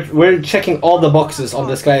 we're checking all the boxes on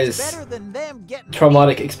this guy's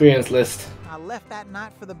traumatic experience list. I left that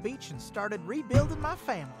night for the beach and started rebuilding my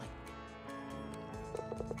family.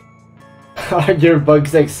 Are your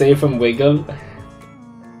Bugsnax safe from Wiggle?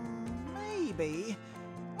 Maybe.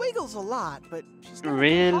 Wiggles a lot, but she's not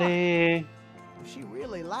Really? If she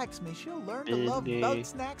really likes me, she'll learn to love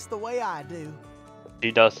Bugsnax the way I do.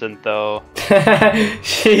 She doesn't though.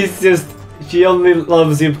 She only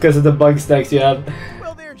loves you because of the Bugsnax you have.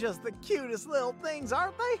 Well, they're just the cutest little things,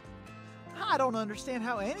 aren't they? I don't understand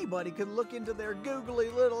how anybody could look into their googly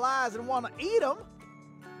little eyes and want to eat them.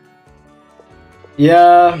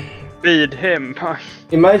 Yeah. Feed him.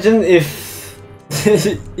 Imagine if,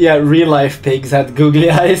 yeah, real life pigs had googly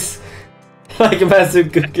eyes, like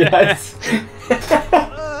massive googly eyes.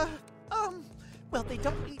 Well, they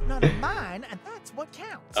don't eat none of mine, and that's what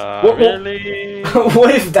counts. Really?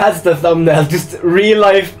 What if that's the thumbnail? Just real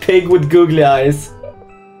life pig with googly eyes. I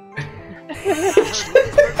heard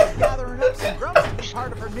Lisbeth was gathering up some grubs to be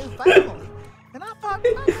part of her new family, and I thought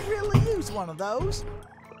I could really use one of those.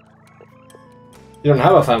 You don't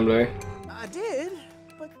have a family. I did,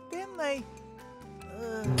 but then they...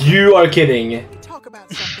 You are kidding. Talk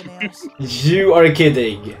about something else. You are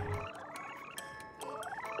kidding.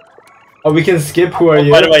 Oh, we can skip who are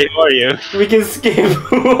you. By the way, who are you? We can skip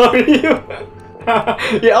who are you.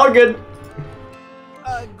 Yeah, all good.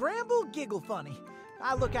 Gramble Giggle Funny.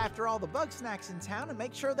 I look after all the Bugsnax in town and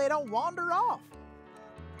make sure they don't wander off.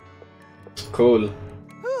 Cool.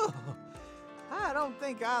 Whew. I don't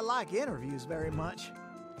think I like interviews very much.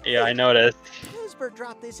 Yeah, I noticed. Lisbeth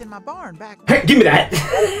dropped this in my barn back. Hey, give me that.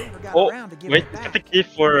 Oh, wait, get the key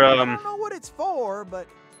for I don't know what it's for, but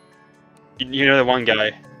you know the one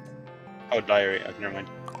guy. Oh, diary. Okay, never mind.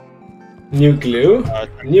 New glue.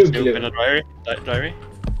 New glue. In a diary. Diary.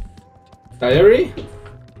 Diary.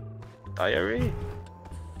 Diary.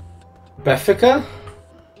 Beffica.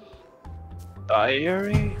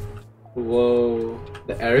 Diary. Whoa.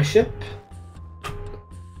 The airship.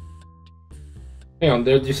 Hang on,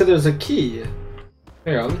 there, you said there's a key.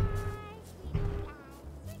 Hang on.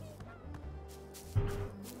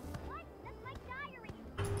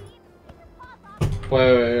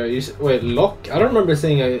 Wait, lock? I don't remember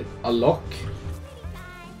seeing a lock.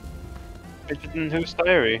 It's in whose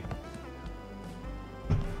diary?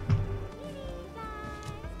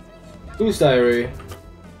 Whose diary?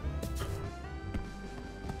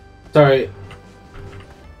 Sorry.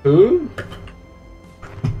 Who?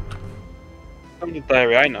 From the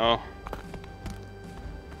diary I know.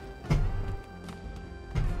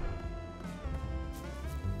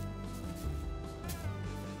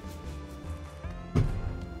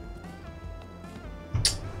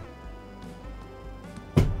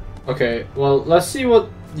 Okay, well, let's see what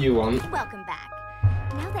you want. Welcome back.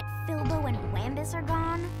 Now that Filbo and Wambus are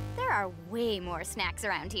gone, there are way more snacks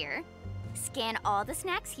around here. Scan all the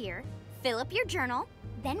snacks here, fill up your journal,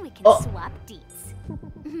 then we can swap deets.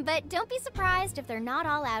 But don't be surprised if they're not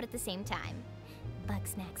all out at the same time.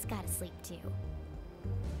 Bugsnax gotta sleep too.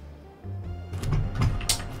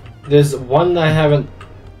 There's one I haven't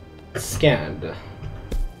scanned.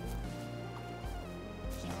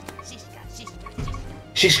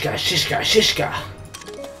 Shishka, shishka, shishka.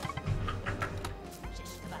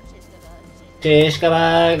 Shishka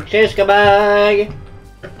bag, shishka bag.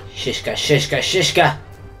 Shishka, shishka, shishka.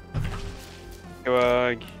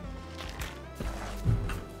 Bag.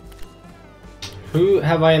 Who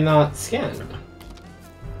have I not scanned?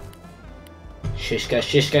 Shishka,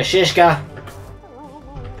 shishka, shishka.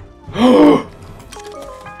 Oh!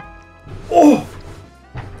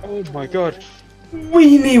 Oh my god.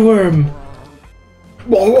 Weenie worm!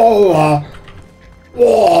 Whoa, whoa,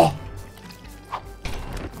 whoa.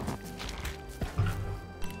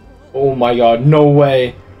 Oh my god, no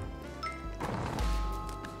way.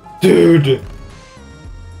 Dude!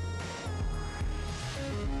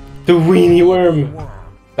 The weenie worm!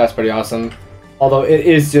 That's pretty awesome. Although it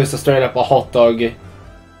is just a straight up a hot dog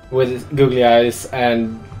with googly eyes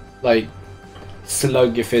and like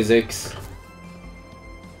slug physics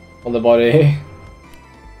on the body.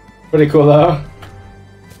 Pretty cool though.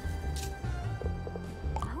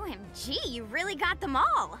 OMG, you really got them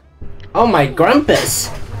all! Oh my Grumpus!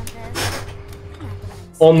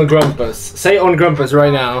 On Grumpus. Say on Grumpus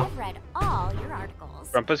right now. I've read all your articles.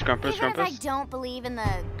 Grumpus, Grumpus, Even if I Grumpus. don't believe in the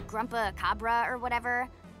Grumpa Cabra or whatever,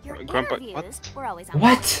 your Grumpa- interviews what? were always on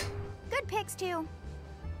What? point. Good picks too.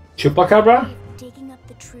 Chupacabra? Digging up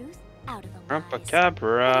the truth out of the lies. But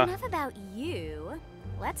Grumpacabra. enough about you.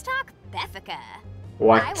 Let's talk Bethica.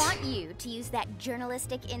 What? I want you to use that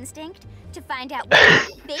journalistic instinct to find out what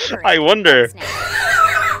your favorite I wonder. Bugsnax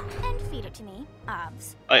is. And feed it to me,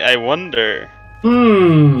 obs. I wonder.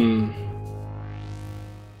 Hmm.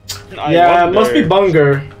 I Yeah, wonder. must be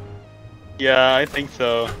Bunger. Yeah, I think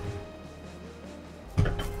so.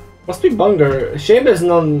 Must be Bunger. Shame there's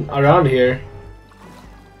none around here.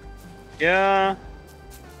 Yeah.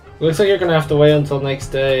 Looks like you're gonna have to wait until next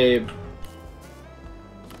day.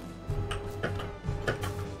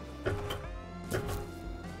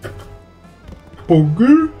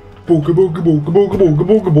 Bunger? Bunger, bunger, bunger, bunger, bunger,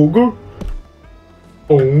 bunger, bunger.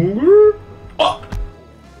 Bunger? Oh!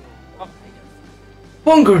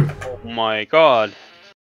 Bunger! Oh my god.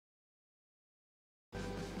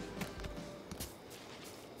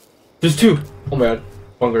 There's two! Oh my god.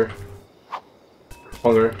 Bunger.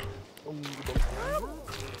 Bunger.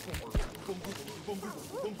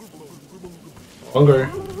 Bunger.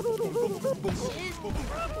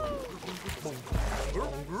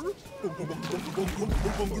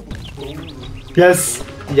 Yes,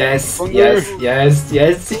 yes, Bunger. yes, yes,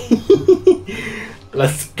 yes.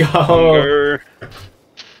 Let's go. Hunger.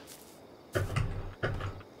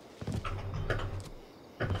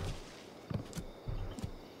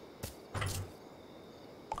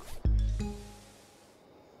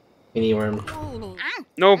 Mini worm.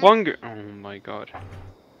 No Bunger. Oh my god.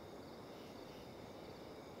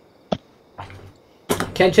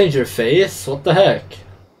 Can't change your face? What the heck?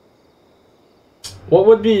 What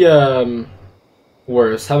would be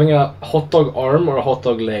worse, having a hot dog arm or a hot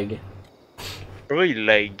dog leg? Probably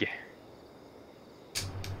leg.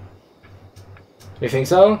 You think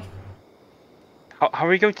so? How are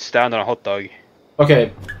we going to stand on a hot dog?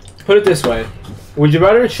 Okay, put it this way. Would you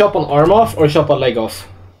rather chop an arm off or chop a leg off?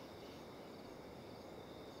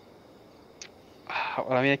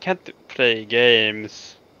 Well, I mean, I can't play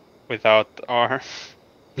games without arm.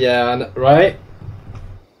 Yeah, right?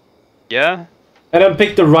 Yeah? And then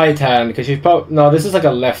pick the right hand, because you probably... No, this is like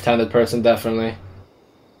a left-handed person, definitely.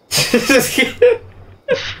 Just kidding.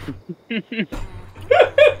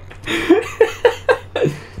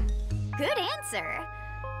 Good answer.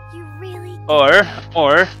 You really Or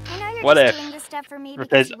I know you're what just if doing this stuff for me replace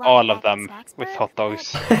because you want all me of back in them Snacksburg, with hot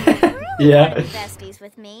dogs? but you really Yeah. want to be besties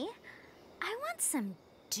with me. I want some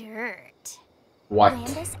dirt. What?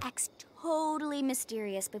 Wambus acts totally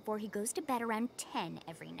mysterious before he goes to bed around 10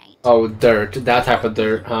 every night. Oh, dirt. That type of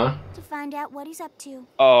dirt, huh? To find out what he's up to.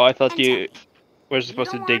 Oh, I thought And tell you me, were if you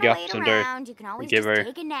supposed to don't dig wanna up wait some dirt around, you can and always give just her.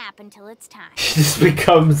 take a nap until it's time. This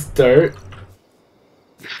becomes dirt.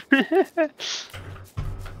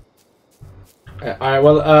 Alright,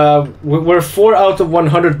 well, we're 4 out of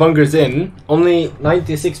 100 bungers in. Only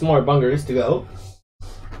 96 more bungers to go.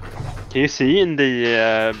 Can you see in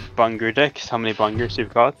the bunger decks how many bungers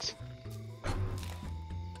you've got?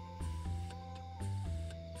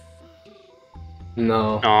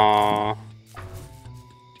 No. Aww.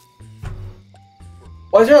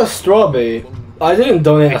 Why is there a strawberry? I didn't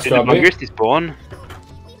donate a Actually, the strawberry. bungers despawn.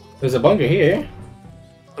 There's a bunger here.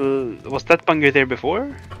 Was that bunger there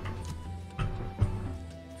before?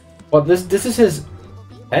 What, this is his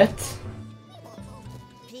pet?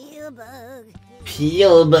 Peel bug.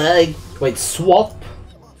 Peel bug. Wait, swap?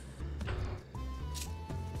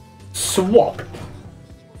 Swap.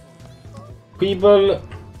 Queeble.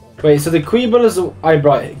 Wait, so the Queeble is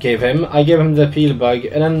gave him. I gave him the peel bug,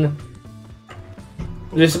 and then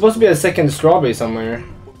there's supposed to be a second strawberry somewhere.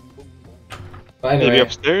 But anyway, Maybe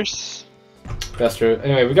upstairs? that's true.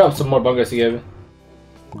 Anyway, we got some more bungers to give.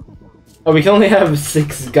 Oh, we can only have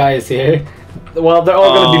 6 guys here. Well, they're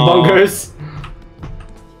all gonna be bungers.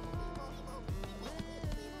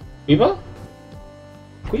 Queeble?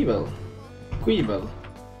 Queeble. Queeble.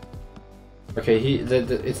 Okay,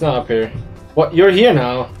 it's not up here. What? You're here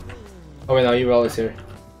now? Oh wait, no, you were always here.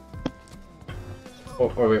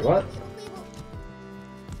 Oh, or wait, what?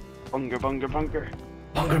 Bunger, bunger, bunger.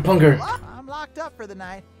 Bunger, bunger. I'm locked up for the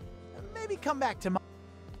night. Maybe come back tomorrow.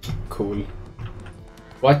 Cool.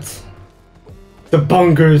 What? The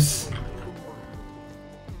bungers.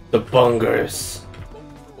 The bungers.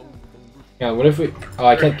 Yeah, what if we... Oh,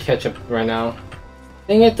 I can't catch up right now.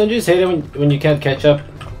 Dang it, don't you just hate it when you can't catch up?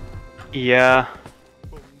 Yeah.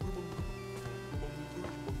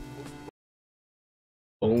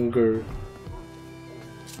 Bunger.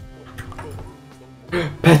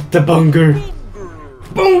 Pet the bunger.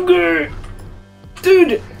 Bunger!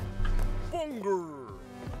 Dude! Bunger!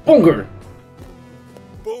 Bunger!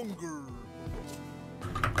 Bunger!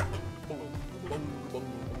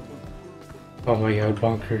 Oh my god,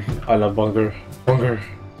 bunger. I love bunger. Bunger.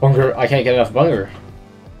 Bunger. I can't get enough bunger.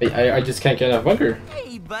 I just can't get enough bunger.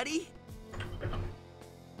 Hey, buddy.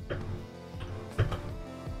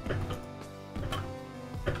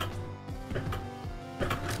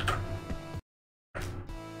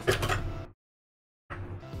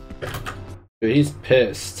 Dude, he's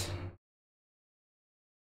pissed.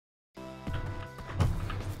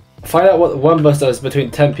 Find out what one bus does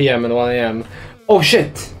between 10 PM and 1 AM. Oh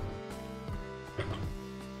shit!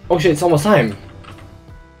 Oh shit, it's almost time.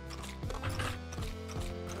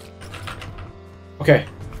 Okay.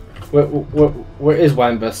 Where is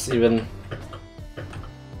Wambus even?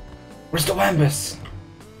 Where's the Wambus?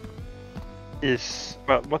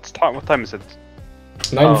 Well, what time is it?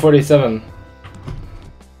 9:47.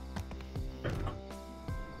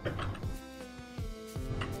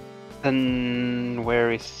 Then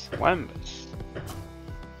where is Wambus?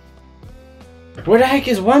 Where the heck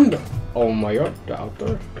is Wambus? Oh my god, the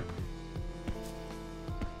outdoor.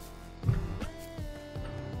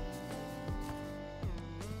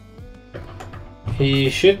 He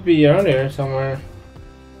should be around here somewhere.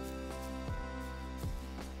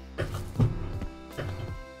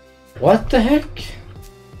 What the heck?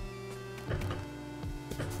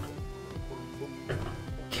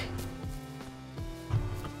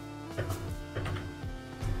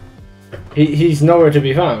 He's nowhere to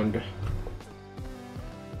be found.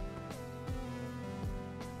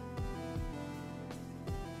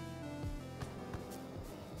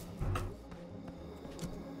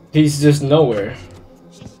 He's just nowhere.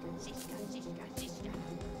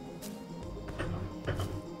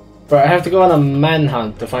 But I have to go on a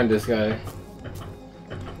manhunt to find this guy.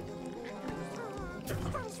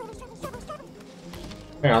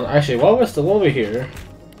 Hang on, actually, while we're still over here...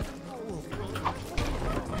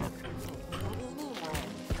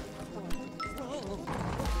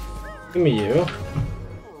 Give me you.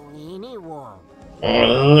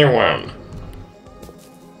 Anyone.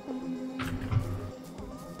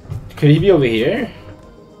 Could he be over here?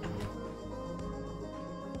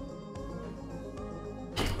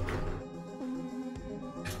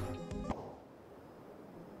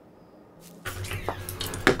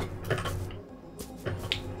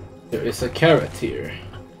 There is a carrot here.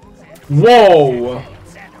 Whoa!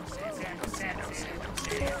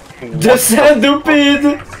 The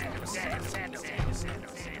centipede!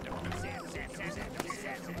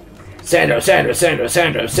 Sando.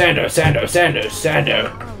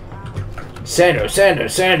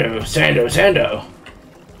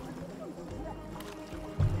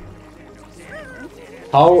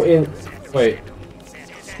 How in... Wait.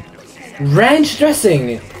 Ranch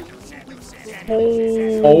dressing!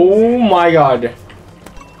 Oh my god.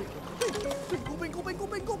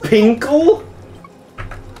 Pinkle?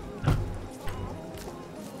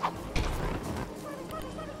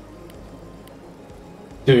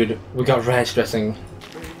 Dude, we got ranch dressing.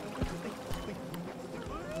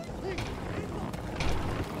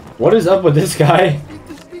 What is up with this guy?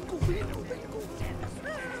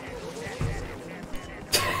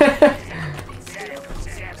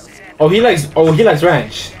 Oh, he likes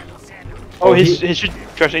ranch. Oh, he should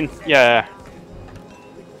trash in. Yeah.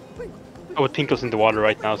 Oh, it tinkles in the water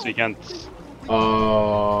right now, so he can't.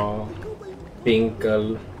 Oh,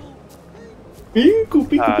 Pinkle.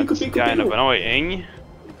 That's kind of annoying.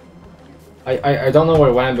 I don't know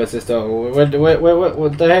where Wambus is though. What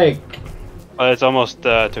the heck? Well, it's almost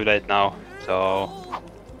too late now, so.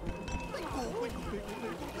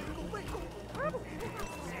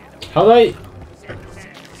 How do I?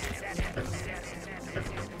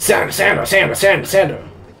 Sando.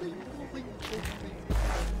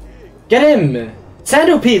 Get him!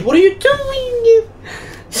 Sandopede, what are you doing?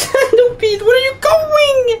 Sandopede, where are you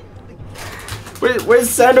going? Where's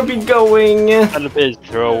Sandopede going? Sandopede is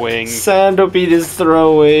throwing. Sandopede is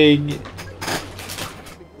throwing.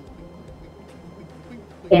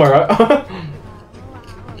 Oh my god.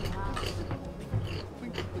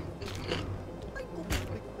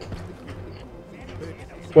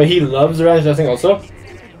 Wait, he loves ranch dressing also?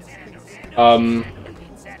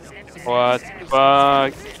 What the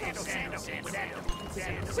fuck?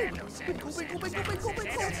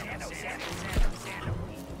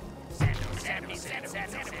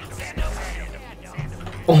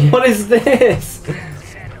 What is this?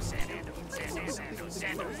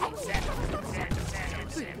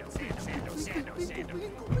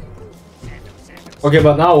 Okay,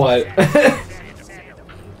 but now what?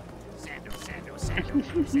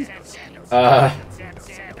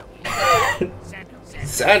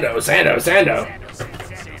 Sando.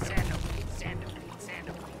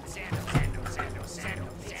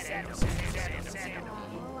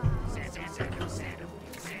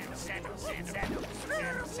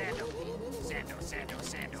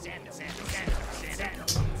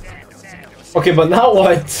 Okay, but now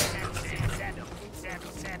what?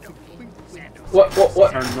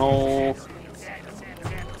 What? I don't know.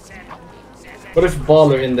 What if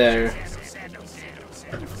Baller in there?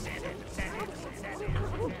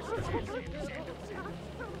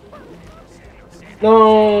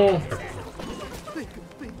 No.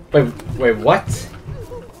 Wait, what?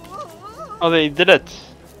 Oh, they did it.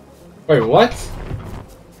 Wait, what?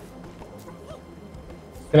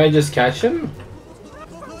 Can I just catch him?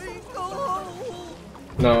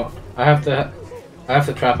 No, I have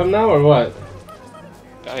to trap him now or what?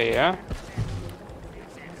 Yeah.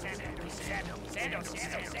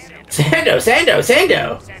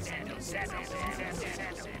 Sando.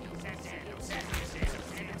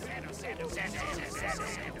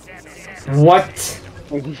 What?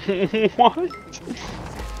 What?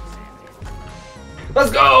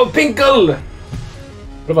 Let's go, Pinkle!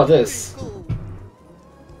 What about this?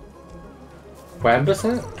 Wambus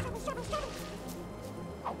hat?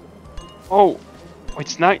 Oh, wait,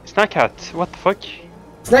 snack hat. What the fuck?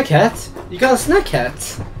 Snack hat? You got a snack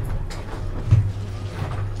hat?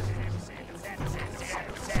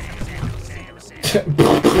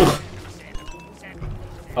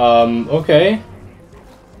 Okay.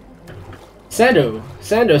 Sando.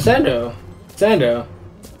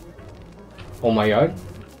 Oh my god.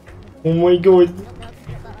 Oh my god.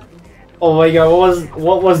 Oh my god,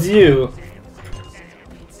 what was you?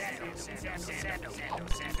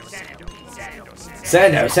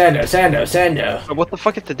 Sando. What the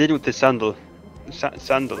fuck is the deal with the sandal?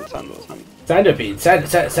 Sandal. Sandopede.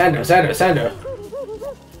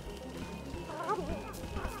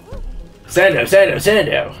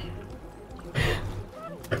 Sando.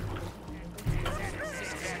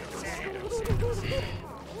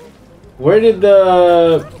 Where did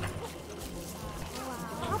the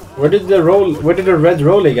red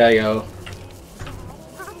roly guy go?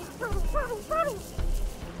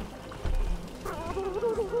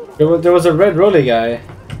 There was a red roly guy.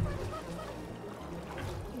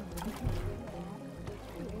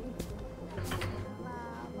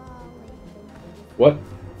 What?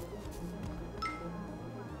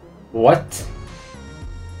 What?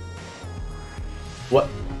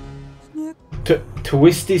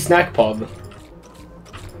 Twisty snack pod.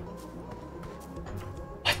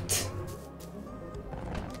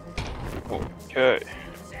 What? Okay.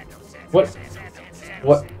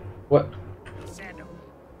 What? What?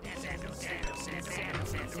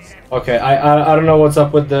 Okay, I don't know what's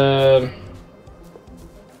up with the.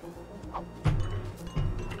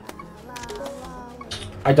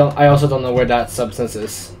 I also don't know where that substance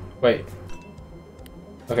is. Wait.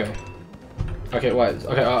 Okay. Okay, what?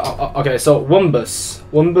 Okay, okay, so Wumbus.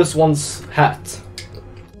 Wumbus wants hat.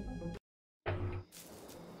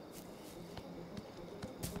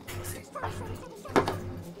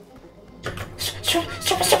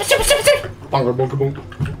 Bunga bunga bunga.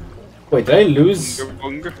 Wait, did I lose?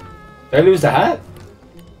 Bunga. Did I lose the hat?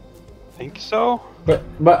 I think so. But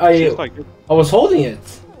I was holding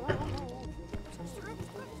it.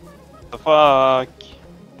 The fuck?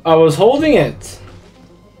 I was holding it.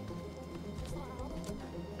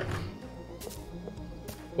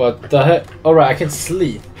 What the heck? Alright, I can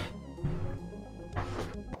sleep.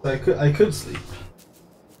 I could sleep.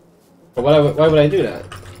 But why would I do that?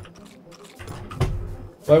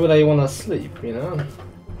 Why would I wanna sleep, you know?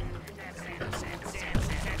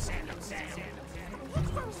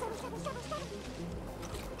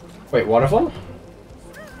 Wait, waterfall?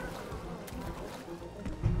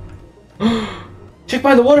 Check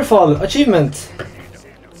by the waterfall! Achievement!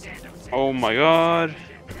 Oh my god.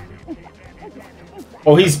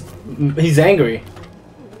 Oh, he's angry.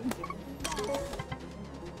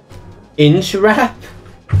 Inch wrap?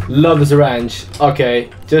 Loves ranch. Okay,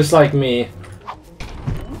 just like me.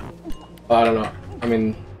 I don't know. I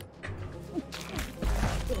mean,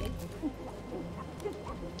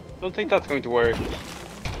 Don't think that's going to work. it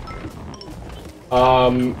Oh,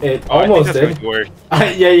 almost I think that's did. going to work.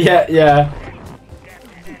 Yeah.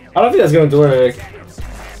 I don't think that's going to work.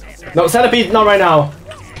 No, centipede, not right now.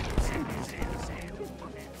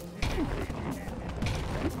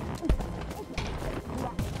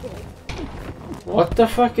 What the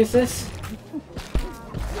fuck is this?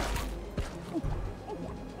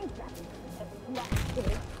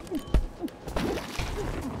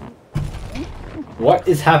 What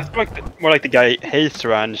is happening? More like the guy hates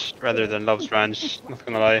ranch rather than loves ranch. Not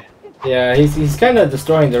gonna lie. Yeah, he's kind of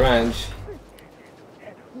destroying the ranch.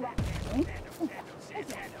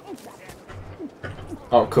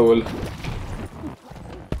 Oh, cool.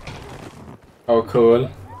 Oh,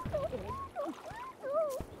 cool.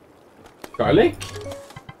 Garlic?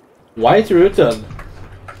 White rooted.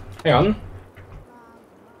 Hang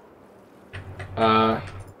on.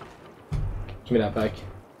 Give me that back.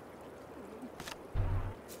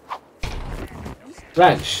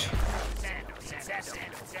 Ranch.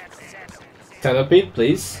 Centipede,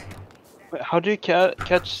 please. Wait, how do you catch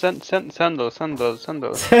sando? Sendo.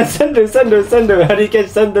 How do you catch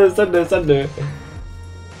sendo? Sendo. Sando.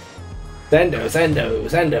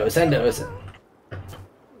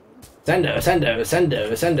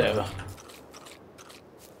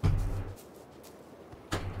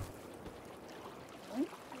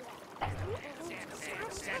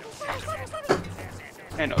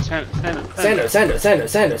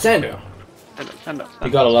 You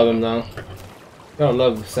gotta love him though. Gotta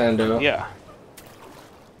love Sando. Yeah.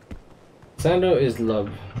 Sando is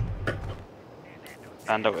love.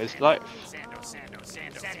 Sando is life.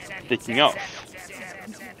 Speaking of.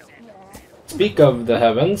 Speak of the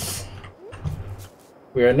heavens.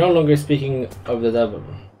 We are no longer speaking of the devil.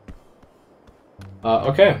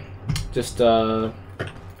 Okay. Just okay,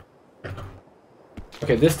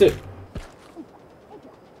 this dude.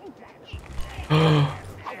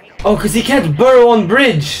 Oh, cause he can't burrow on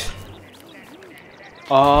bridge.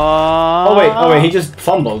 Oh wait, he just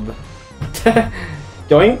fumbled.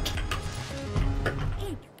 Doink.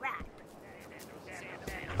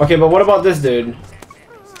 Okay, but what about this dude?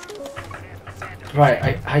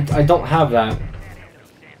 Right, I don't have that.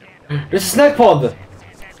 There's a snack pod.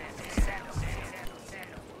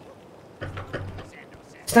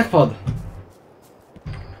 Snack pod.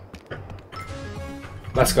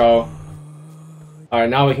 Let's go. Alright,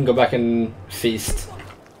 now we can go back and feast.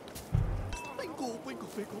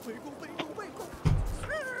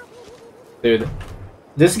 Dude,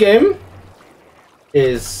 this game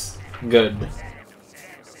is good.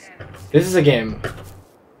 This is a game.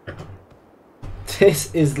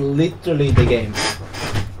 This is literally the game.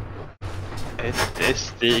 It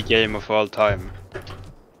is the game of all time.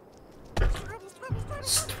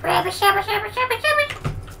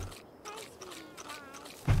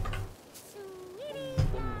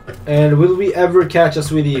 And will we ever catch a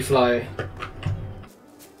sweetie fly?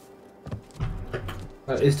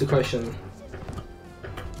 That is the question.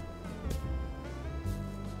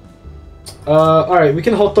 Alright, we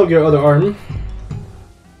can hot dog your other arm.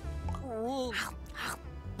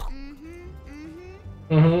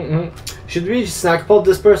 Should we snack pod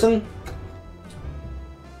this person?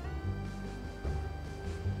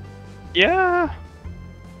 Yeah.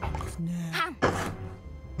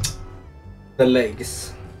 The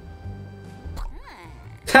legs.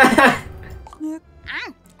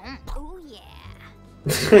 Oh yeah.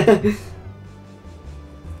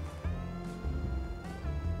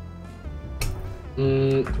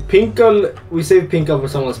 Pinkle, we save Pinkle for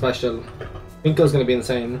someone special. Pinkle's gonna be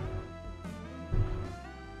insane.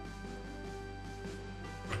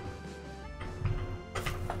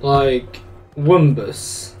 Like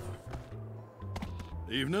Wumbus.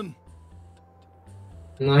 Evening.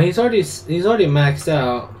 No, he's already maxed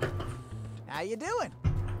out. How you doing?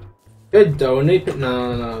 Good donate.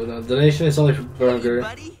 No. Donation is only for burger.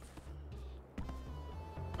 Buddy?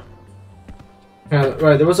 Yeah,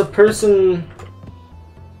 right, there was a person.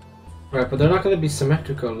 Right, but they're not gonna be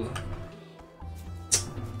symmetrical.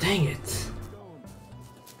 Dang it.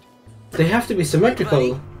 They have to be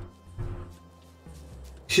symmetrical.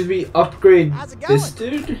 Should we upgrade this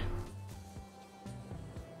dude?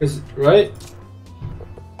 Right?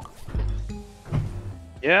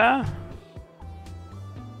 Yeah.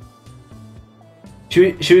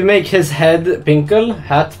 Should we make his head Pinkle?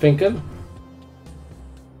 Hat Pinkle?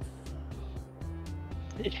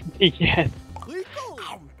 Yes.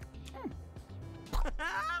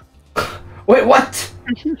 Wait, what?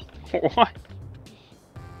 What?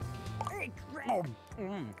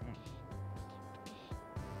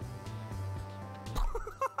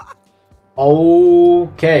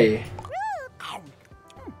 Okay.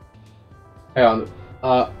 Hang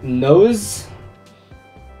on. Nose?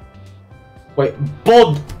 Wait,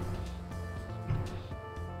 bod!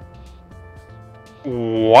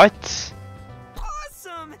 What?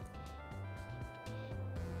 Awesome!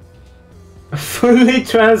 Fully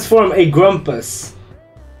transform a Grumpus.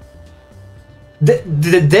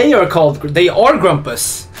 They are called. They are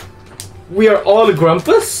Grumpus. We are all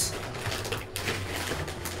Grumpus?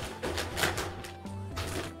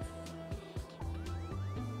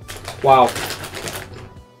 Wow.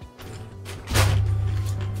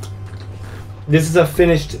 This is a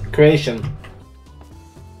finished creation.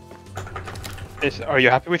 Are you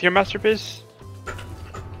happy with your masterpiece?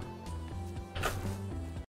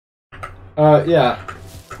 Yeah.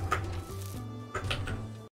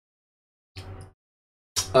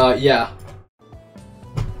 Yeah.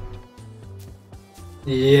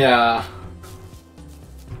 Yeah.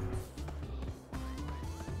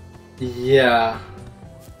 Yeah.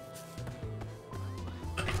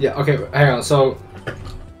 Yeah, okay, hang on, so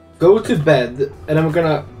go to bed and I'm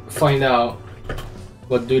gonna find out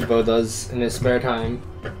what Dudebo does in his spare time.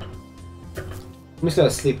 I'm just gonna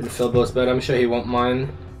sleep in Philbo's bed, I'm sure he won't mind.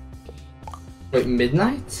 Wait,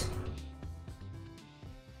 midnight?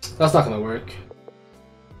 That's not gonna work.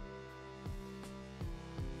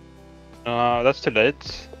 That's too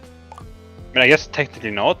late. I mean, I guess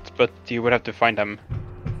technically not, but you would have to find him.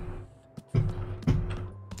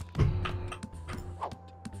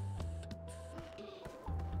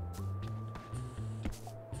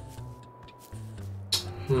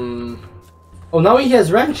 Oh, now he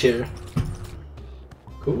has ranch here.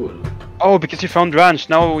 Cool. Oh, because you found ranch,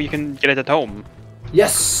 now you can get it at home.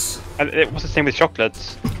 Yes! And it was the same with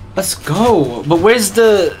chocolates. Let's go! But where's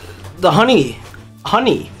the honey?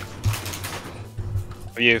 Honey?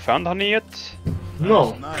 Have you found honey yet?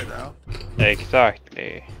 No. Night out.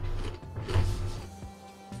 Exactly.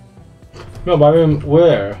 No, but I mean,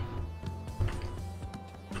 where?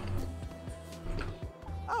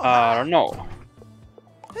 I don't know.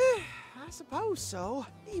 I suppose so.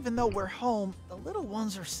 Even though we're home, the little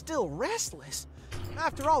ones are still restless.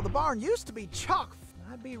 After all, the barn used to be chock.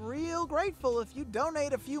 I'd be real grateful if you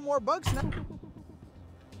donate a few more Bugsnax.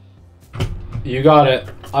 You got it.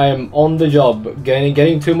 I am on the job.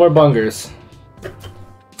 Getting 2 more bungers.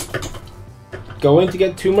 Going to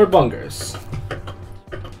get 2 more bungers.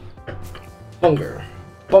 Bunger.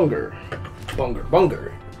 Bunger. Bunger.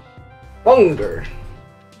 Bunger. Bunger.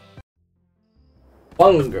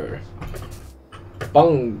 Bunger.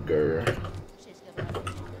 Bunger.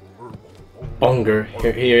 Bunger.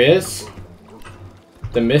 Here he is.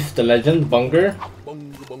 The myth, the legend, Bunger.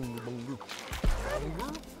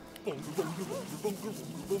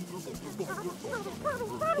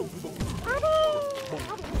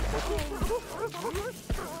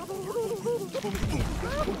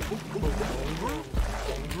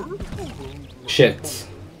 Shit.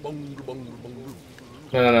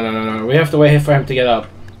 No. We have to wait for him to get up.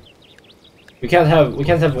 We can't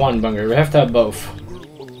have one Bunger. We have to have both.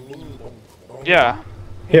 Yeah.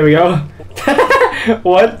 Here we go.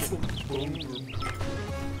 What?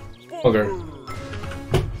 Bunger.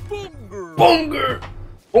 Bunger!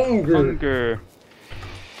 Bunger! Hunger.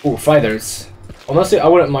 Ooh, fighters. Honestly, I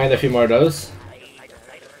wouldn't mind a few more of those.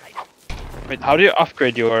 Wait, how do you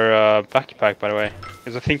upgrade your backpack, by the way?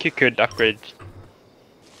 Because I think you could upgrade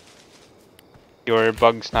your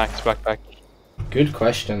Bugsnax backpack. Good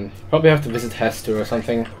question. Probably have to visit Hester or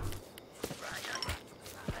something.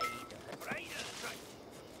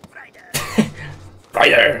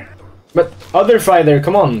 Frider! But other Frider,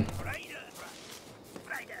 come on!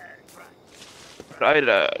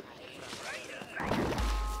 Frider.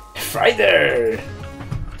 Frider!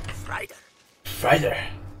 Frider!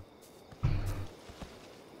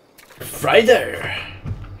 Frider!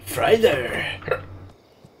 Frider!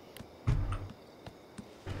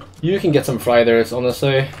 You can get some Friders,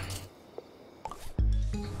 honestly.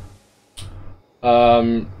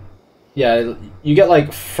 Yeah, you get like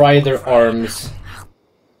Frider arms.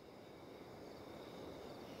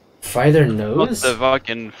 Frider nose? What the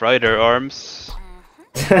fucking Frider arms?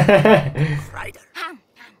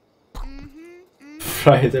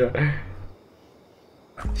 Frider.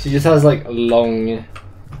 She just has like long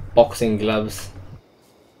boxing gloves.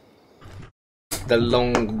 The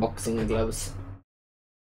long boxing gloves.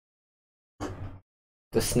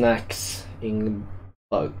 The snacksing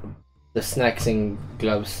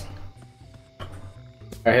gloves.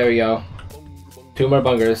 Alright, here we go. 2 more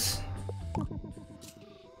bungers.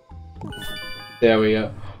 There we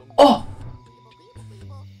go. Oh!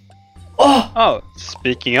 Oh! Oh,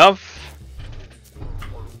 speaking of.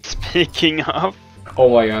 Speaking of. Oh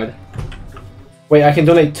my god. Wait, I can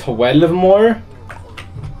donate 12 more?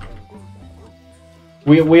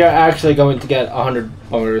 We are actually going to get 100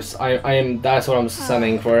 bungers. I am. That's what I'm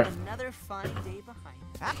sending for. Another fun day behind.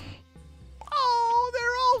 Oh,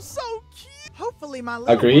 they're all so cute. Hopefully my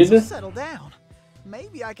little Agreed? ones will settle down.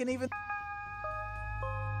 Maybe I can even...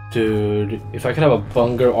 Dude, if I could have a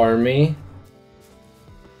bunger army.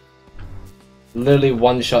 Literally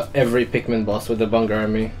one-shot every Pikmin boss with the bunger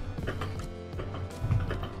army.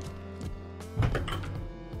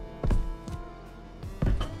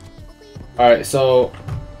 Alright, so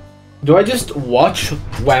do I just watch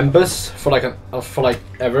Wambus for like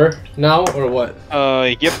ever now or what?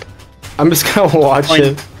 Yep. I'm just gonna watch Fine.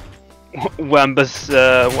 it. Wambus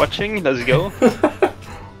watching, let's go.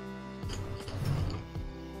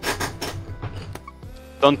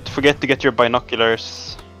 Don't forget to get your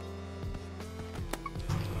binoculars.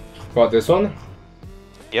 What, this one?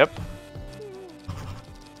 Yep.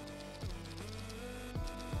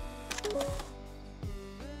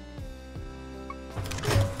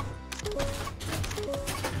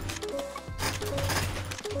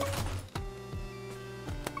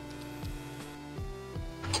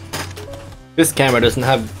 This camera doesn't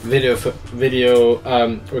have video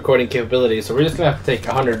recording capability, so we're just gonna have to take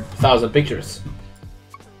 100,000 pictures.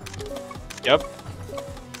 Yep.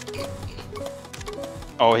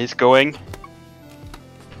 Oh, he's going.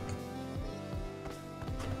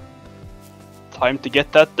 Time to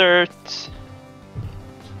get that dirt.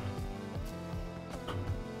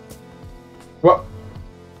 What?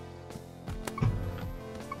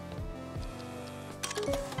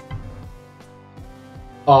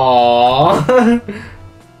 Aww.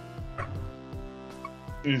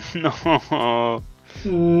 No.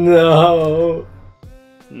 No.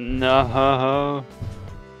 No.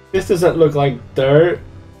 This doesn't look like dirt.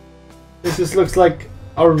 This just looks like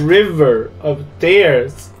a river of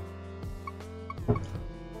tears.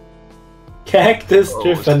 Cactus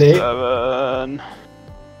Triffany. 7.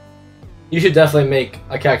 You should definitely make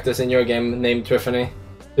a cactus in your game named Triffany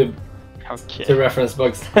Okay. to reference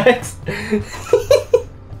Bugsnax.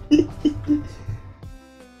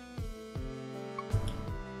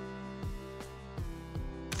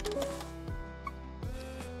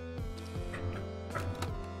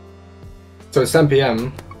 So it's 10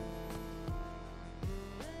 PM.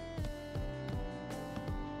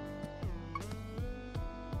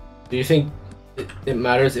 Do you think it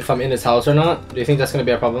matters if I'm in his house or not? Do you think that's gonna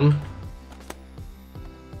be a problem?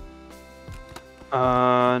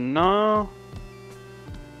 No.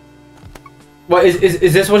 What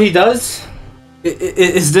is this what he does?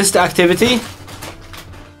 Is this the activity?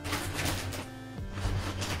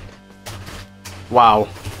 Wow.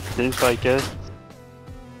 Seems like it.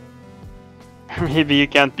 Maybe you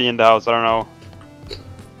can't be in the house, I don't know.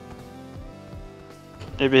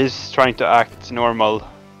 Maybe he's trying to act normal.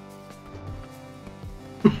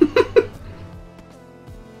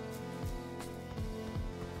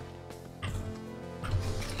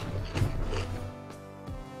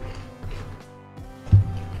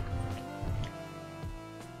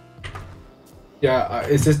 Yeah,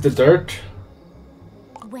 is this the dirt?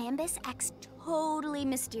 Wambus acts totally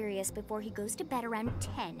mysterious before he goes to bed around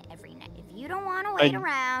 10 every night. If you don't want to wait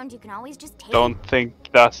around, you can always just take. Don't think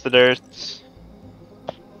that's the dirt.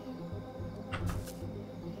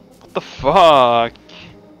 What the fuck?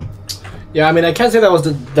 Yeah, I mean, I can't say that was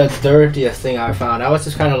the dirtiest thing I found. I was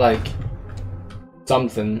just kind of like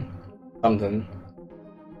something.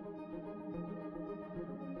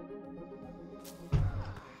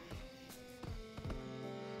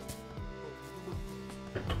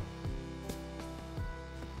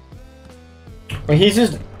 Well, he's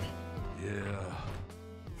just. Yeah,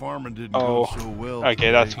 farming didn't Oh, go so well. okay,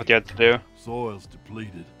 today. that's what you had to do. Soil's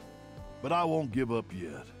depleted, but I won't give up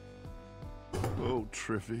yet. Oh,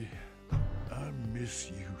 Triffy, I miss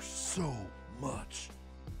you so much.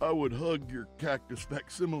 I would hug your cactus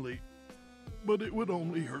facsimile, but it would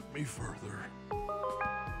only hurt me further.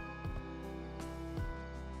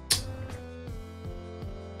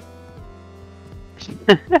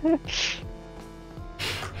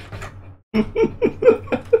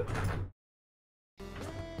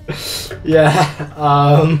 Yeah,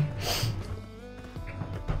 I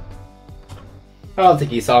don't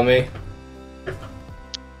think he saw me.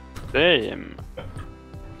 Damn.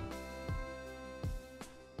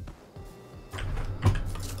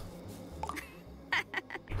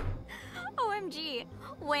 OMG,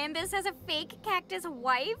 Wambus has a fake cactus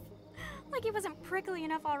wife? Like he wasn't prickly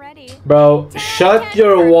enough already. Bro, shut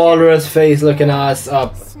your walrus face looking ass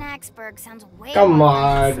up. Snacksburg sounds way Come more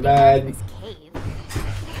on, fun man. than this cave. I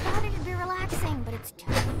thought it'd be relaxing, but it's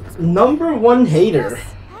toads. Number one hater.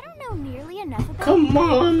 I don't know nearly enough about Come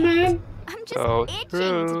on, man. I'm just Oh, itching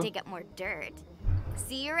true. to dig up more dirt.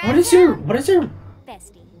 See you around What is your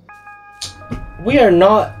bestie? We are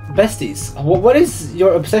not besties. What is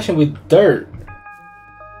your obsession with dirt?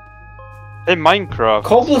 In Minecraft.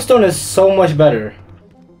 Cobblestone is so much better.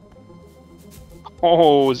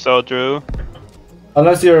 Oh, so true.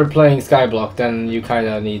 Unless you're playing Skyblock, then you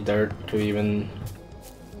kinda need dirt to even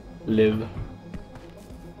live.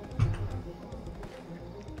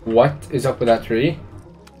 What is up with that tree?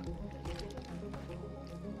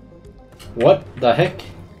 What the heck?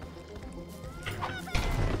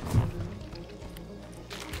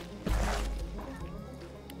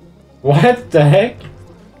 What the heck?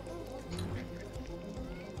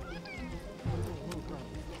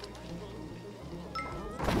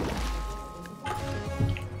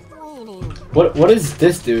 What is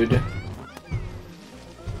this, dude? You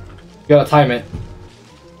gotta time it.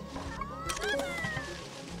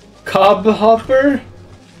 Cob hopper?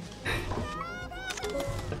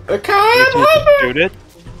 A cob hopper! Shoot it.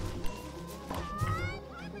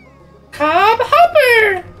 Cob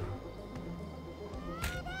hopper!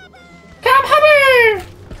 Cob hopper!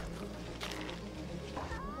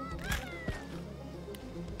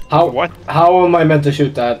 How am I meant to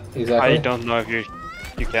shoot that exactly? I don't know if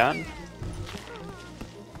you can.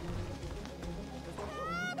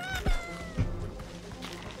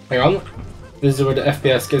 Hang on. This is where the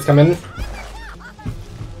FPS kids come in.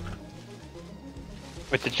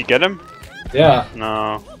 Wait, did you get him? Yeah.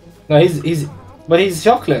 No. No, but he's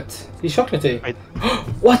chocolate. He's chocolatey. Wait.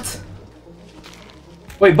 What?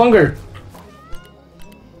 Wait, Bunger.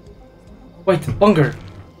 Wait, Bunger.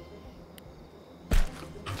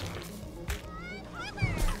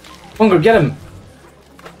 Bunger, get him.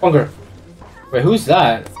 Bunger. Wait, who's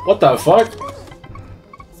that? What the fuck?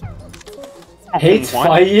 Hate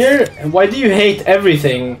fire? Why do you hate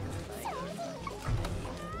everything?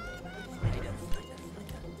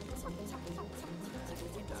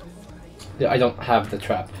 Yeah, I don't have the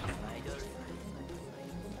trap.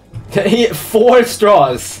 4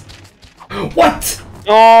 straws. What?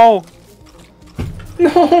 No.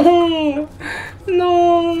 No.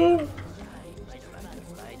 No.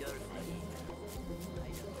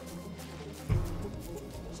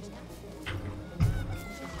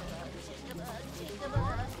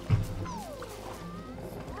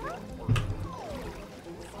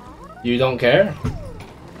 You don't care?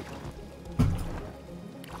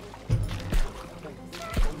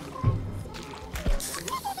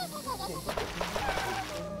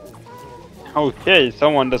 Okay,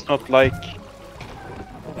 someone does not like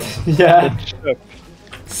Yeah. ketchup.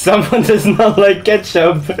 Someone does not like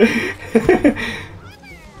ketchup.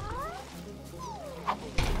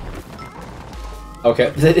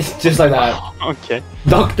 Okay, just like that. Okay.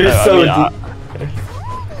 Dr. I Soda.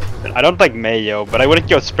 I don't like mayo, but I wouldn't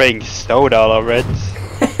go spraying soda all over it.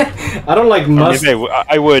 I don't like mustard.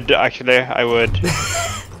 I would actually. I would.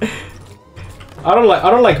 I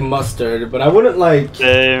don't like mustard, but I wouldn't like.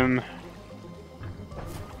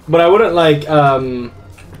 But I wouldn't like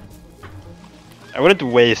I wouldn't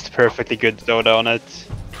waste perfectly good soda on it.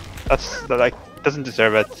 That like doesn't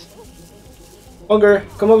deserve it. Bunger,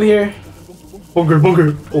 come over here. Bunger,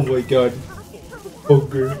 Bunger. Oh my god.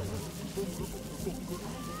 Bunger.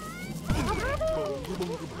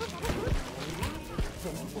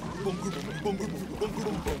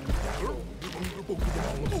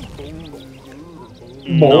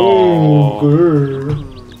 No. Bunger.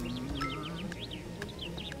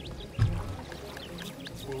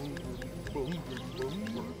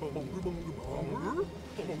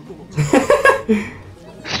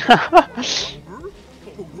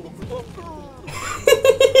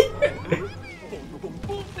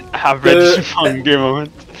 Have read this Bunger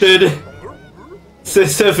moment. Dude.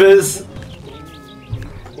 Sisyphus.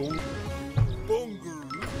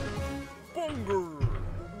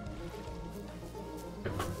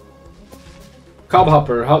 Cob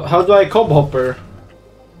hopper. How do I cob hopper?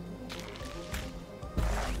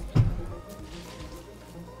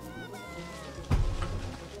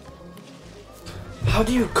 How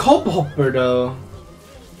do you cob hopper though?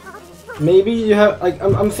 Maybe you have like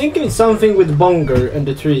I'm thinking it's something with Bunger and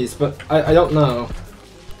the trees, but I don't know.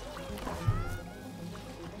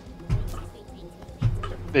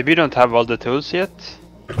 Maybe you don't have all the tools yet.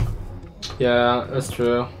 Yeah, that's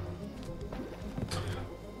true.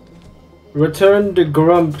 Return the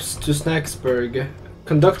Grumps to Snacksburg.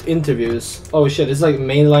 Conduct interviews. Oh shit, it's like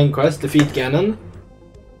mainline quest. Defeat Ganon.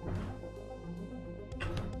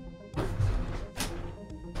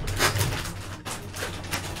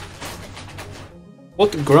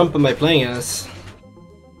 What Grump am I playing as?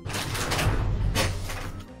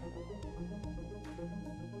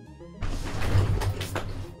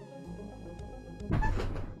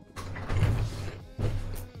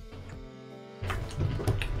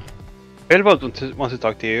 Bellbolt wants to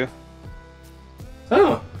talk to you.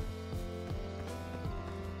 Oh.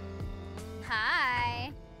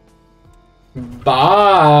 Hi.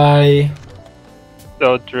 Bye.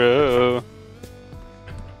 So true.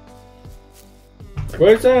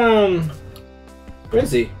 Where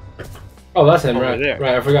is he? Oh, that's him, Over right? there.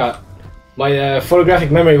 Right, I forgot. My photographic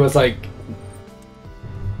memory was like,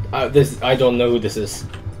 this. I don't know who this is.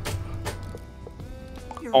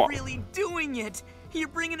 You're really doing it! You're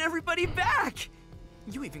bringing everybody back!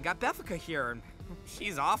 You even got Beffica here, and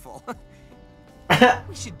she's awful. What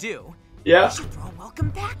we should do? Yeah. We should throw a welcome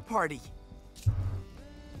back party.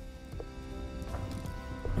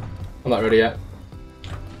 I'm not ready yet.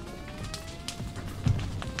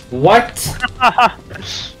 What?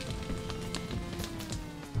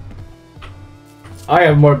 I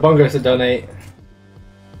have more bungers to donate.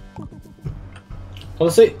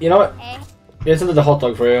 Honestly, you know what? Here's another hot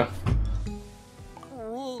dog for you.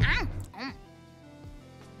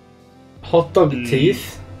 Hot dog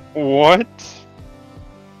teeth? What?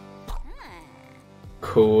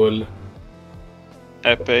 Cool.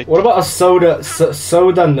 Epic. What about a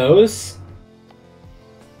soda nose?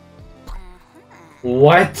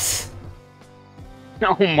 What?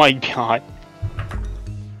 Oh my god.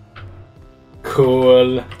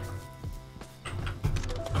 Cool.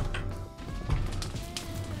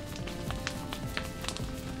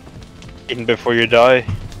 In before you die.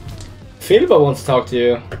 Philba wants to talk to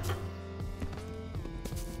you.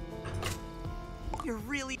 You're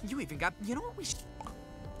really... You even got... You know what we should...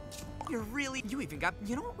 You're really... You even got...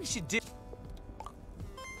 You know what we should do?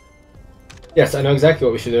 Yes, I know exactly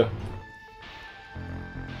what we should do.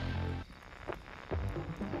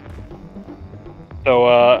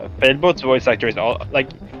 So, Failboat's voice actor is all... Like...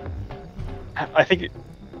 I think...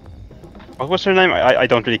 What was her name? I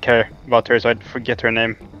don't really care about her, so I'd forget her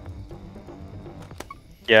name.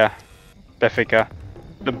 Yeah. Beffica.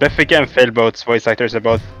 The Beffica and Failboat's voice actors are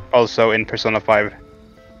both also in Persona 5.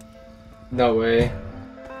 No way.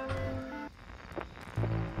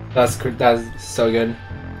 That's so good.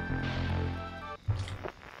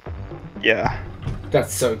 Yeah.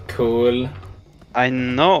 That's so cool. I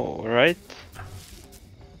know, right?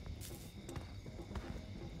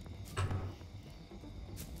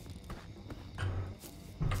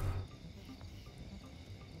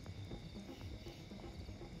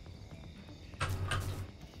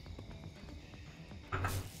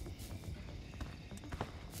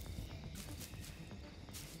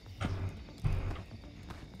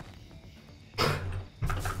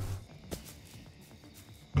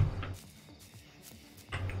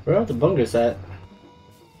 Where are the bungers at?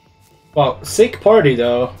 Wow, sick party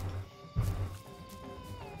though.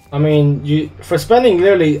 I mean, for spending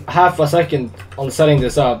literally half a second on setting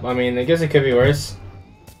this up, I mean, I guess it could be worse.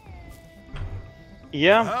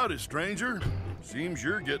 Yeah. Howdy, stranger. Seems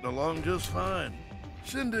you're getting along just fine.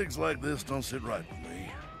 Shindigs like this don't sit right with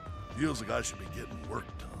me. Feels like I should be getting work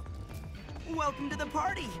done. Welcome to the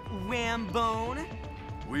party, Whambone.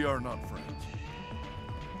 We are not friends.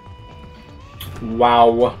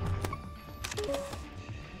 Wow.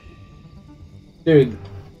 Dude,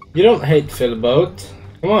 you don't hate Philboat.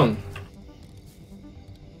 Come on.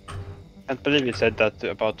 I can't believe you said that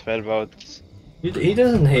about Philboat. He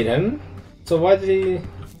doesn't hate him. So why did he...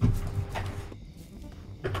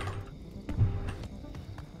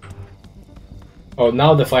 Oh,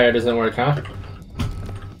 now the fire doesn't work, huh?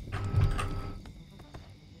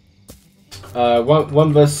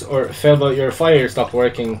 One bus or Philboat, your fire stopped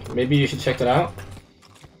working. Maybe you should check that out.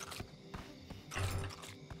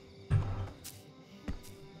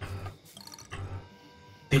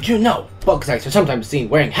 Did you know Bugsnax are sometimes seen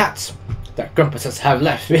wearing hats that grumpuses have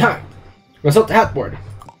left behind? Consult the hat board.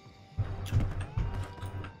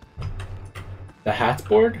 The hat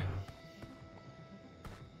board?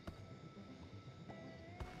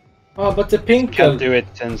 Oh, but the pink... Can't do it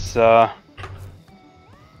since the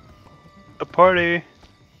party.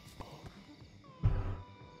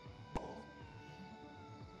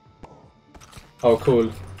 Oh, cool.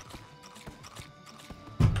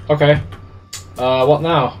 Okay. What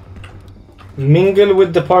now? Mingle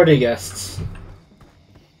with the party guests.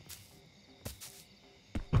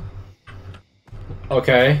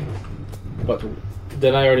 Okay. But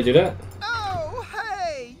did I already do that? Oh,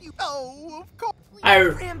 hey! Oh, of course.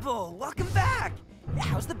 Rambo, welcome back.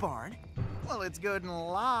 How's the barn? Well, it's good and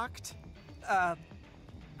locked.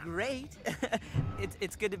 Great.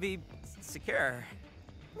 It's good to be secure.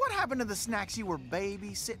 What happened to the snacks you were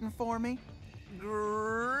babysitting for me?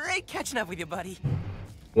 Great catching up with you, buddy.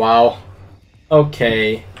 Wow.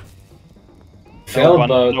 Okay.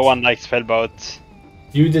 Philboat. No one likes Philboat.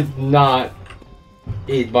 You did not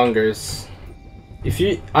eat bungers. If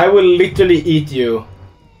you... I will literally eat you.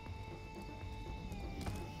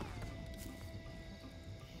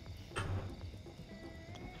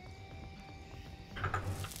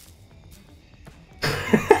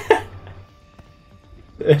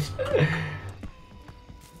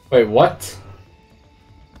 Wait, what?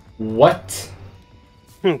 What?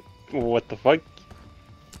 What the fuck?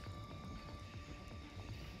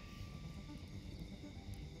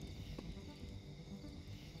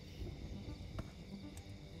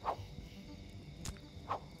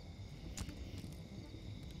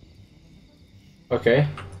 Okay.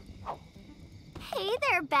 Hey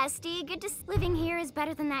there, bestie. Good to living here is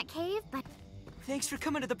better than that cave, but Thanks for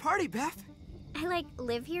coming to the party, Beth. I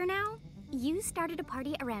live here now. You started a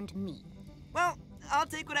party around me. Well, I'll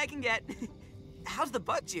take what I can get. How's the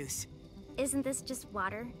bug juice? Isn't this just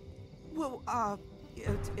water? Well,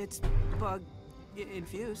 it's bug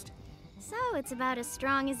infused. So it's about as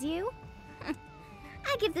strong as you?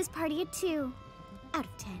 I give this party a 2 out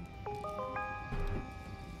of 10.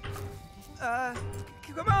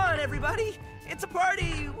 Come on, everybody! It's a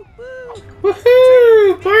party! Woo!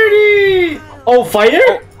 Woohoo! Party! Oh,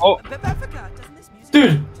 fire? Oh, Beffica, doesn't this music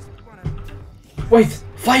Dude! just wanna... Wait,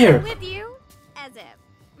 fire! With you? As if.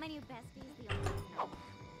 My new bestie is the only...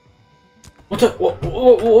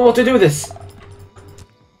 What to do with this?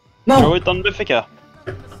 No! throw it on Beffica.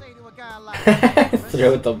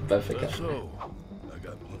 Throw it on Beffica. So, I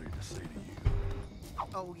got plenty to say to you.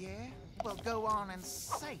 Oh, yeah? Well, go on and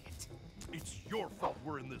say it. It's your fault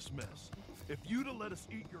we're in this mess. If you'd have let us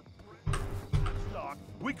eat your stock,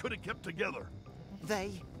 we could have kept together.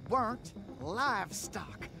 They weren't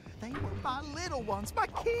livestock. They were my little ones, my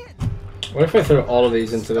kids. What if I throw all of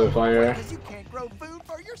these into the fire? Because you can't grow food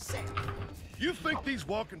for yourself. You think these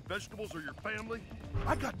walking vegetables are your family?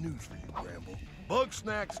 I got news for you, Bramble.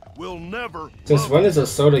 Bugsnax will never. Since when is a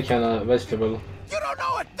soda can a vegetable? You don't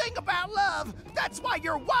know a thing about love. That's why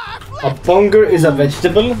your wife A left. bunger is a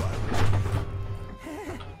vegetable?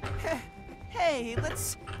 Hey,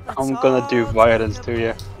 let's I'm gonna do all violence take to a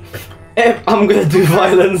you. breath. I'm gonna do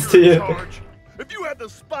violence to you. Charge. If you had the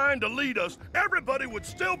spine to lead us, everybody would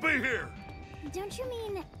still be here. Don't you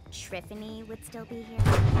mean Triffany would still be here?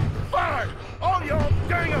 Fine! All y'all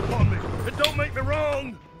gang up on me. It don't make me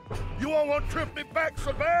wrong. You all want Triffany back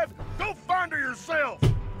so bad? Go find her yourself.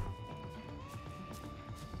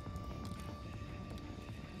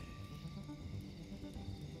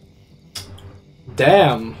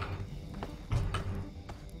 Damn.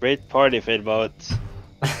 Great party, Philboat.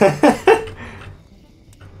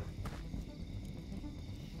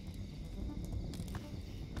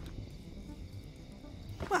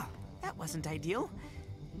 Well, that wasn't ideal.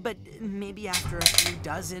 But maybe after a few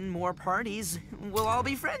dozen more parties, we'll all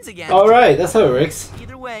be friends again. Alright, that's how it works.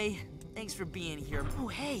 Either way, thanks for being here. Oh,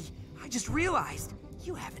 hey, I just realized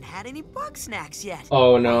you haven't had any Bugsnax yet.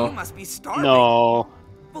 Oh You no. must be starving. No.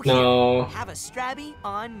 Well, No. here, have a strabby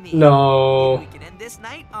on me. No. We can end this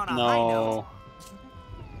night on a high note. No.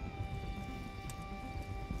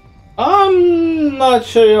 I'm not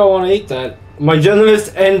sure I want to eat that. My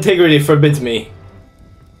journalist integrity forbids me.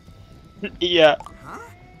 Yeah. Huh?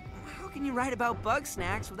 How can you write about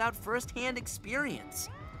Bugsnax without first-hand experience?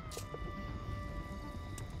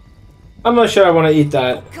 I'm not sure I want to eat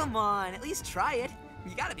that. Come on, at least try it.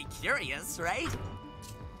 You gotta be curious, right?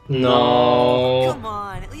 No. Come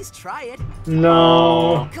on, at least try it.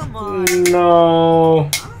 No. Come on. No.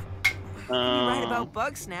 How can you write about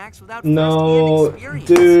Bugsnax without No, first-hand experience?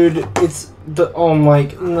 dude, it's the oh my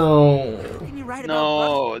no. How can you write about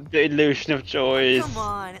No, the illusion of choice. Come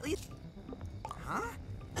on, at least. Huh?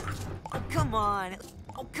 Come on.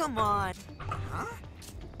 Oh, come on. Huh?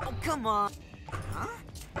 Oh, come on. Huh?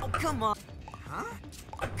 Oh, come on. Huh?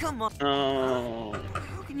 Oh, come on. No.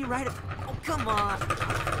 How can you write it? Oh, come on.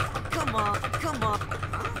 Come on. Come on.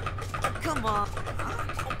 Huh? Oh, come on. Huh?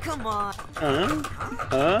 Oh, come on. Huh?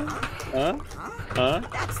 Huh? Huh? Huh?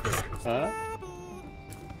 That's this. Huh?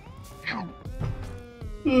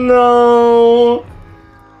 No.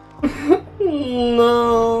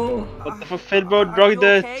 No. What the fuck, Failboat Are drug you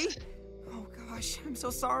that? okay? Oh gosh, I'm so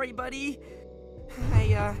sorry, buddy.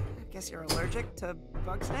 I guess you're allergic to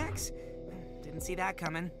Bugsnax? Didn't see that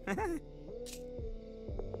coming.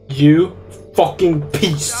 You fucking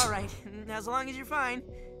piece. Alright, as long as you're fine.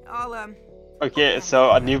 I'll Okay,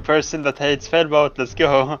 so a new person that hates Failboat, let's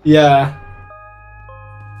go. Yeah.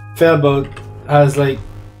 Failboat has like,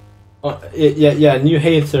 yeah, new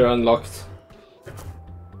hater unlocked.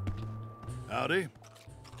 Howdy.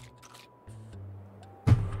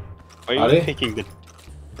 Why are Are they? you picking the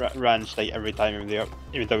ranch like every time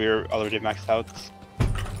even though we're already maxed out?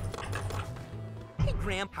 Hey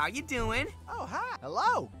Gramp, how you doing? Oh, hi.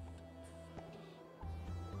 Hello.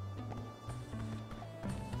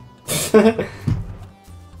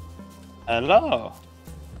 Hello.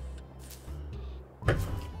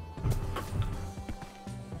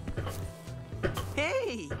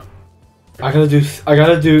 Hey! I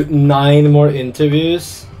gotta do 9 more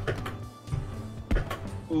interviews.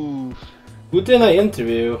 Ooh. Who did I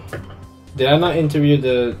interview? Did I not interview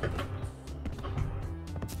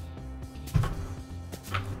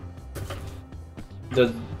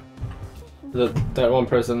that one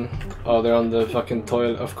person? Oh, they're on the fucking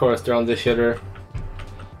toilet. Of course, they're on the shitter.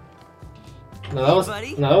 No,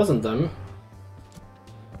 that wasn't them.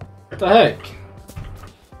 What the heck?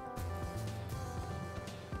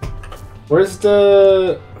 Where's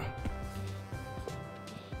the...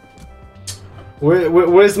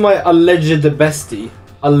 Where's my alleged bestie?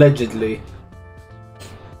 Allegedly.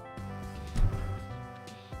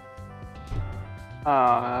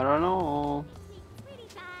 I don't know.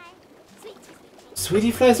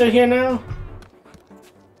 Sweetie flies are here now?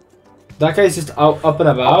 That guy's just out, up and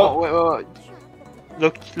about? Oh, wait.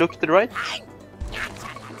 Look to the right.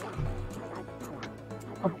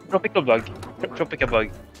 Oh, tropical bug. Tropical bug.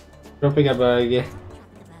 Tropical bug.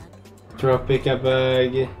 Tropical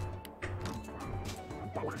bug.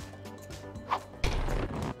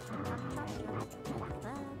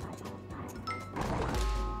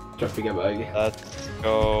 Tropical bug. Let's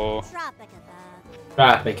go.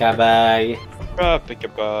 Tropical bug. Tropical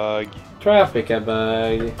bug. Tropical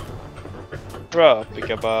bug.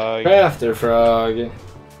 Tropical bug. Crafter frog.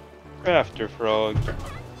 Crafter frog.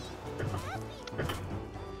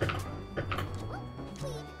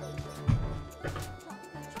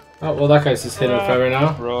 Oh, well, that guy's just hidden forever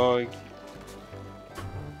now. Frog.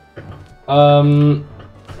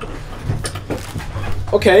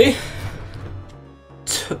 Okay.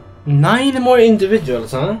 9 more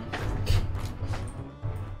individuals, huh?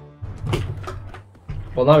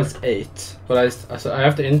 Well, now it's 8, but I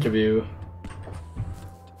have to interview.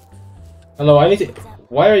 Hello, I need to.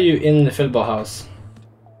 Why are you in the Filbo house?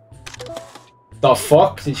 The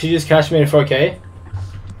fuck? Did she just catch me in 4K?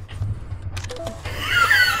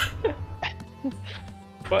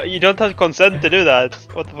 But you don't have consent to do that.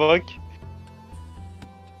 What the fuck?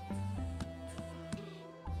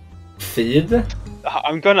 Feed?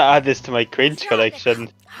 I'm gonna add this to my cringe collection.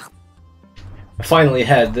 Finally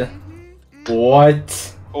head.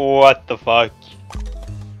 What? What the fuck?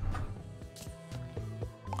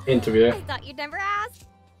 Interview. I thought you'd never ask.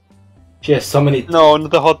 She has so many. No, not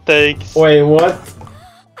the hot takes. Wait, what?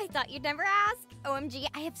 I thought you'd never ask. OMG,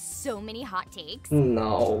 I have so many hot takes.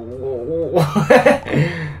 No.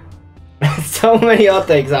 So many hot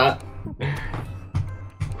takes, huh?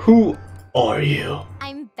 Who are you?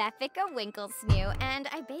 I'm Beffica Winklesnoo, and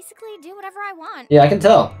I basically do whatever I want. Yeah, I can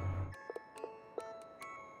tell.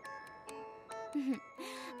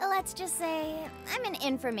 Let's just say I'm an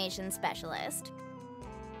information specialist.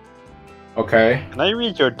 Okay. Can I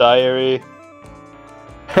read your diary?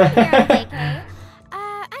 Here, KK.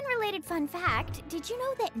 Unrelated fun fact, did you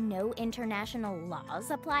know that no international laws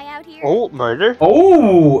apply out here? Oh, murder?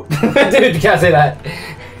 Oh! Dude, you can't say that.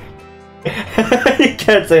 You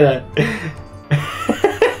can't say that.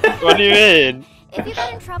 What do you mean? If you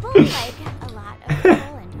got in trouble, like a lot of people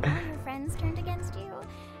and all your friends turned against you,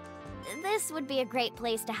 this would be a great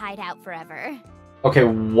place to hide out forever. Okay,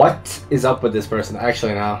 what is up with this person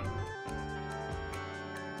actually now?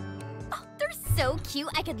 Oh, they're so cute,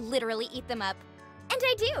 I could literally eat them up. And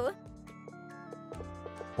I do.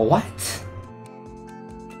 What?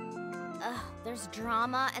 Ugh, there's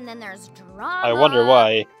drama, and then there's drama. I wonder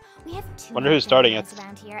why. We have two Wonder who's starting it.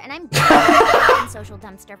 around here, and I'm done with social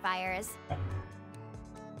dumpster fires.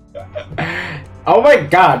 Oh my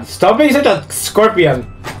god, stop being such a scorpion!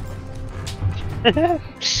 Hey,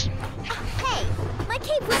 my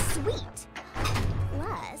cave was sweet.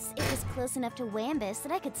 Plus, it was close enough to Wambus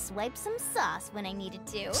that I could swipe some sauce when I needed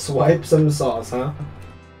to. Swipe some sauce, huh?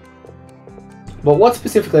 But what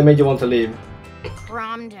specifically made you want to leave?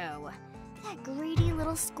 Cromdo. That greedy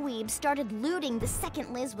little squeeb started looting the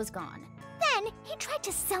second Liz was gone. Then, he tried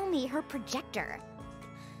to sell me her projector.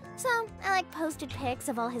 So, I posted pics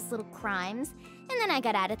of all his little crimes, and then I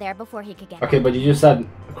got out of there before he could get Okay, out. but you just said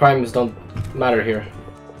crimes don't matter here.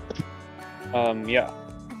 Yeah.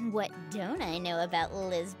 What don't I know about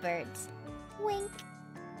Lizbert? Wink.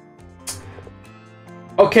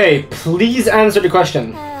 Okay, please answer the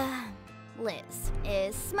question. Liz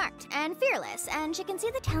is smart and fearless, and she can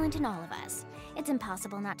see the talent in all of us. It's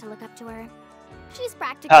impossible not to look up to her. She's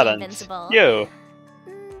practically Talent. invincible. You.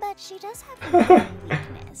 But she does have one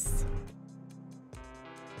weakness.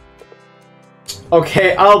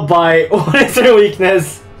 Okay, I'll buy. What is her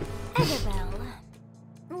weakness? Isabel.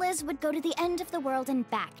 Liz would go to the end of the world and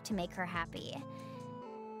back to make her happy.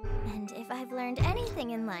 And if I've learned anything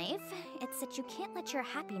in life, it's that you can't let your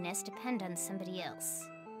happiness depend on somebody else.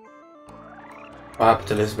 What happened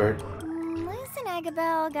to Lizbert? Liz and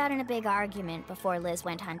Agabel got in a big argument before Liz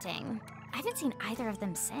went hunting. I haven't seen either of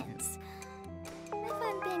them since. If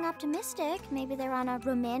I'm being optimistic, maybe they're on a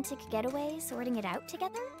romantic getaway, sorting it out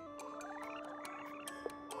together?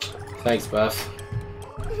 Thanks, Beth.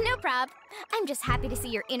 No prob. I'm just happy to see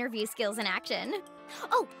your interview skills in action.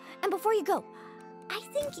 Oh, and before you go, I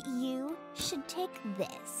think you should take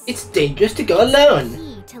this. It's dangerous to go It's alone. the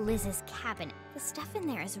key to Liz's cabinet. The stuff in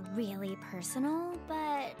there is really personal,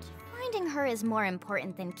 but finding her is more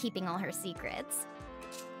important than keeping all her secrets.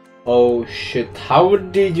 Oh shit, how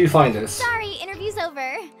did you find this? Sorry, interview's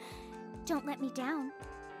over. Don't let me down,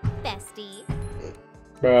 bestie.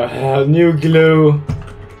 Bruh, new glue.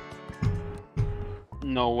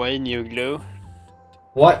 No way, new glue.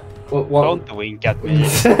 What? What? Don't wink at me.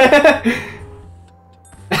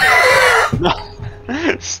 No.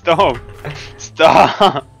 Stop.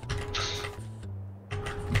 Stop.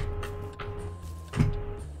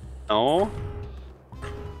 No.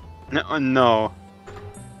 No. No.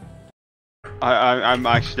 I'm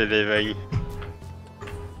actually leaving.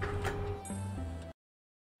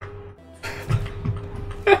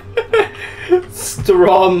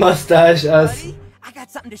 Straw mustache as. Buddy, I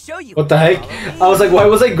got something to show you. What the heck? I was like, why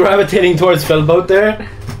was I gravitating towards Philboat there?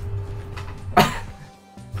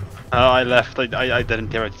 I left. I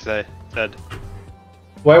didn't hear what you said.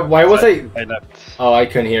 Why was I? I left. Oh, I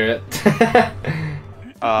couldn't hear it.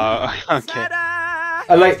 Okay.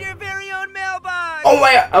 I like. Your very own mailbox. Oh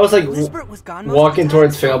my! I was like Lizbert was gone most walking of the time,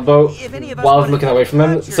 towards Philboat if any of us while I was wanted looking to away from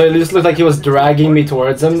him, capture so it just looked like he was dragging me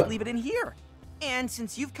towards him. Just leave it in here. And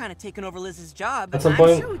since you've kind of taken over Liz's job, At some I'm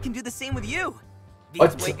point- sure we can do the same with you.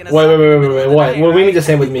 What? Beats waking Wait, us wait, up wait, in the wait, middle wait, of the what? night, What do you mean right? the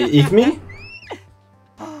same with me? Eat me?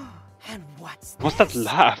 And what's What's that this?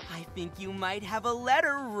 laugh? I think you might have a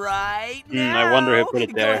letter right now. I wonder who put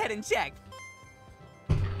it there. Go ahead and check.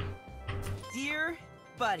 Dear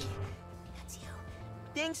buddy, that's you.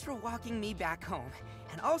 Thanks for walking me back home,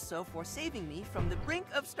 and also for saving me from the brink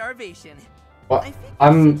of starvation. What? I figured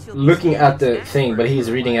I'm since you'll be looking staying at the snacks thing, but for he's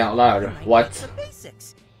a reading while, out loud. you might What? need some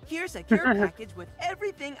basics. Here's a care package with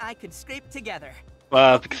everything I could scrape together.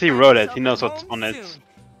 Well, because he wrote it, he knows what's on it. Soon.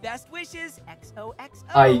 Best wishes, XOXO.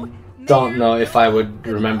 I don't Mayor know if I would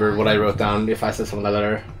Good remember luck. what I wrote down if I said something like that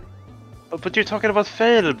letter. But you're talking about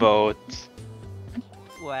Failboat.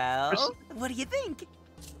 Well, what do you think?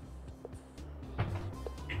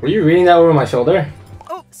 Were you reading that over my shoulder?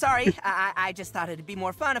 Oh, sorry. I just thought it'd be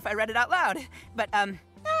more fun if I read it out loud. But, I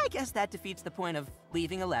guess that defeats the point of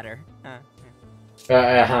leaving a letter.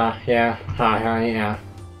 Yeah.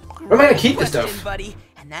 Where am I gonna keep this Question, stuff? buddy.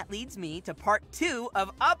 And And that leads me to part 2 of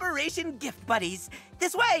Operation Gift Buddies.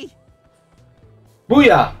 This way!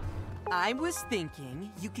 Booyah! I was thinking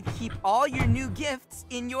you could keep all your new gifts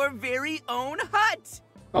in your very own hut.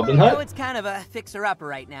 Goblin I know hut? it's kind of a fixer-upper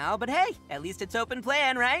right now, but hey, at least it's open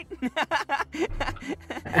plan, right?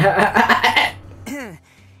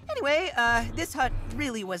 Anyway, this hut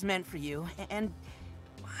really was meant for you, and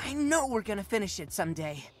I know we're gonna finish it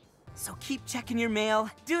someday. So keep checking your mail,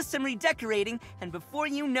 do some redecorating, and before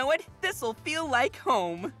you know it, this'll feel like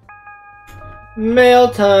home. Mail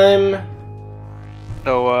time.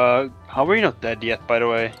 So, how are you not dead yet, by the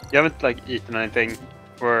way? You haven't, like, eaten anything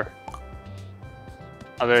for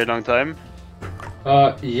a very long time?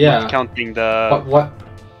 Yeah. Not counting the What?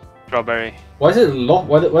 strawberry. Why is it locked?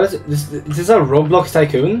 What is it? Is this a Roblox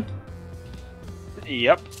Tycoon?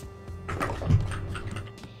 Yep.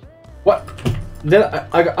 What? Then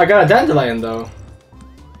I got a dandelion though.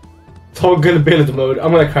 It's all good build mode.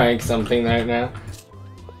 I'm gonna crank something right now.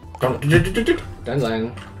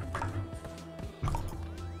 Dandelion.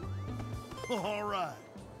 All right.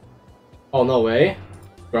 Oh no way.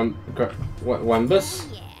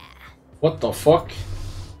 Wambus? Yeah. What the fuck?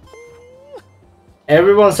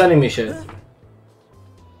 Everyone's sending me shit.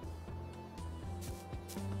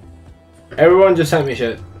 Everyone just sent me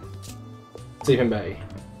shit. Sleeping bag.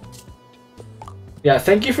 Yeah,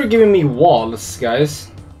 thank you for giving me walls,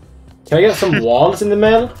 guys. Can I get some walls in the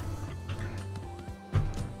mail?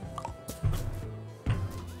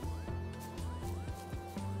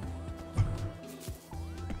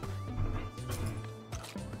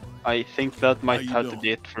 I think that might How you have to doing?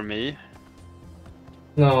 be it for me.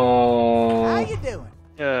 No. How you doing?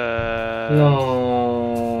 No.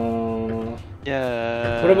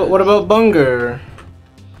 Yeah. What about Bunger?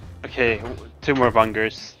 Okay, 2 more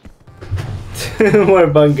bungers. More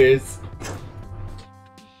bungers.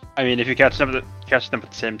 I mean, if you catch them at the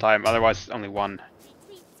same time, otherwise only 1.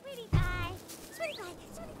 Sweet, sweetie pie. Sweetie pie,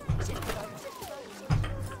 sweetie pie.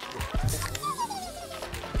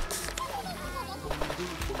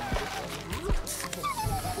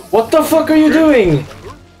 What the fuck are you doing?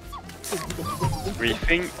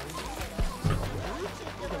 Briefing.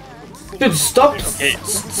 Dude, stop! Okay.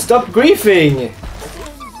 Stop griefing!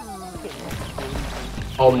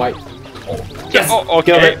 Oh my... Yes! Oh,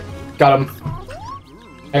 okay. Killed it. Got him.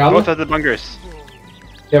 Hang on. Both of the bungers.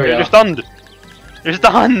 There we You're go. stunned! You're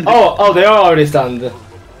stunned! Oh, they are already stunned.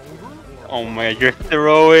 Oh my god, you're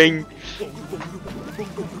throwing!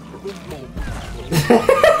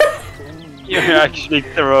 You're actually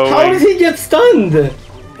throwing. How did he get stunned?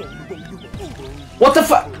 What the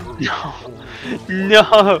fuck? No!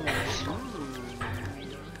 No!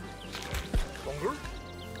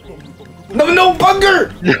 No,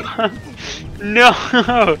 Bunger! No!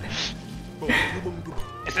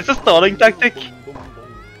 Is this a stalling tactic?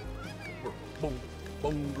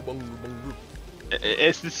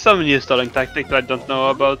 Is this some new stalling tactic that I don't know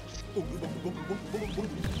about?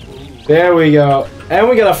 There we go. And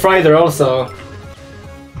we got a Frider also.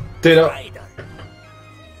 Dude,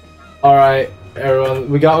 alright, everyone.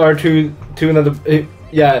 We got our two another...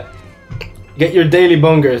 yeah. Get your daily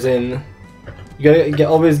bungers in. You gotta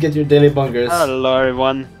always get your daily bungers. Hello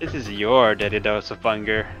everyone, this is your daily dose of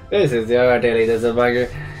bunger. This is your daily dose of bunger.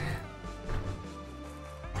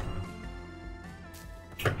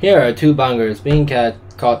 Here are 2 bungers being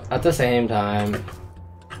caught at the same time.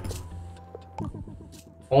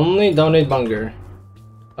 Only donate bunger.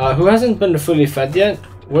 Who hasn't been fully fed yet?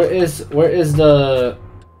 Where is the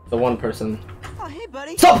one person? Oh, hey,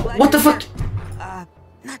 buddy. Stop! Glad What the you're fuck? here.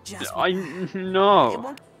 Not just. I It no.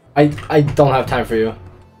 won't I don't have time for you.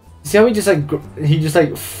 See how he just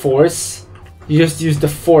like force? He just used the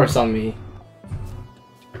force on me.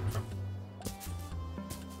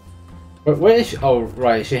 Where is she? Oh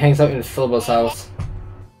right, she hangs out in Philbo's house.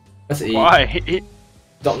 Let's eat. Why?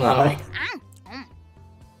 Don't know.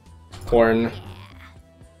 Corn.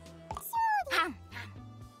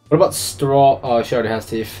 What about straw? Oh, she already has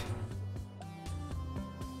teeth.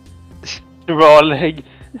 Raw leg.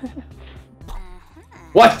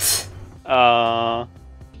 What?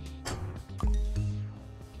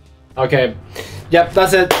 Okay. Yep,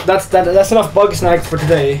 that's it. That's enough Bugsnax for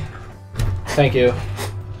today. Thank you.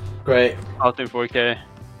 Great. Out in 4K.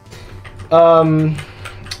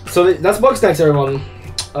 So that's Bugsnax, everyone.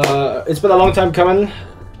 It's been a long time coming,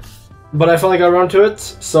 but I finally got around to it,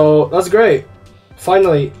 so that's great.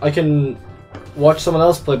 Finally, I can watch someone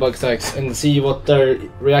else play Bugsnax and see what their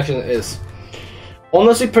reaction is.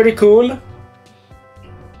 Honestly, pretty cool.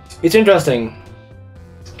 It's interesting.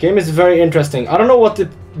 Game is very interesting. I don't know what the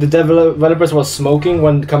developers was smoking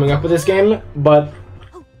when coming up with this game, but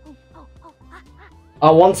I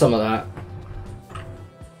want some of that.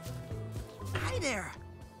 Hi there.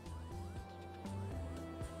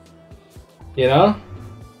 You know?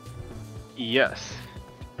 Yes.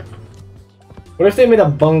 What if they made a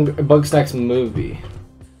Bugsnax movie?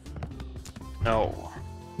 No.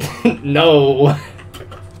 No.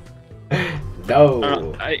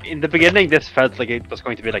 No. In the beginning, this felt like it was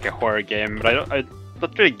going to be like a horror game, but I'm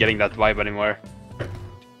not really getting that vibe anymore.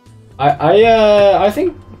 I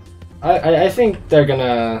think they're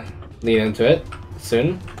gonna lean into it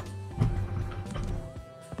soon.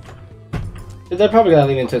 They're probably gonna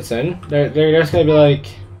lean into it soon. They're just gonna be like,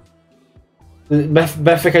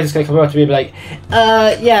 Beffica is gonna come out to be like,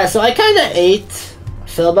 yeah. So I kind of ate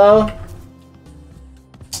Philbo.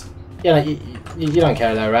 Yeah, you don't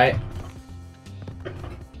care though, right?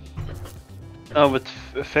 No, but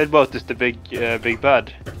Fedbot is the big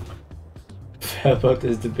bad. Philbo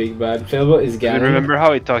is the big bad. Philbo is Ganon. You remember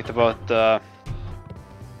how he talked about I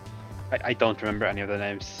don't remember any of the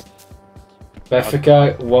names.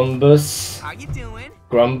 Beffica, Wombus, How you doing?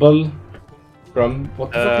 Grumble,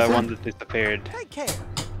 what the fuck is one that? that disappeared. Take care.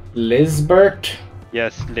 Lizbert.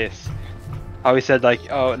 Yes, Liz. How he said like,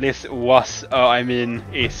 oh, Liz was, oh, I mean,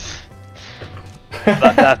 is.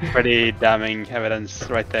 That's pretty damning evidence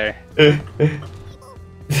right there.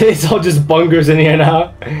 It's all just bungers in here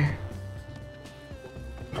now.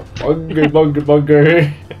 Bunger.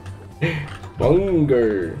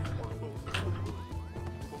 Bunger.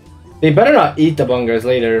 They better not eat the bungers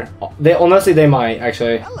later. Honestly, they might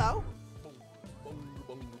actually. Hello.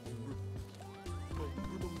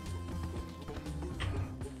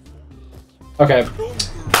 Okay.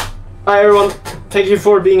 Hi everyone. Thank you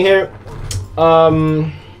for being here.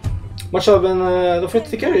 Much love and don't forget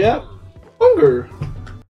to take care. Yeah. Bunger.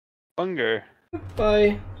 Bunger.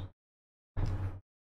 Bye.